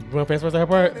 You want to pass first that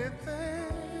part?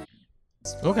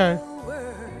 Okay.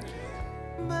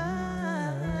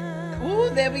 Ooh,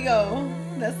 there we go.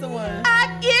 That's the one.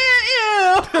 I give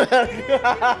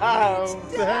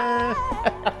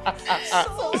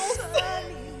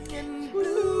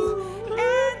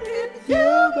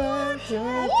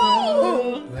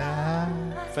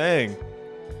Sing.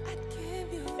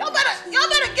 Y'all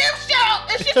better give Cheryl.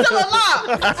 Is she still alive?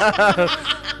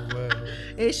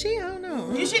 Is she? I don't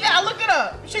know. You see that? I looked it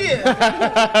up. She is. All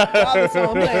the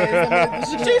song players.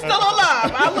 She's still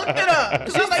alive. I looked it up.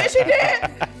 She was like, is she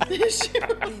dead?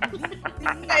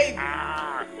 Baby.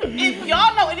 If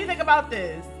y'all know anything about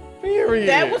this, Period.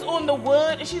 that was on the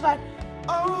wood, and she's like,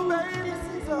 oh, baby, this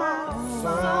is my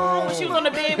song. When she was on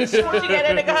the bed before she got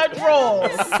that nigga her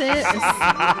drawers. She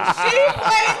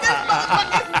played this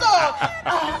motherfucking song. I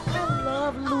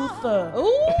love Luther.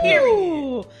 Ooh.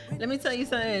 Period. Let me tell you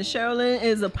something. Sherilyn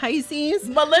is a Pisces.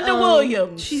 Melinda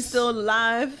Williams. She's still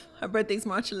alive. Her birthday's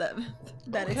March 11th.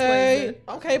 That explains Okay, it.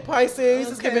 okay, Pisces.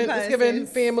 It's Okay, giving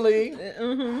Pisces. family.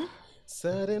 Mm-hmm.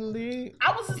 Suddenly.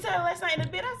 I was just telling last night in the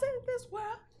bed. I said, "This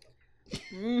world."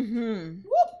 Mm-hmm.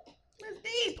 Whoop. Miss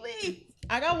D, please.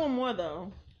 I got one more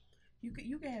though.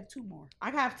 You can have 2 more. I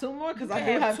have 2 more because You I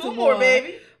can do have two 2 more, more,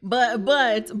 baby. But. We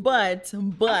don't have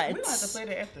to play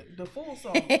that after the full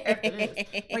song after this.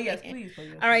 But yes, please play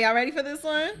this. All right, y'all ready for this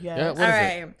one? Yes. Yeah, All what is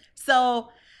right. So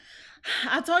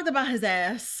I talked about his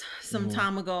ass some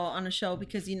time ago on the show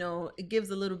because, you know, it gives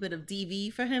a little bit of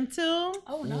DV for him too.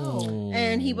 Oh no.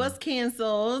 And he was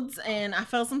canceled and I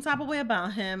felt some type of way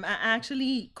about him. I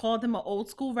actually called him an old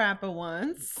school rapper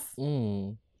once.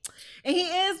 Mm. And he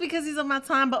is because he's of my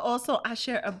time, but also I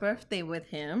share a birthday with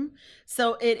him.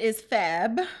 So it is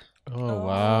Fab Oh,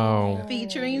 wow.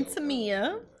 featuring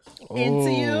Tamia.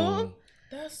 Into You. Oh.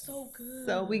 That's so good.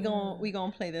 So we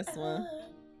gon' play this one.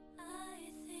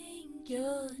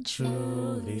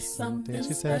 Truly something.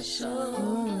 She said.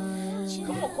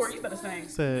 Come on, Corey, you better sing.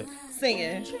 Said. Sing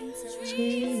it.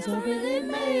 She's really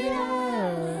made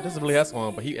it. This is really that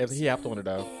song, but he have to win it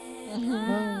though.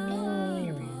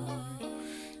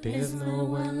 There's no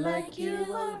one like you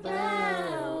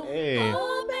around. Hey.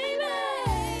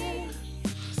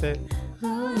 Said.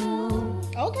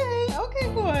 Okay,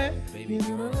 boy. You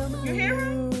hear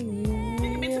him? He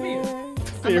can beat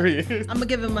Tamia. Period. I'm gonna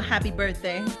give him a happy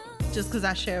birthday just because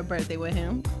I share a birthday with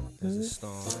him.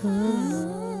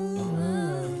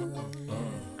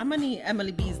 I'm gonna need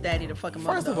Emily B's daddy to fuck him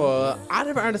up. First of though. all, I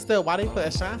never understood why they put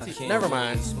Ashanti. Never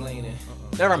mind.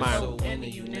 Never mind.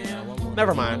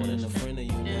 Never mind.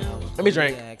 Let me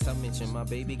drink.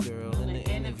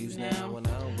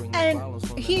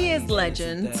 And he is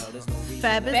legend.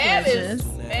 Fab is legend.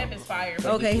 Fab is fire.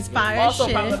 Okay, he's fire as Also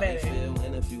shit.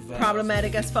 problematic.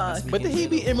 Problematic as fuck. But did he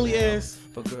beat Emily ass?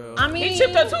 I mean, He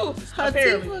chipped her tooth, Her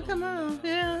apparently. teeth will come out.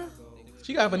 Yeah.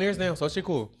 She got veneers now, so she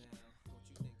cool.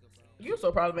 You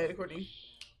so problematic, Courtney.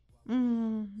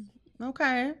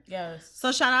 Okay. Yes.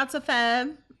 So shout out to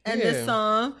Fab and Yeah. this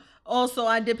song. Also,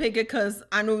 I did pick it because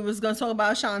I knew we was gonna talk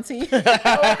about Ashanti. See,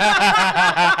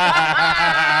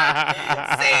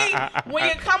 when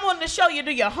you come on the show, you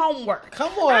do your homework.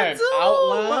 Come on. I do.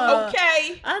 Outline.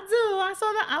 Okay. I do. I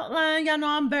saw the outline. Y'all know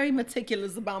I'm very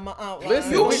meticulous about my outline.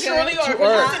 Listen, You we surely got are. you When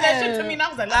you are. said that shit to me, and I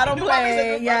was like, I don't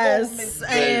play. Yes.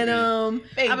 And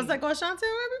Baby. I was like, oh, Ashanti,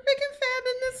 we're picking Fab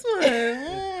in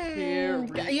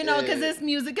this one. You know, because it's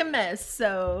music a mess.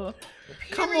 So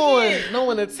Come on. No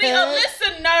one to See, a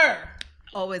listener.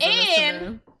 always a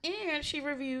listener. And she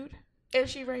reviewed and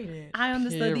she rated. I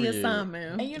understood the Period.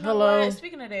 assignment. And you know Hello. what?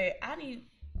 Speaking of that,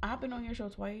 I've been on your show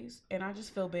twice, and I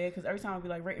just feel bad because every time I be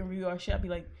like rate and review our shit, I be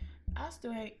like, I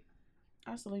still ain't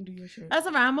do your shit. That's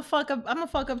all right. I'm gonna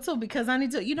fuck up too because I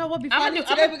need to. You know what? Before I I'ma do do-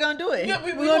 today, I'ma- we're gonna do it. Yeah,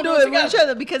 we we're gonna do it with together. each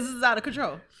other because this is out of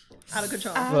control. Out of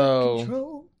control.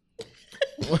 So,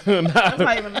 That's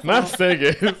not even a not song.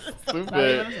 singing. Not even Stupid.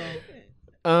 a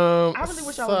song. I really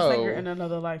wish I was a so- singer in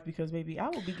another life because baby, I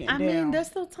would be getting I down. mean, there's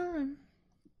still time.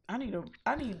 I need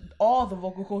all the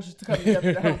vocal coaches to come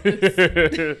together to help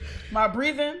this. My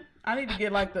breathing, I need to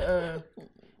get like the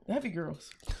heavy girls.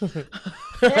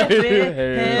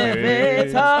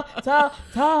 Heavy,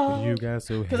 tall. You got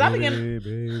so Because I be heavy,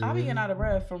 baby. getting out of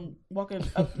breath from walking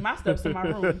up my steps to my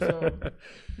room. So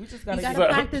we just gotta You get.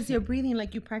 gotta practice your breathing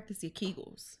like you practice your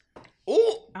Kegels.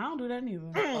 Ooh. I don't do that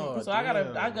neither. Oh, so I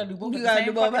gotta do both. You at gotta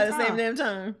the do same both at the fucking same time. damn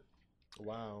time.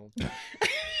 Wow.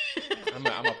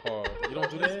 I'm a pause. You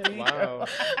don't do that? Wow.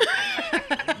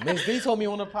 Miss D told me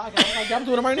on the podcast. I'm like, I'm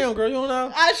doing it right now, girl. You don't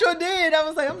know? I sure did. I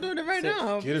was like, I'm doing it right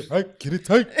now. Get it right. Get it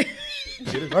tight.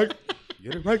 Get it right.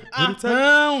 Get it right. Get it tight.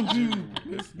 Found you.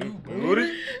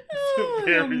 Booty. Oh,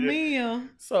 Period. Mia.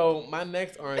 So my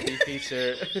next R&B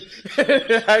feature,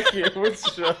 I can't with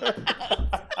you.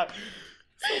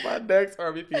 So my next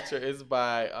R&B feature is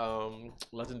by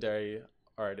legendary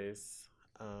artist.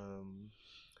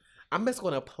 I'm just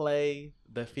gonna play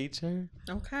the feature,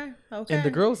 Okay. and the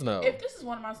girls know. If this is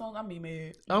one of my songs, I'm be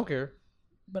mad. I don't care.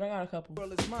 But I got a couple. It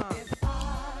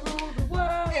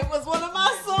was one of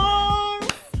my songs.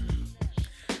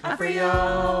 I free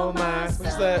all my.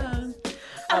 What's that?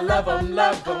 I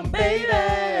love 'em,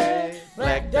 baby.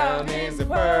 Black diamonds and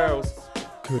pearls.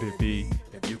 Could it be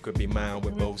if you could be mine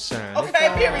with both shine? Okay,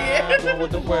 period. Go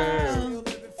with the world.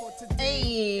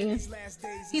 Hey,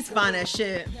 he's fine as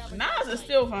shit. Nas is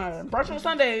still fine. Brunch on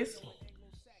Sundays.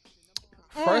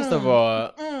 First of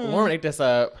all, Lauren ate this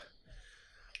up.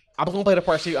 I was gonna play the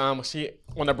part she on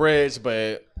the bridge,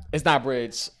 but it's not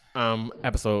bridge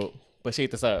episode. But she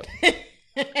ate this up.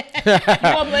 You want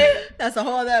to play it? That's a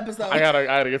whole other episode. I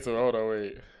gotta get to. Hold on,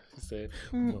 wait. She said,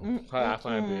 "How I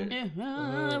find it." If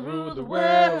I Rule the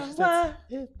world, world.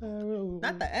 If I rule.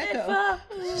 Not the echo.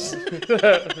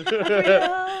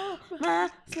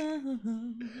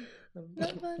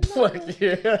 Fuck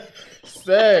yeah.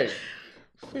 Say.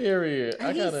 Period. I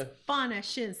And he's gotta. fun as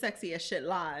shit and sexy as shit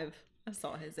live. I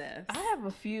saw his ass. I have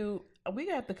a few. We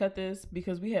have to cut this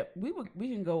because we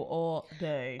can go all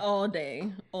day. All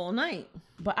day, all night.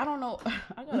 But I don't know.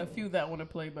 I got a few that I want to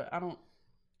play, but I don't.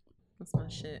 That's my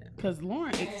shit. Because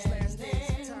Lauren.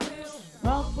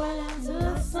 Walk right out to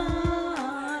the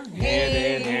sun. Hand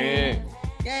in hand.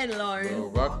 Yeah, Lauren. We'll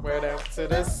walk right out to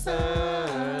the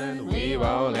sun. We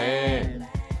rollin'.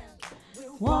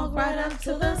 Walk right up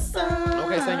to the sun.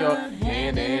 Okay, sing your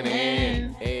hand in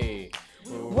hand. Hey.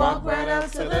 We'll Walk right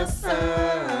up to the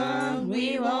sun.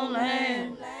 We won't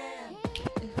land.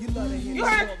 You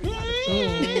heard?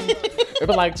 It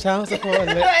was like child support.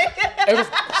 It was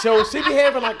so she be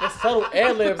having like the subtle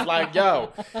ad libs, like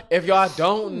yo. If y'all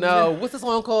don't know, what's the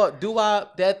song called? Do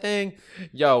Wop, that thing.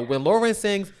 Yo, when Lauren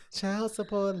sings child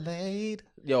support laid,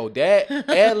 yo, that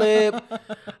ad lib,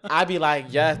 I be like,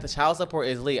 yes, the child support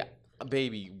is lit,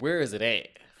 baby. Where is it at?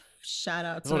 Shout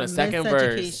out It's to on the the second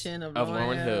verse Miseducation of of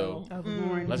Lauryn Lauryn Hill.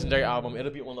 Hill. Legendary album.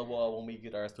 It'll be on the wall when we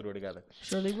get our studio together.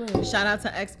 Surely will. Shout out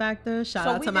to X Factor. Shout So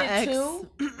out we to my did ex. 2.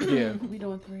 Yeah, We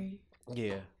doing 3.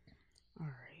 yeah. All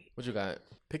right. What you got?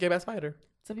 Pick your best fighter.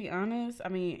 To be honest, I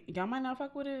mean, y'all might not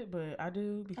fuck with it, but I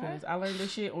do because I learned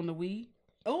this shit on the Wii.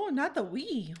 Oh, not the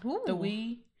Wii. Ooh. The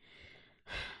Wii.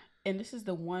 And this is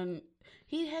the one.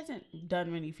 He hasn't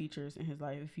done many features in his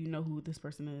life, if you know who this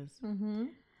person is. Mm-hmm.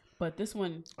 But this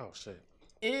one Oh shit.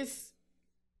 is.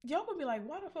 Y'all gonna be like,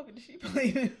 why the fuck did she play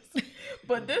this?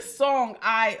 But this song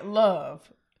I love.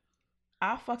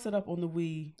 I fucks it up on the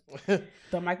Wii.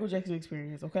 The Michael Jackson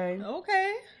Experience, okay?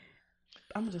 Okay.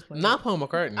 I'm gonna just play Not it. Paul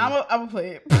McCartney. I'm gonna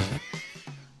play it.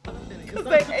 Because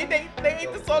they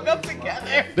ate the song up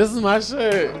together. This is my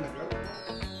shit.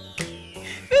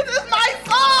 This is my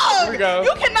song. Here we go.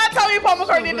 You cannot tell me Paul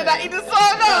McCartney did not eat this song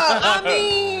up. I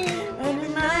mean,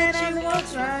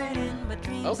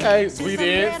 Okay, we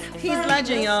did. he's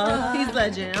legend, y'all. He's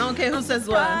legend. I don't care who says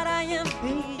what. I am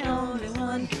the only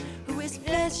one who is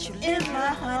special in my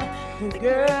heart. The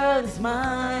girl is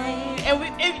mine. And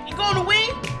you go on the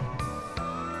Wii?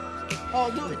 Oh,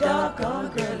 do it. Doggone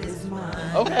girl is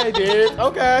mine. Okay, dude.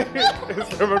 Okay.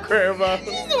 It's from a grandma. She's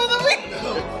doing the Wii.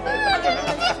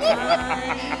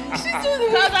 She's doing the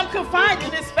Wii. Because I'm confined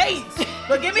in this space.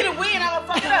 But give me the Wii and I'm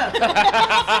gonna fuck it up.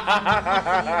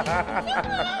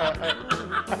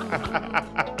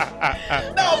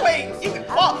 No, wait. You can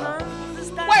fuck.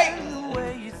 Wait.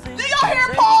 Do y'all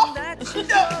hear Paul?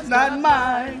 No, not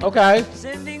mine. Okay.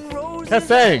 Let's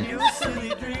sing.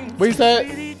 What you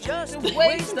said? Just a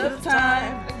waste of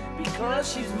time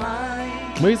because she's mine.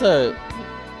 What you said?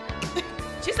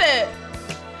 She said,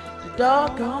 the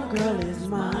doggone girl is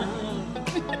mine.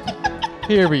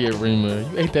 Period, Rima.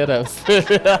 You ate that up.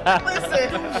 Listen,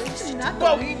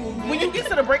 well, when you get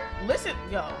to the break, listen,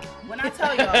 yo. When I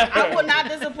tell y'all, I will not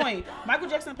disappoint. Michael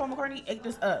Jackson and Paul McCartney ate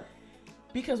this up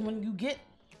because when you get,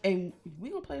 and we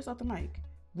gonna play this off the mic.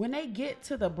 When they get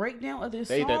to the breakdown of this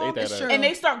They ate that- song, ate that up. and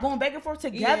they start going back and forth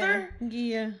together,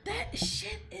 Yeah. that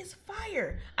shit is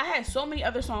fire. I had so many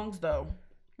other songs though,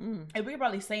 and we could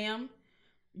probably say them.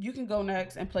 You can go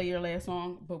next and play your last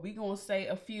song, but we gonna say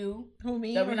a few Who,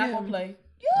 me? that we're or not him? gonna play.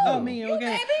 Oh, me. You, Okay.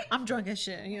 baby. I'm drunk as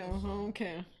shit. Yo,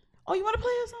 okay. Oh, you want to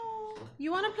play a song?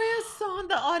 You want to play a song?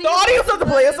 The audience. The audience has to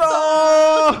play a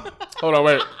song. Hold on,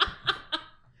 wait.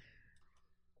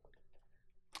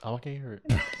 Oh, I can't hear it.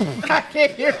 I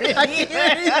can't hear it.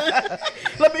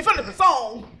 Let me finish the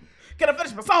song. Can I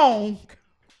finish my song?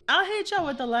 I'll hit y'all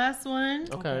with the last one.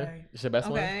 Okay. It's your best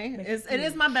one? Okay. It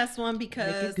is my best one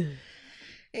because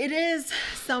it is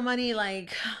somebody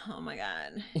like, oh my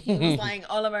God. He was like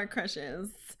all of our crushes.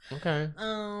 Okay.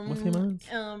 What's his name?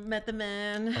 Method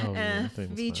Man, Oh, yeah, I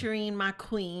think it's featuring my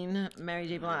queen, Mary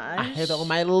J. Blige. I had that on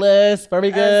my list.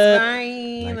 Very good. That's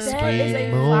right. Like That is a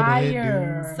Scream,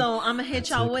 fire. So I'm gonna hit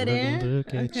y'all with it.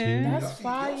 Okay. That's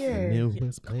fire.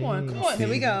 Come on, come on. Here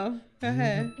we go. Go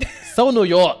ahead. So New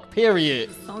York,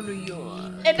 period. So New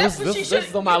York. And that's This- what she this- should. this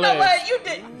is on my you know list. what? You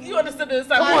did. You understood this.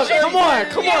 Come on, come on,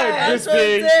 come on, That's what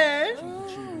Crispy. it said.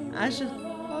 I should.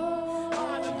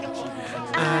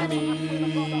 I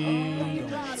need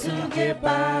to get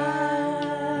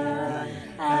by.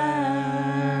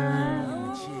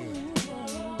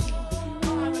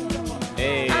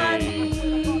 Hey.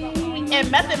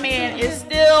 And Method Man is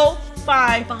still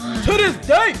fine to this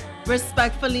day.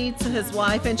 Respectfully to his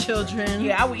wife and children.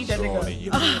 Yeah, I would eat that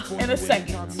nigga in a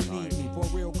second.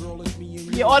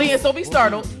 Your audience, don't be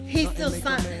startled. He's still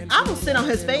signed. I will sit on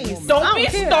his face. Don't be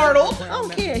startled. I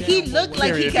don't care. He looked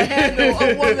like he could handle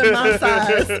a woman my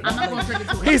size. I'm not gonna drink it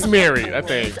too. He's married, I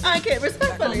think. I don't care.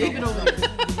 Respectfully. Leave it over.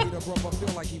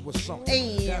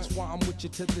 Hey. That's why I'm with you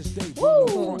to this day.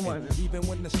 Woo. Even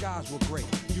when the skies were gray,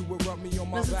 you would rub me on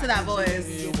my Listen back. to that voice.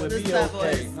 Listen to that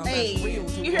voice. Hey.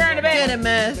 You hear in the back? Get him,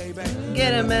 man.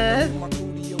 Get him, man.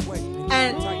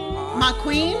 And my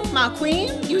queen,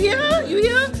 you hear her? You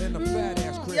hear her?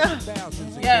 Yeah.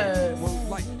 Yes.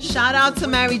 Shout out to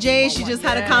Mary J. She just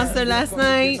had a concert last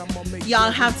night. Y'all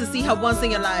have to see her once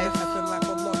in your life.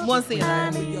 Once in your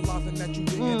life.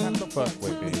 Fuck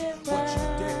with me.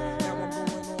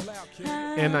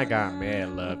 And I got mad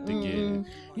love to give.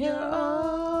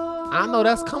 I know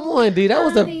that's, come on, D. That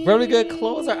was a very good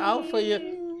closer out for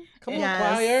you. Come on,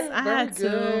 choir. I Very had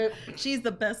good. to. She's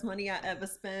the best money I ever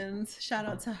spent. Shout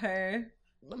out to her.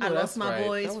 No, I lost that's my right.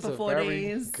 voice That was for a 4 very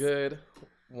days. Good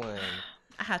one.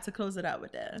 I had to close it out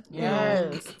with that.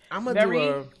 Yes. I'm gonna Very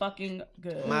do fucking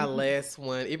good. my last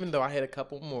one, even though I had a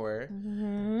couple more.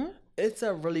 Mm-hmm. It's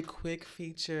a really quick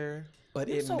feature, but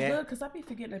You're it so good because I be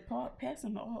forgetting to pass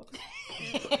him the aux.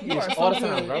 You Yes, are all so the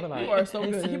time, good. brother, like, You are so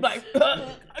good. You be like,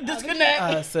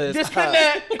 disconnect. sis,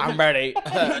 Disconnect. I'm ready.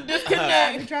 I've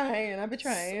Disconnect. been trying. I've been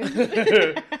trying.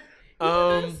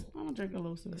 I'm gonna drink a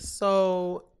little sip.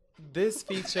 So this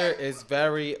feature is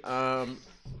very I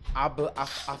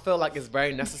feel like it's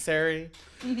very necessary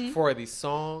for the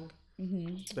song.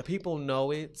 The people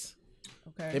know it.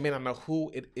 Okay. They may not know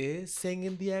who it is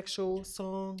singing the actual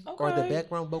song or the Okay.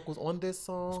 background vocals on this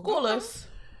song. School us.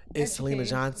 It's Selena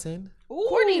Johnson,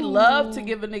 Courtney loved to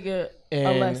give a nigga a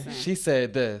and lesson. she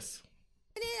said this.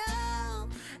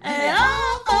 And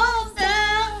all falls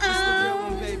down.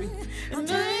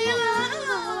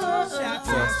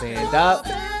 So stand up.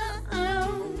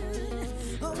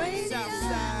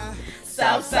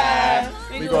 Southside.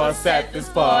 We gonna set this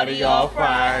party off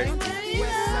right.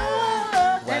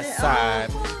 West side.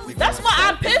 That's why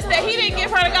I'm pissed that he didn't give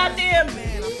her the goddamn.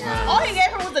 All he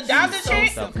gave her was a Donda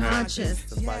chick. Subconscious.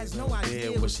 Somebody who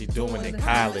did what she doing in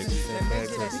college.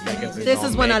 This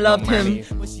is when I loved him.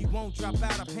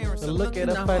 Look at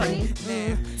her Not funny.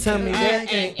 Tell me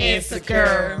that ain't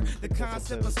insecure.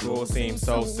 The school seems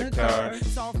so secure.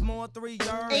 Sophomore 3 years.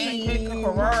 Hey.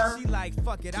 She like,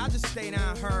 fuck it, I'll just stay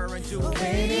down her and do it.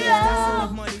 That's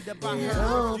enough money to buy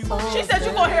her. She said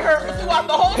you gonna hear her throughout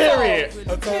the whole Period. song.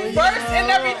 Verse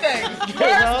and everything.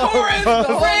 Verse, chorus,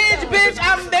 bridge, bitch,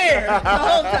 I'm there. The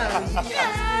whole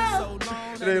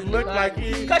time. It looked like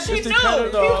he. Cause she knew he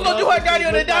was gonna do her dirty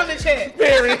on the Donda chick.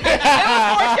 Period. It was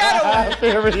foreshadowing.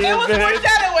 Period.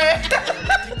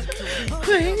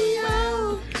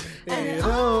 It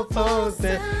was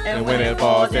foreshadowing. And when it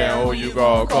falls down, who you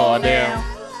gonna call down?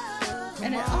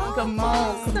 And it all come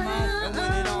on. And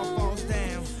when it all falls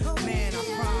down, man, I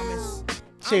promise.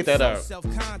 Shake that up.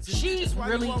 Self-conscious. She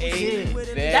really Ate did.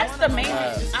 that That's the main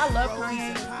up. thing. I love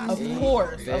Kanye, of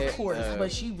That course. up.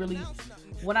 But she really,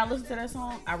 when I listen to that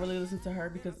song, I really listen to her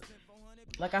because,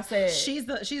 like I said, She's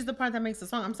the part that makes the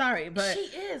song. I'm sorry, but she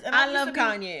is. And I used love to be-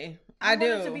 Kanye. I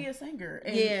wanted do. to be a singer.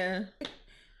 And Yeah.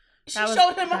 she That was-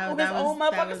 showed him that- up with that his was- own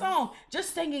that motherfucking was- song,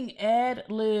 just singing ad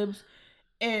libs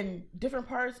and different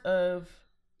parts of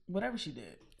whatever she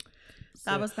did.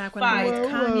 That was back when Fire. I was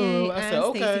Kanye I said, and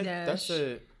okay, Stacey Dash. that's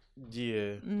it.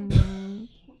 Yeah.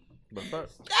 But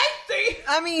first,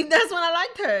 I mean, that's when I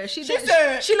liked her. She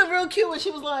said- she looked real cute when she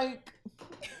was like.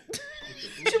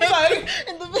 She was like,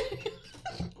 in the video.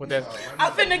 with that,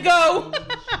 I'm finna go.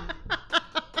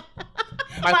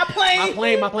 My plane.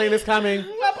 my plane is coming.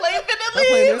 My plane finna My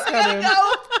plane leave. is I gotta coming.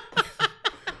 go.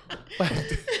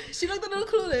 She looked a little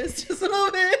clueless, just a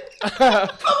little bit. Come on,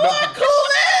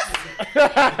 coolest.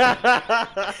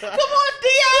 Come on,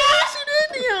 Dion. She did,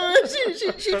 Dion.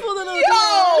 She pulled a little. Yo,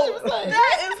 Dion. She was like,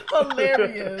 that is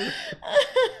hilarious.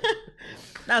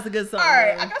 That's a good song. All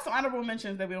right, I got some honorable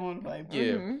mentions that we don't want to play.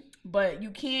 Yeah. But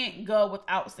you can't go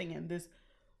without singing this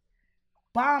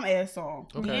bomb ass song.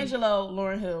 Okay. D'Angelo,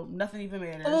 Lauryn Hill, Nothing Even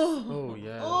Matters. Oh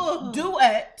yeah. Oh,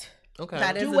 Duet, Okay.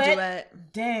 that is Duet. a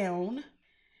duet. Down.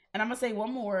 And I'm going to say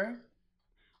one more.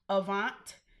 Avant,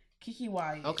 Kiki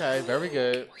Wyatt. Okay. Very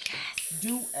good.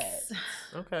 Duet.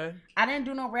 Okay. I didn't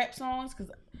do no rap songs because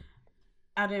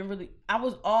I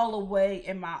was all the way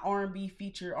in my R&B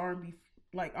feature, R&B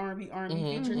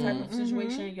feature type of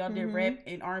situation. Y'all did rap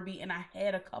and R&B, and I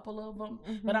had a couple of them,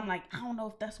 but I'm like, I don't know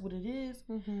if that's what it is,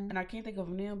 and I can't think of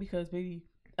them now because baby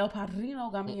El Padrino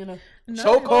got me in a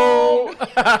Choco.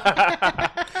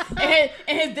 and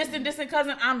his distant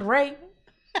cousin Andre.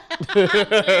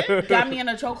 got me in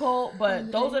a chokehold.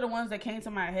 But those are the ones that came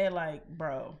to my head. Like,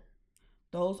 bro,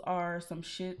 those are some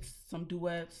shits, some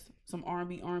duets, some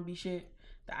R&B shit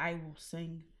that I will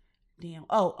sing. Damn.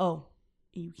 Oh,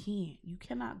 you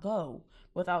cannot go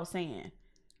without saying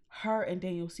her and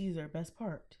Daniel Caesar best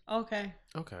part. Okay.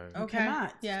 Okay. You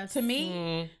cannot. Yes. To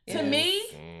me.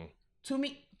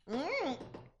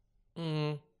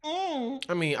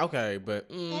 I mean, okay, but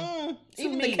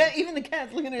Even me. even the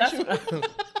cat's looking at you.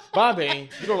 Bobby,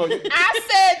 you don't know. I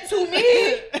said to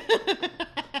me.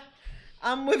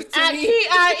 I'm with I-E.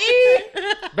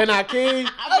 Ben Aki.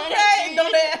 Okay.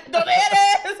 Donde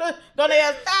eres. Donde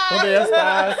estás. ¿Dónde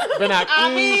estás? Ben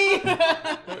Aki.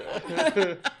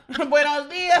 Buenos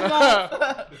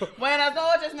días. Buenas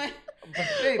noches, man.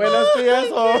 Buenos días.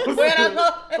 Buenas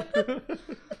noches.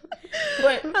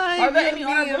 But Ay, are there Dios any mío.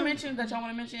 honorable mentions that y'all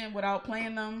want to mention without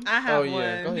playing them? I have Oh,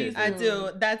 yeah. Go one. ahead. I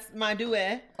do. That's my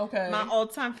duet. Okay. My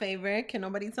all-time favorite. Can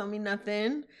nobody tell me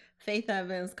nothing? Faith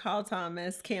Evans, Carl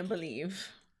Thomas, Can't Believe.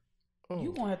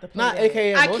 You gonna have to play Not that.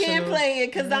 AKA I emotional. can't play it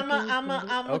because I'm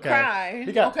a Okay. cry.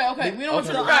 We got- Okay. We don't want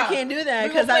you So to cry. I can't do that We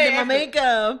because gonna I play did my after.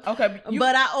 makeup. Okay.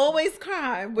 But I always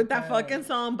cry with that Okay. fucking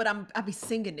song. But I be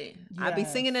singing it. I be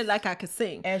Yes. singing it like I could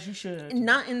sing, As you should.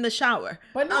 not in the shower.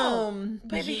 But no, but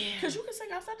baby, yeah. because you can sing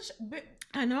outside the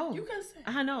I know. You can sing.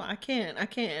 I know. I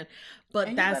can. But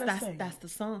And you that's better sing. that's the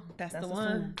song. That's the the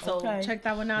one. song. So Okay. check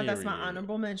that one out. That's my Period.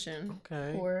 honorable mention.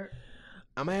 Okay. Or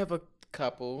I'm gonna have a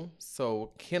couple.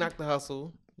 So Ken Knock the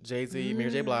Hustle, Jay-Z, Mary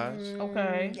J. Blige.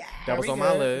 okay. That was Very on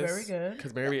my good, list. very good.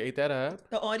 Because Mary ate that up.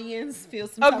 The audience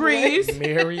feels some type of way. Agrees.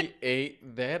 Mary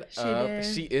ate that up. did.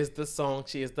 She is the song.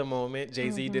 She is the moment.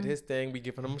 Jay-Z did his thing. We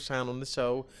giving him a shine on the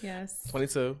show. Yes.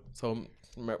 22. So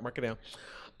mark it down.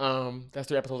 That's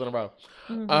 3 episodes in a row.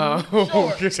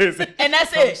 Sure. Jay-Z. And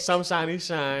that's it. Some shiny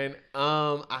shine.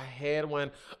 I had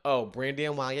one. Oh, Brandy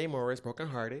and Wanye Morris, Broken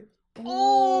Hearted.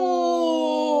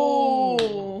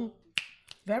 Ooh.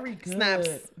 Very good. Snaps.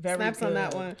 Very Snaps good. on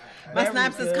that one. My Very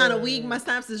snaps is kind of good. weak. My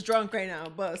snaps is drunk right now,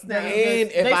 but snaps.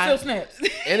 And if They I still snaps.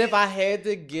 and if I had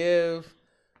to give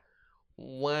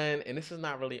one, and this is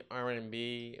not really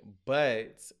R&B,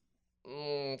 but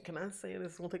can I say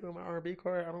this won't take away my R&B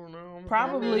card? I don't know.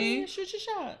 Probably. Shoot your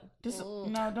shot. No,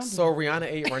 don't do So Rihanna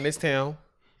ate Run This Town.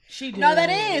 She did. No, that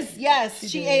is. Yes,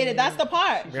 she ate it. That's the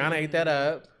part. Rihanna ate that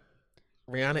up.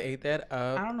 Rihanna ate that I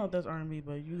up. don't know if that's R&B,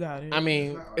 but you got it. I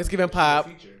mean, it's giving pop,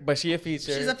 but she a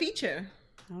feature. She's a feature.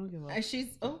 I don't give a. And she's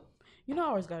You know, I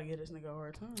always gotta get this nigga a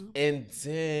hard time. And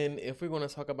then if we're gonna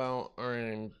talk about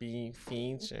R&B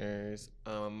features,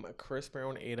 Chris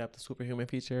Brown ate up the Superhuman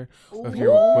feature with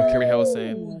Carrie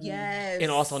Hilson, yes. and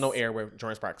also No Air with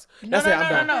Jordan Sparks. No, That's no, it. no, I'm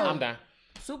done. no, no. I'm done.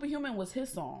 Superhuman was his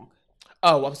song.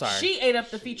 Oh, I'm sorry. She ate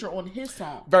up the feature on his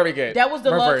song. Very good. That was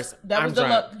the reverse. That was I'm the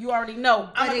drunk. You already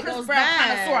know. I'm But a it Chris goes Brown back.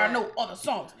 connoisseur. I know all the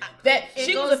songs. That It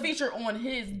she was goes- a feature on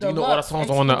his. Do you know all the songs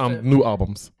on the exclusive. new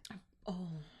albums?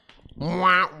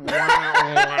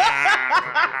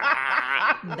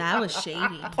 That was shady.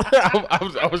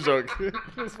 I was joking.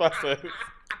 That's what I said.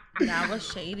 That was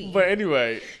shady. But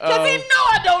anyway, Cause he know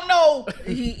I don't know.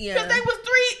 Yeah. Cause they was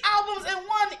 3 albums and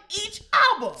one each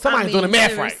album. somebody's doing the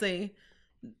math right. seriously.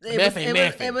 Math ain't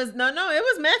mathing. It was it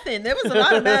was mething. There was a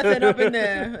lot of mething up in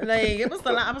there. Like it was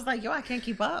a lot. I was like, yo, I can't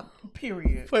keep up.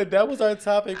 Period. But that was our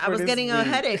topic. I was getting a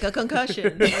headache, a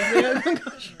concussion.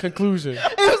 Conclusion.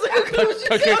 It was a conclusion.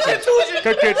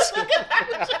 Concussion.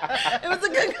 It was a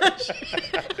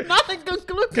concussion. Not a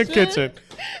conclusion. Concussion.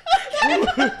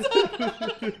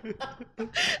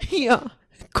 Yeah.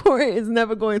 Corey is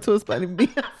never going to a spelling bee.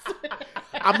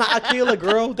 I'm not Akila,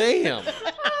 girl. Damn.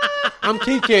 I'm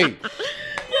Kiki.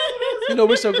 You know,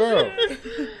 what's your girl?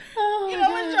 You know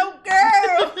what's your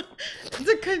girl?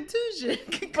 The contusion.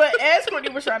 But as Courtney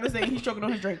was trying to say, he's choking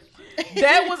on his drink.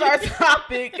 That was our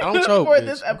topic Don't choke, for bitch.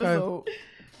 this episode.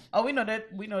 Oh, we know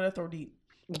that throw deep.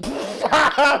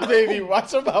 Baby,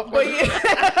 watch your mouth. But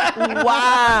yeah,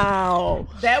 Wow.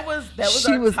 that was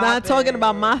She our was not topic. talking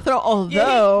about my throat, Yeah,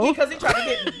 although. because he tried to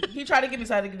get me. He tried to get me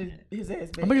so I had to get his ass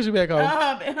back. I'm gonna get you back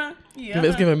home. Yeah.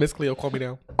 Let's give him Miss Cleo. Call me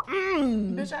down.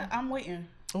 Bitch, I'm waiting.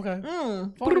 Okay.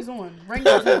 Phone is on. Ring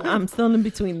goes on. I'm still in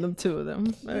between them two of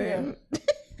them. Yeah.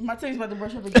 My team's about to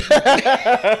brush up again.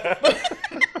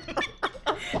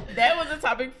 That was the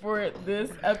topic for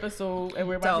this episode, and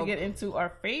we're about Dope. to get into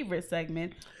our favorite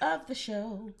segment of the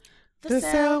show, The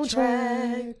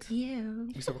soundtrack. Yeah.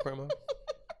 You still recording, Mom?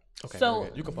 Okay. So very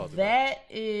good. You can pause it. that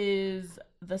is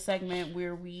the segment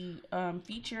where we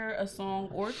feature a song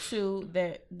or two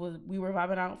that we were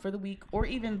vibing out for the week, or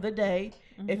even the day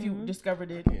if you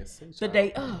discovered it Yes, the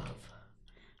day of.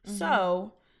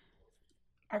 So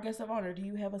Our guest of honor, do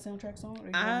you have a soundtrack song? Or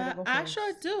you want me to go I first?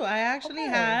 sure do. I actually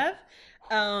have.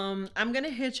 I'm gonna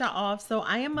hit y'all off. So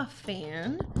I am a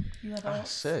fan You have Oh,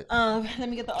 shit. of. Let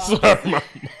me get the Sorry,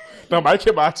 no, mic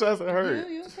hit my chest. It hurt.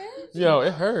 You okay? Yo,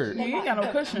 it hurt. You ain't got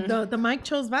no cushion. The mic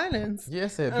chose violence. Yeah, I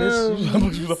said,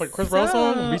 bitch, you look like Chris Brown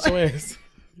song? Beat your ass.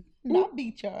 Not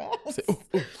beat your ass.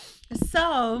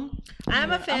 So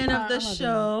I'm a fan of the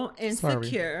show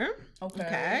Insecure.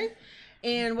 Okay.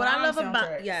 And what I love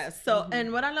about soundtracks.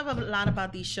 and what I love a lot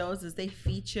about these shows is they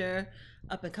feature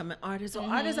up and coming artists or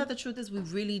artists that the truth is we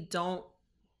really don't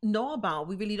know about,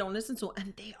 we really don't listen to,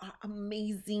 and they are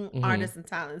amazing artists and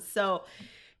talents. So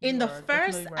in the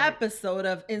first episode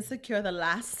of Insecure, the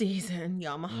last season,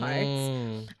 y'all, my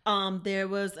heart, there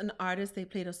was an artist, they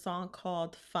played a song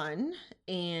called Fun,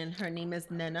 and her name is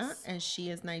Nena, and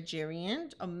she is Nigerian,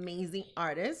 amazing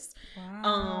artist.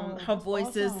 Wow, Her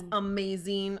voice is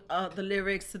amazing. The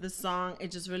lyrics to the song, it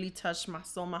just really touched my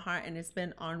soul, my heart, and it's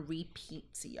been on repeat,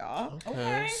 y'all.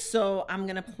 Okay. So I'm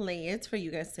gonna play it for you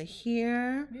guys to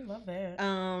hear. We love that.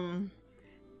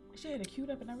 She had it queued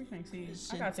up and everything. See,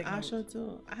 I gotta take notes. sure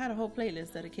do. I had a whole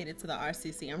playlist dedicated to the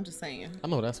RCC. I'm just saying. I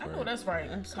know that's I right. know that's right.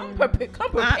 Come I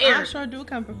prepared. sure do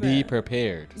come prepared. Be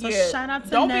prepared. So Yeah. shout out to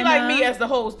Don't Nena. be like me as the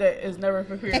host that is never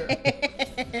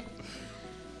prepared.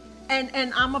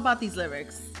 and I'm about these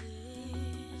lyrics.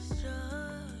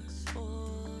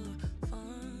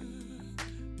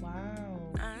 Wow.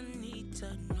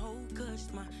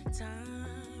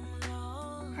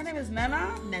 Her name is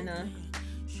Nena. Nena.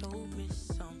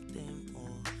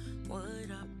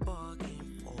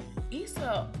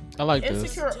 Issa. I like this.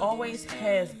 Insecure always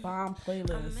has bomb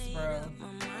playlists, bro.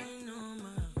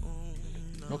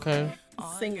 Okay.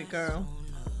 Sing it, girl.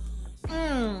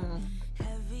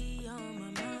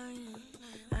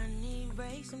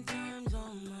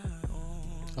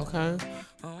 Okay.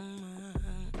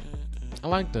 I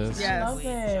like this. Yes. Love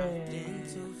it.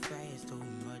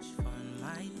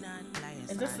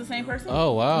 Is this the same person?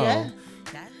 Oh, wow. Yeah.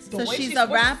 The So way she's she a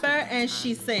switched- rapper and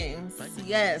she sings.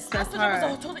 Yes, I that's thought that was her.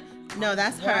 all totally- No,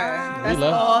 that's her. Wow. That's We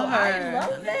love- all I her.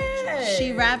 love that.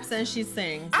 She raps and she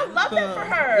sings. I love that for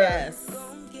her. Yes.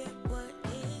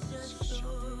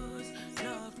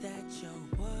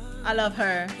 I love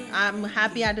her. I'm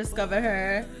happy I discovered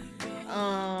her.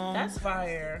 That's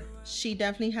fire. She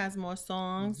definitely has more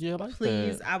songs. Yeah, I like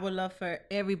Please, that. I would love for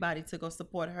everybody to go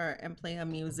support her and play her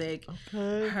music.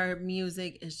 Okay. Her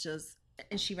music is just,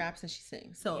 and she raps and she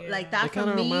sings. So Yeah. like that It for kind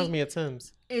of me, reminds me of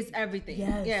Tim's. it's everything.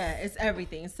 Yes. Yeah, it's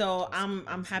everything. So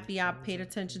I'm happy I paid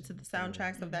attention to the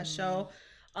soundtracks of that show.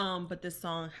 But this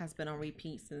song has been on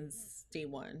repeat since day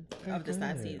one of this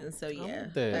last season. So yeah, like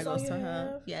that. that That's all goes you to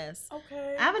her. have? Yes.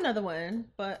 Okay. I have another one,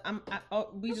 but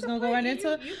we just gonna go play- right you-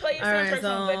 into it. you play your All right, soundtrack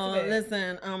song back to back.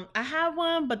 listen, I have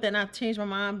one, but then I changed my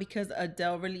mind because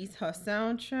Adele released her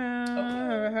soundtrack,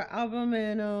 her album,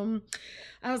 and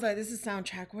I was like, this is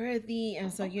soundtrack worthy,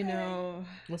 and so you know,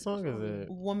 What song is it?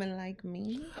 Woman Like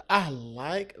Me, I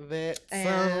like that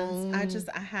and song.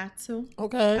 I had to,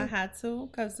 Okay. I had to,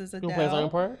 because it's You gonna play a song Adele.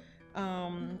 part?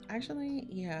 Actually,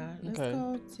 yeah, let's Okay.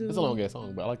 go to. It's a long ass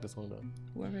song, but I like this song though.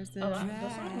 Where is it? A lot of the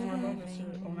songs were long as shit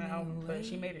on that album, but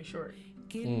she made it short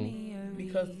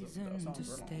because the songs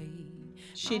were long.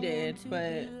 She did,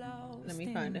 but let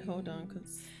me find it. Hold on,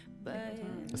 cause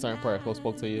The song part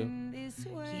spoke to you. yeah,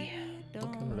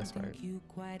 Okay, no, that's right.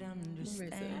 where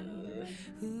is it?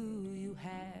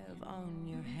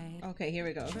 Okay, here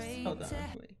we go. Hold on,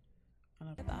 wait.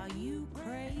 Are you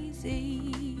crazy?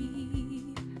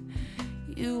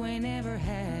 You ain't never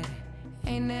had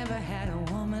a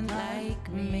woman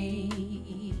like me.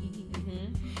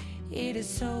 It is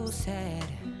so sad.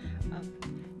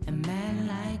 A man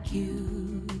like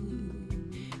you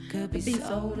could be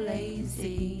so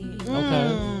lazy.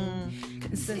 Okay.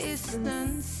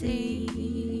 Consistency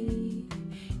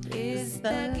is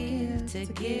the gift to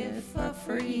give for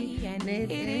free, and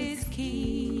it is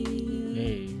key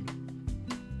Hey.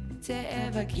 to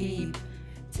ever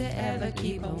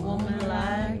keep a woman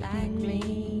like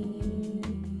me.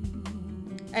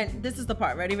 And this is the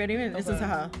part. Ready? Listen to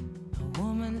her. A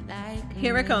woman like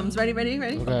Here it comes. Ready? Okay,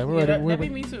 we're Yeah, ready. that We're be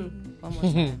ready. me too.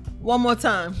 One more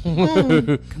time.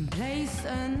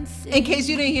 complacency. In case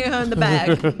you didn't hear her in the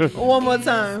back. One more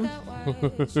time.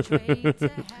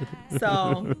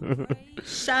 So,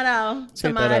 shout out to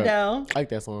Check my that out. Adele. I like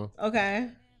that song. Okay.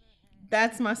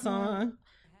 That's my song.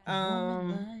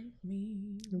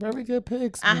 Very good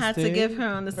picks. I had to Mystic. give her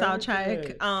on the Very soundtrack.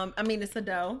 good. I mean, it's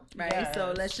Adele, right? So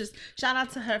Yes. let's just shout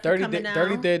out to her for 30 coming Day, out.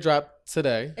 30 did drop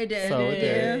today. It did. So it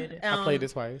did. did. I played it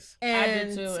twice. I And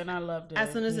did too, and I loved it.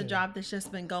 as soon as it dropped, it's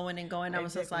just been going and going. I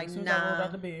was just like, As soon as I rolled nah.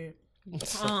 out the bed.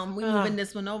 We moving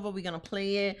this one over. We're gonna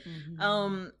play it.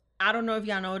 I don't know if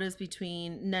y'all noticed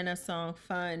between Nena's song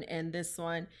 "Fun" and this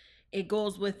one, it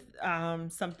goes with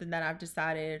something that I've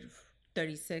decided.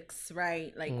 36,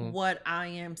 right? Like what I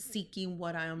am seeking,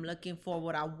 what I am looking for,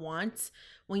 what I want.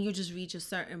 When you just reach a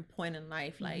certain point in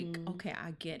life, like, okay,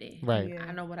 I get it. Right. Yeah.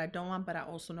 I know what I don't want, but I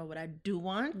also know what I do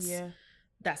want. Yeah.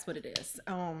 That's what it is.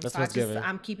 That's so what's given.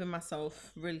 I'm keeping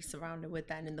myself really surrounded with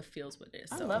that and in the feels with it.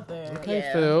 So. I love that. Okay,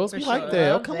 Yeah, Phils. for We sure. like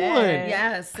that. Oh, come Love on. that.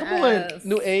 Yes. Come yes. on.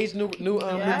 New age, new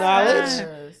knowledge.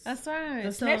 Yes. That's right.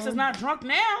 The Snaps is not drunk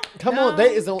now. Come on.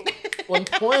 They is on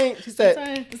point. She said,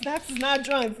 That's right. Snaps is not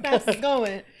drunk. Snaps is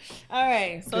going. All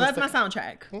right. So that's my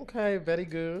soundtrack. okay, very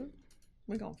good.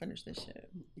 We're going to finish this shit.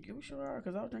 Yeah, we sure are,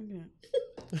 because I was drinking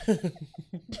it.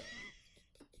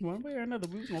 One way or another,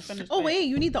 we was going to finish Oh, that. wait.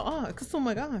 You need the aux. Oh,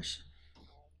 my gosh.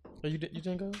 Oh, you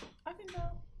didn't go? I think so.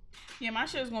 Yeah, my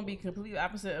shit is going to be completely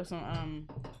opposite of some,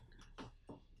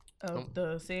 of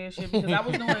the sad shit, because I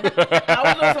was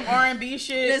doing some R&B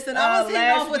shit. Listen, I was hitting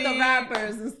last off with the week.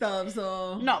 rappers and stuff,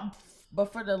 so. No,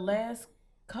 but for the last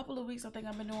couple of weeks, I think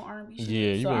I've been doing R&B shit.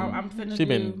 Yeah, you so been. I'm finna She do.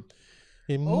 been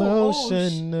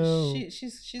emotional.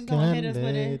 She's gonna hit us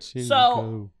with it.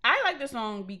 So I like this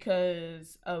song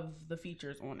because of the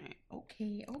features on it.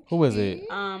 Okay. Who is it?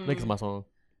 Make it my song.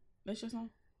 That's your song.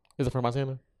 Is it from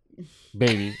Montana?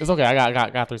 Baby, it's okay. I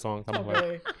got 3 songs. I'm gonna play.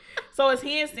 Okay. So it's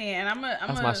Handstand, and I'm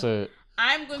That's my shit.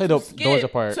 I'm going Play to the skip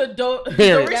Doja part. to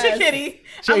Very. Dorisha Yes. Kitty.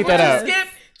 She I'm ate going that to up. skip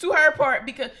to her part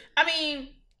because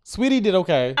Sweetie did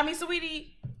okay.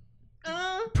 Sweetie,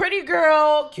 pretty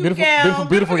girl, cute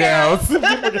Beautiful gals.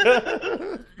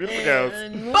 Beautiful gals.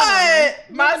 But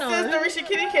my Moving on. sister Dorisha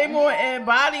Kitty came on and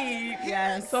bodied.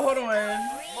 Yes. So hold on.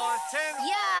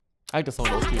 I like the song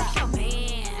though. Cute.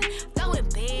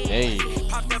 Hey.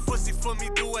 Pop that pussy for me,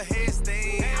 do a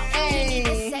headstand. He need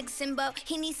a sex symbol,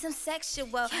 he needs some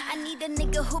sexual. I need a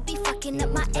nigga who be fucking up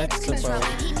my ex control.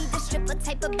 He need a stripper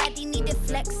type of body, need it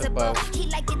flexible. He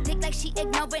like it dick like she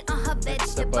ignorant on her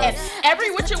vegetables.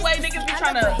 Every which way niggas be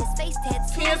trying to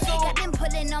cancel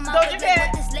Doja Cat.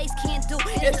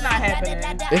 It's not happening.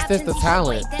 It's just the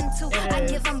talent. It I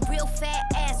is. give 'em real fat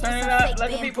ass. Turn with it some up, fake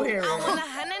let the people bamboo. hear it. I want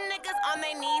 100 niggas on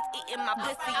their knees eating my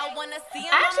pussy. I wanna see 'em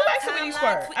I actually on my like Sweetie timeline,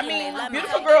 Squirt. I tweeting mean, they love me.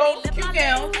 beautiful They girl, lift cute my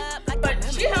gal, baby up like but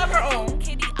a she held her own.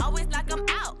 kitty, always like I'm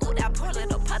out. Ooh, that poor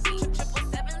little puppy.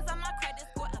 777s on my credit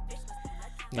score. A bitch must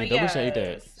be lucky. Yeah, Doja ate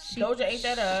that. Doja ate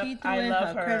that up. She threw I in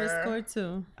love her credit her. score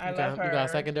too. I You love her. got a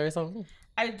secondary song?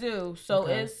 I do. So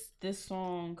Okay. it's this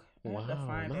song. I have to Wow,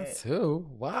 find not it. 2.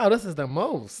 Wow, this is the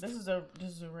most. This is a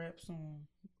rap song.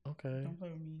 Okay. Don't play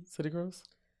with me. City Girls?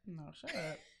 No, shut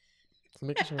up. Just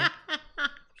making sure.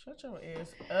 Shut your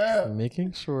ass up.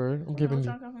 Making sure. I'm Don't giving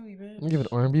try to come for me, bitch. I'm giving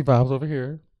R&B vibes over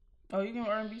here. Oh, you give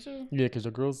R&B too? Yeah, because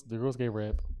the girls gave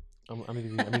rap. I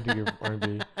need to give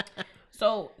R&B.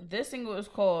 So this single is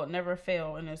called "Never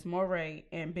Fail" and it's Moray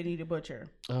and Benny the Butcher.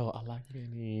 Oh, I like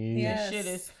Benny. Yeah. This shit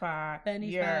is fire. Benny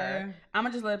yeah. fire. I'm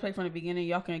gonna just let it play from the beginning.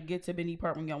 Y'all can get to Benny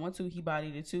part when y'all want to. He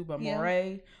bodied it too, but Yeah.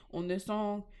 Moray on this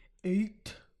song,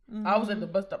 8. I was at the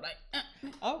bus stop like,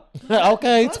 Oh.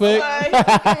 Okay, Twig.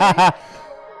 cause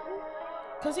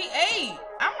he 8.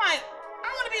 I'm like, I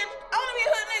wanna be a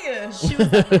hood nigga. She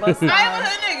was at the bus stop. I am a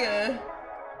hood nigga.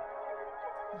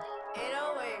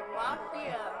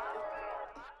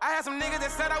 I had some niggas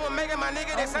that said I would make it, my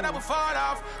nigga, they said I would fall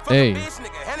off. Fuck Hey. a bitch,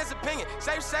 nigga, and his opinion.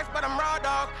 Safe sex, but I'm raw,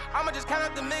 dog. I'ma just count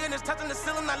up the million, it's touching the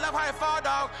ceiling, I love how it fall,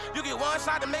 dog. You get one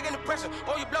shot to make an impression,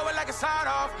 or you blow it like it's hot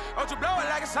off. Or you blow it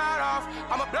like it's hot off.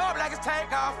 I'ma blow up like it's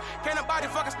take off. Can't nobody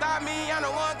fucking stop me, I'm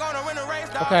the one gonna win the race,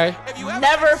 dog. Okay. If you ever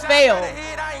Never take a shot fail. at the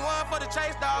head, I ain't one for the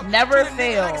chase, dog. Never Treat a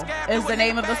nigga like a fail scab, is do the a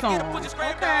name nigga of the back, get a song. pussy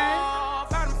scraped off.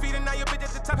 Bottom feeder, now your bitch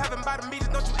at the top, having bottom meters.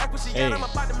 Don't you act with she Hey. I'm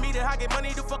about to meet her. I get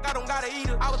money to fuck, I don't gotta eat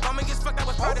her. I was bumming, get fucked, I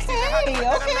was proud to see her.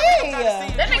 Okay.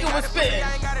 That nigga was spitting.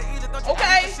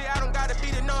 Okay.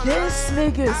 This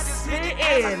nigga spitting.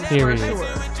 Period. For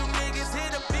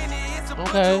sure.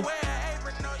 Okay.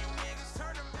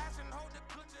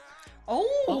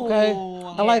 Oh. Okay.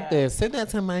 I like Yeah. this. Send that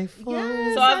to my phone.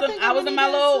 Yes, So I was think in- I was gonna in my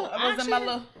need that little- too. I was in my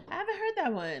Actually, little- I haven't heard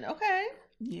that one. Okay.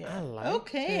 Yeah. I like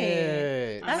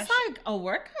Okay. it. That's like a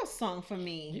workout song for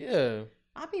me. Yeah.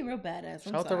 I'll be real badass.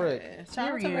 I'm Shout out to sorry. Rick. Shout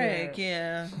out to Period. Rick.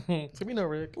 Yeah. So we know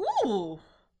Rick. Ooh.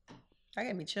 That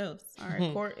gave me chills. All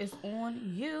right, Court is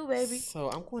on you, baby. So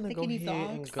I'm going to Think go he needs ahead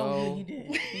the and aux? go Oh, yeah, he did.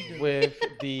 He did. with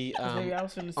the Baby, I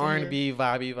was finna sit R&B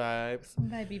vibey vibes.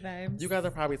 Vibey vibes. You guys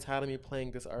are probably tired of me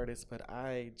playing this artist, but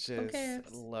I just cares?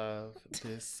 love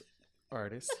this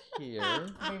artist here.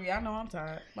 Baby, I know I'm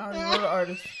tired. I don't even know the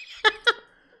artist.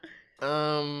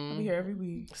 I be here every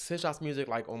week. Sid drops music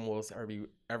like almost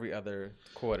every other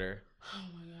quarter. Oh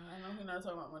my god, I know we're not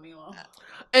talking about Money Long.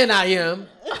 And I am.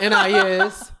 And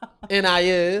I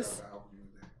is.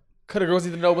 Could the girls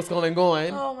need to know what's going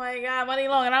on? Oh my god, Money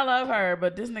Long, and I love her,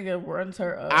 but this nigga runs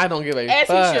her up. I don't give a as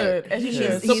fuck. he should. As he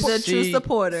should. He's a true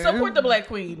supporter. Support the Black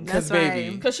Queen. That's baby.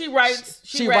 right. Because she writes.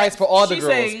 She writes for all the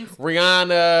girls. Sings.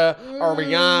 Rihanna,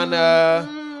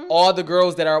 Ariana, all the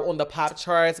girls that are on the pop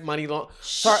charts. Money Long.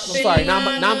 I'm sorry,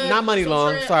 not Money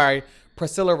Long. Sorry,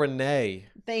 Priscilla Renee.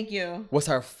 Thank you. Was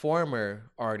her former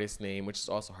artist name, which is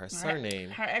also her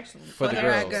surname. Her actual. For the the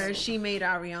girls. record, she made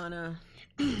Ariana.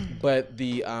 But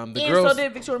the And girls so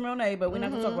did Victoria Monet, but we're not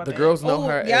gonna talk about the that. girls know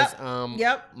her yep,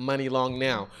 as Money Long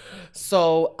now.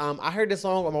 So I heard this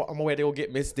song. I'm aware they will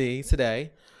get Miss D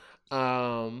today.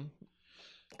 Because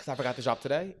I forgot to drop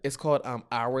today. It's called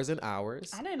Hours and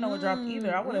Hours. I didn't know it dropped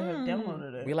either. I would have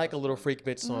downloaded it. We like a little freak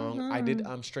bitch song. I did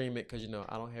stream it because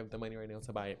I don't have the money right now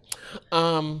to buy it.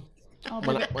 When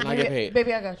I get paid,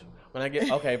 baby, I got you. When I get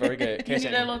very good. You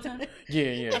need that little time?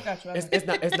 Yeah. I got you.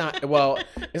 It's not. Well,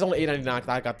 it's only $8.99 because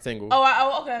I got the single.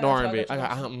 Okay. No R&B.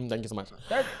 Thank you so much.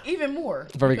 That's even more.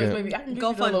 Very because, good. Baby, I can give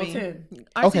you the little 10.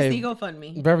 RCC, Okay.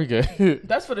 GoFundMe. Very good.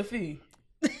 That's for the fee.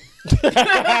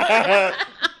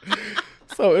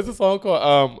 So it's a song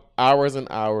called Hours and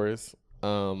Hours.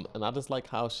 And I just like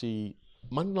how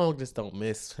Money Long just don't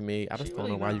miss to me. I just don't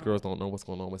know why you girls don't know what's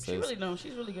going on with She sis. really don't.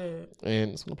 She's really good.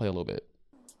 And it's gonna play a little bit.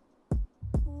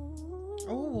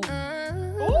 Ooh.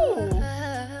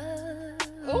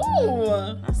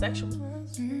 Not sexual.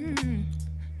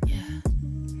 Yeah.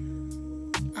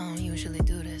 I don't usually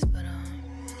do this, but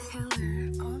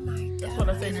That's what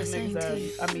I say to niggas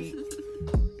that I meet.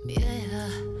 yeah.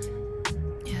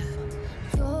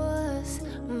 Yours,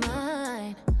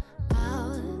 mine,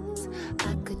 ours.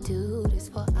 I could do this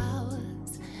for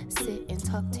hours. Sit and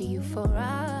talk to you for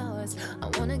hours. I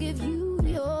wanna give you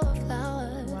your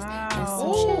flowers. And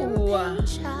some champagne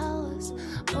showers.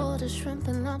 All the shrimp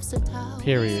and lobster towers.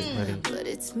 Period, honey. But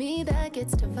it's me that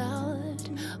gets devoured.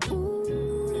 Ooh,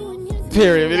 and you're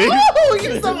Period. Oh,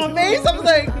 you're so amazing. I'm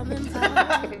like,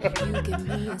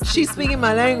 she's speaking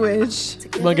my language.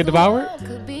 You wanna get devoured?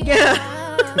 Yeah.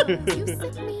 You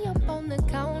set me up on the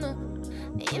counter.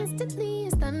 Instantly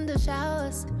it's thunder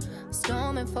showers.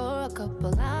 Storming for a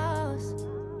couple hours.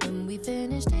 When we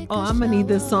finish, take Oh, I'm gonna need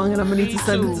this song and I'm gonna need to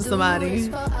send it to somebody.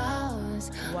 Wow.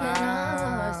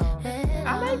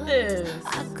 I like this.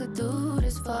 I could do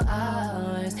this for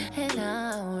hours and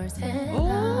hours and Ooh.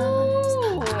 hours.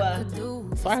 I could do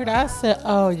Sorry, I said,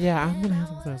 oh yeah, I'm gonna have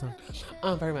some song.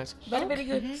 Very much. Very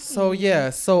good. So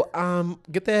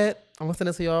get that. I'm gonna send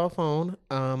it to y'all phone.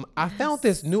 I found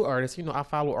this new artist. I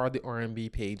follow all the R&B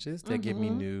pages that give me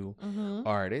new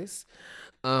artists.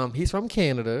 He's from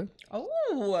Canada.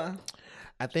 Oh.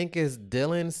 I think it's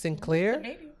Dylan Sinclair.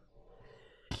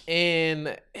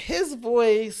 And his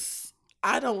voice,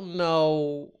 I don't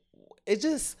know.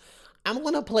 I'm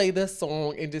gonna play this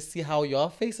song and just see how y'all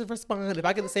faces respond. If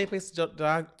I get the same face,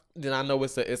 then I know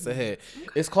it's a hit.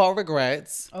 It's called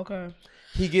Regrets. Okay.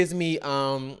 He gives me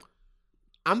I'm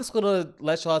just gonna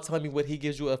let y'all tell me what he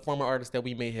gives you, a former artist that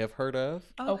we may have heard of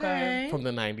Okay. from the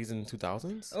 90s and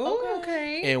 2000s.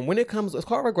 Okay. And when it's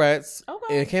called Regrets. Okay.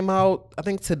 And it came out, I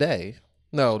think today.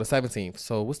 No, the 17th.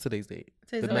 So what's today's date?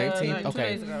 Today's The the 19th. 2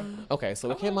 Okay. days ago. Okay,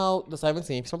 so it came out the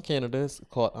 17th. It's from Canada. It's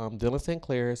called Dylan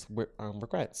Sinclair's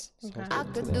Regrets. So Okay. I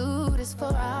could do this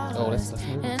for hours. Oh, that's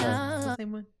new. And Okay.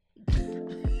 Same one.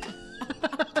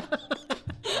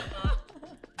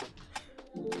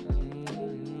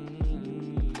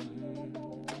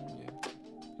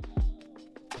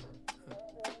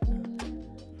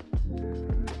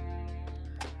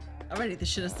 Already, this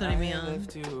shit is turning me on.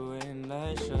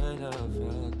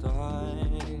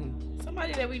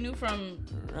 Somebody that we knew from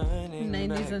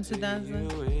 90s and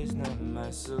 2000s.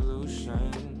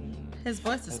 His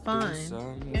voice is fine.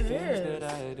 It is.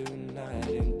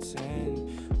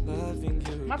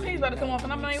 My pay's about to come off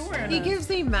and I'm not even wearing He it. gives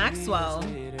me Maxwell.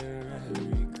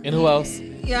 And who else?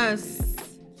 Yes.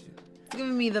 It's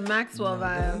giving me the Maxwell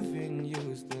vibe.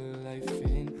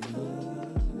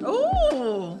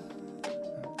 Ooh.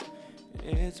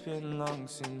 It's been long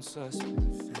since us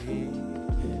been free.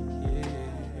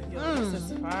 Yo, this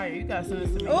is fire. You gotta send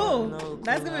this to me. Ooh.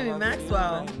 That's giving me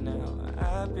Maxwell.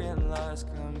 I've been lost,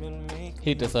 come and make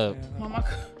Heat this up. Mom, my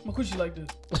coochie like this.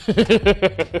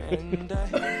 and I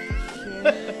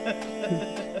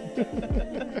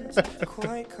can't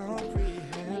quite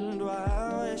comprehend why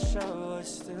I wish I was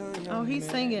still young. Oh, he's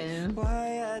singing.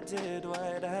 Why I did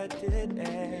what I did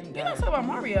and You don't talk about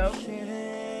Mario.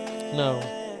 No.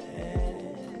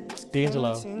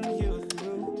 D'Angelo. D'Angelo.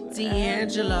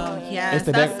 D'Angelo. Yes, It's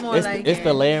the that's back, more it's, like it's it.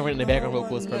 the layering and the background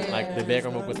vocals from like the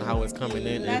background vocals and how it's coming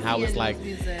in and how it's like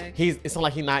Music. it's not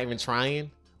like he's not even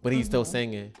trying, but he's still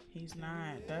singing. He's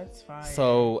not. That's fine.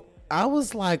 So I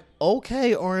was like,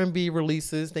 okay, R&B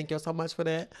releases. Thank y'all so much for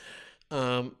that.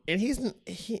 And he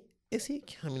is he?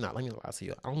 I mean, not. Let me lie to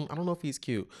you. I don't know if he's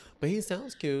cute, but he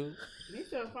sounds cute. he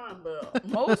sound fine, but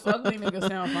most ugly niggas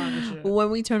sound fine and shit. When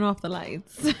we turn off the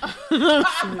lights. Turn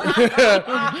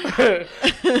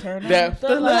That- off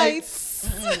the lights.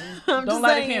 I'm Don't just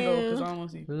light a saying. candle because I don't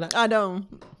want to see. I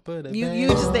don't. Put a You bag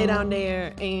just stay on. down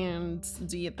there and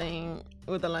do your thing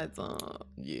with the lights on.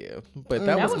 Yeah, but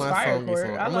that That was was my fire, song. Court.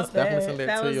 I I love must definitely that. send that,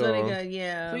 That to was y'all. really good.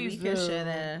 Yeah, Please we can do. share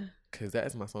that. Cause that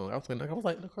is my song. I was like,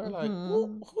 Nicole, like,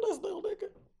 who this little nigga?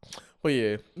 But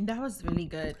yeah, That was really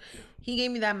good. He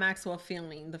gave me that Maxwell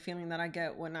feeling, the feeling that I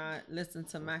get when I listen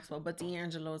to Maxwell. But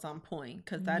D'Angelo's on point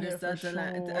because that is Yeah, a for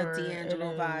D'Angelo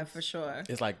sure. vibe It for sure.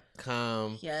 it's like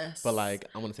calm. Yes. But like,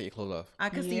 I want to take your clothes off. I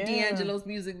can see Yeah. D'Angelo's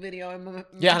music video in my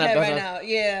Yeah, I know, head that's right what- now.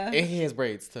 Yeah. And he has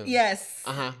braids too. Yes.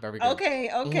 Very good. Okay.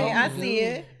 I see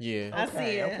it. Yeah. I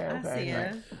see it. I okay, see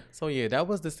it. So yeah, that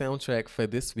was the soundtrack for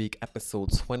this week.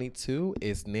 Episode 22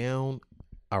 is now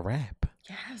a wrap.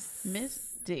 Yes. Miss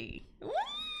D,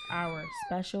 our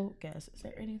special guest. Is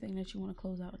there anything that you want to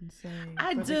close out and say?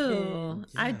 I for the do.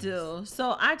 kids? I do.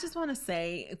 So I just want to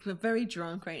say we're very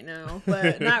drunk right now,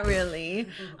 but not really.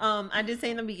 I did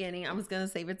say in the beginning I was gonna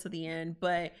save it to the end,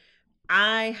 but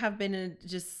I have been a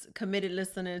just committed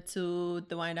listener to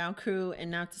the Wind Down Crew, and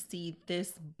now to see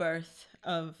this birth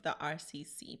of the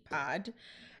RCC pod,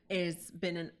 it's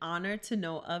been an honor to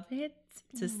know of it,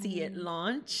 to see it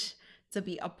launch, to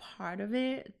be a part of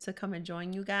it, to come and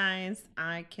join you guys.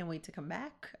 I can't wait to come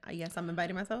back. Yes, I'm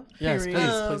inviting myself. Yes, Period.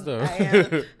 please do.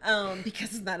 I am,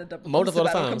 because it's not a double. Motives all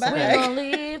the so I don't time, come so back. We're gonna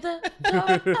leave the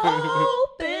door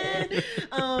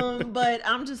open. But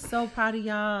I'm just so proud of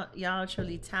y'all. Y'all are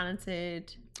truly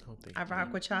talented. Oh, thank I you.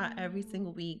 rock with y'all every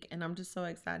single week, and I'm just so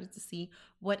excited to see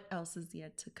what else is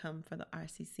yet to come for the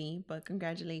RCC. But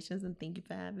congratulations and thank you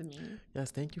for having me.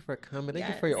 Yes, thank you for coming. Thank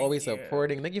you Yes. for always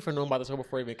supporting. Thank you for knowing about the show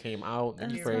before it even came out.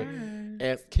 Thank you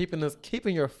That's for right.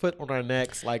 keeping your foot on our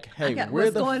necks. Like, hey, got- where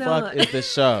what's the going fuck on? is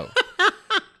this show?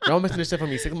 Don't mention this shit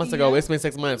from me 6 months ago. Yeah. It's been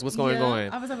 6 months. What's going on?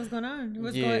 I was like, what's going on?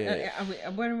 What's Yeah.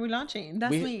 going? When are we launching?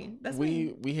 That's me. That's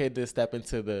me. we had to step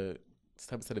into the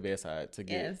bedside to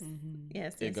get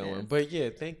Yes. it going. yes. But yeah,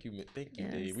 thank you, Yes.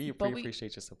 Dave. We But we-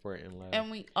 appreciate your support and love. And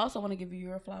we also want to give you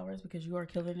your flowers because you are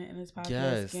killing it in this podcast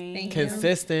Yes, game. Thank you.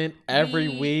 consistent every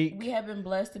week. We have been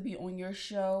blessed to be on your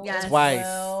show Yes. as Twice.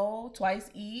 well, twice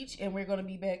each, and we're going to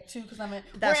be back too because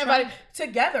That's we're invited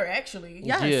together actually.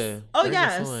 Yes. Yeah, Oh bring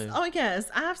yes. us on. Oh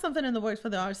yes. I have something in the works for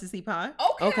the RCC pod.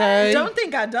 Okay. Don't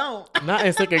think I don't. Not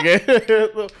in sync again.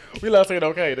 We love saying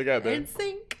okay together. In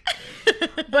sync.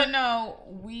 But no,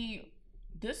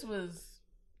 this was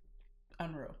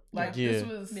unreal. Like Yeah.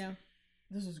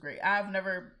 this was great. I've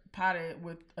never potted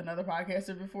with another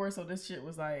podcaster before, so this shit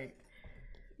was like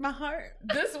My heart.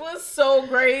 this was so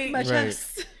great. My Right.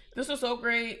 chest. This was so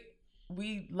great.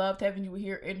 We loved having you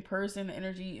here in person. The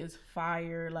energy is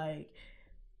fire. Like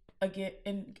again,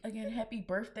 happy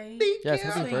birthday. Yes,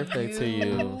 happy birthday to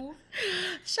you.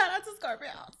 Shout out to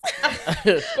Scorpios.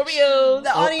 Scorpios.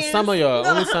 The audience. Some of y'all, the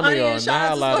only some of y'all, audience, shout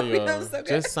not out a to lot of Scorpios, y'all. okay?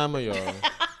 Just some of y'all.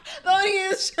 The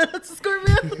audience. Shout out to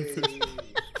Scorpios.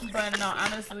 But no,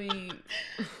 honestly,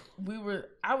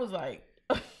 I was like,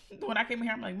 when I came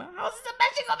here, I'm like, my house is a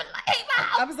mess. She gonna be like, hey, my I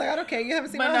house. was like, I don't care. You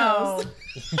haven't seen But my house.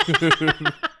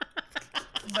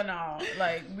 But no,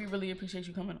 like, we really appreciate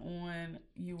you coming on.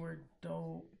 You were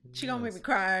dope. She gonna make me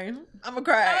cry. I'm gonna I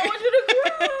cry. don't want you to cry.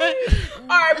 All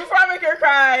right, before I make her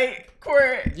cry,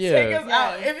 Court, Yeah. take us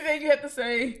out. Everything you have to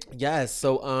say. Yes.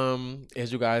 So,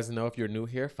 as you guys know, if you're new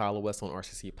here, follow us on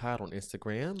RCC Pod on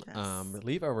Instagram. Yes.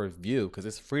 Leave a review because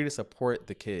it's free to support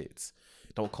the kids.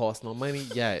 Don't cost no money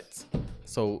yet.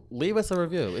 So leave us a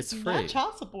review. It's free. Not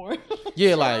child support.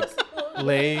 Yeah, like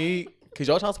late. Cause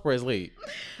y'all child support is late.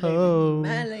 Oh.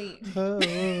 Man, late. Oh.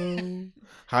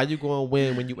 How you gonna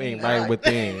win when you ain't right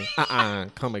within?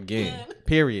 Come again.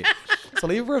 Period. So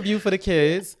leave a review for the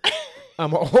kids.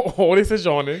 Oh, this is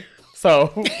Johnny. So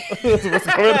what's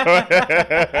going on?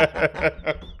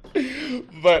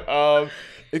 But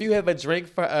if you have a drink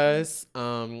for us,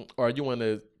 or you want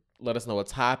to let us know a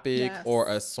topic or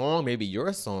a song, maybe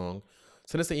your song,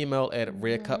 send us an email at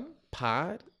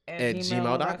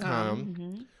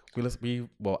redcuppod@gmail.com.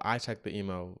 I check the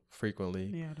email frequently.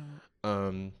 Yeah, I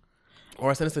don't.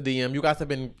 Or send us a DM. You guys have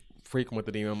been frequent with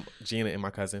the DM, Gina and my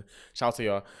cousin. Shout out to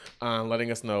y'all,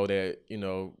 letting us know that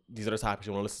these are the topics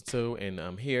you want to listen to,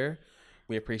 and here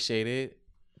we appreciate it.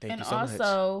 Thank and you so much.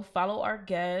 also follow our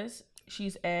guest.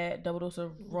 She's at Double Dose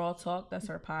of Raw Talk. That's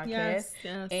her podcast. Yes.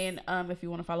 And if you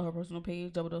want to follow her personal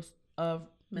page, Double Dose of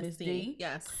Miss D.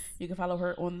 Yes. You can follow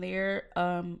her on there.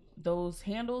 Those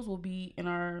handles will be in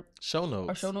our show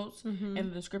notes. In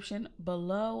the description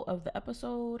below of the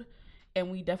episode. And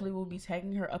we definitely will be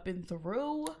tagging her up and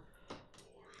through.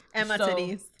 And my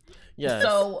titties. Yes.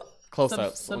 So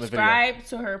close-ups on the video. Subscribe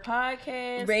to her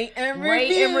podcast. Rate and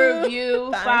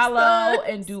review. Five Follow stars.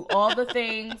 and do all the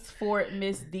things for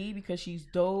Miss D because she's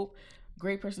dope.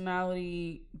 Great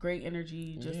personality, great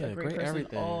energy, just a great person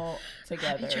everything. all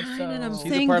together. and I'm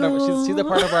So She's a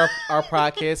part of our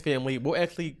podcast family. We'll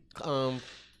actually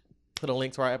put a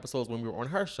link to our episodes when we were on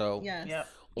her show. Yes. Yep.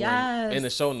 In the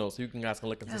show notes, so you guys can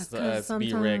look and listen to us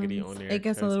be raggedy on there. It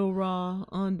gets a little raw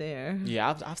on there.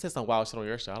 Yeah, I've said some wild shit on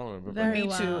your show. I don't remember. Very Me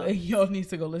well. too. And y'all need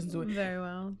to go listen to it. Very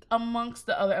well. Amongst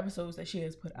the other episodes that she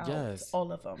has put out, Yes.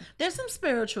 all of them. There's some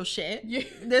spiritual shit. Yeah.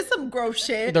 There's some gross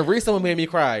shit. The recent one made me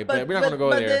cry, but we're not gonna go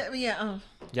there.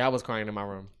 Yeah, I was crying in my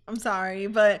room. I'm sorry,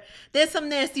 but there's some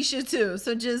nasty shit too.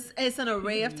 So just it's an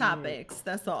array of topics.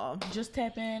 That's all. Just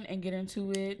tap in and get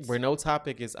into it. Where no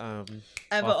topic is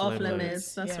Ever off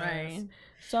limits. That's Yes. right.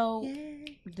 So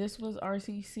this was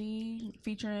RCC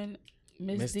featuring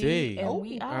Miss D, D. and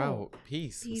we out.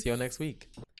 Peace. See you next week.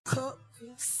 Cup,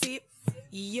 sip,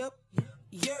 yup,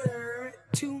 your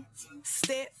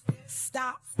 2-step,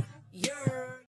 stop, your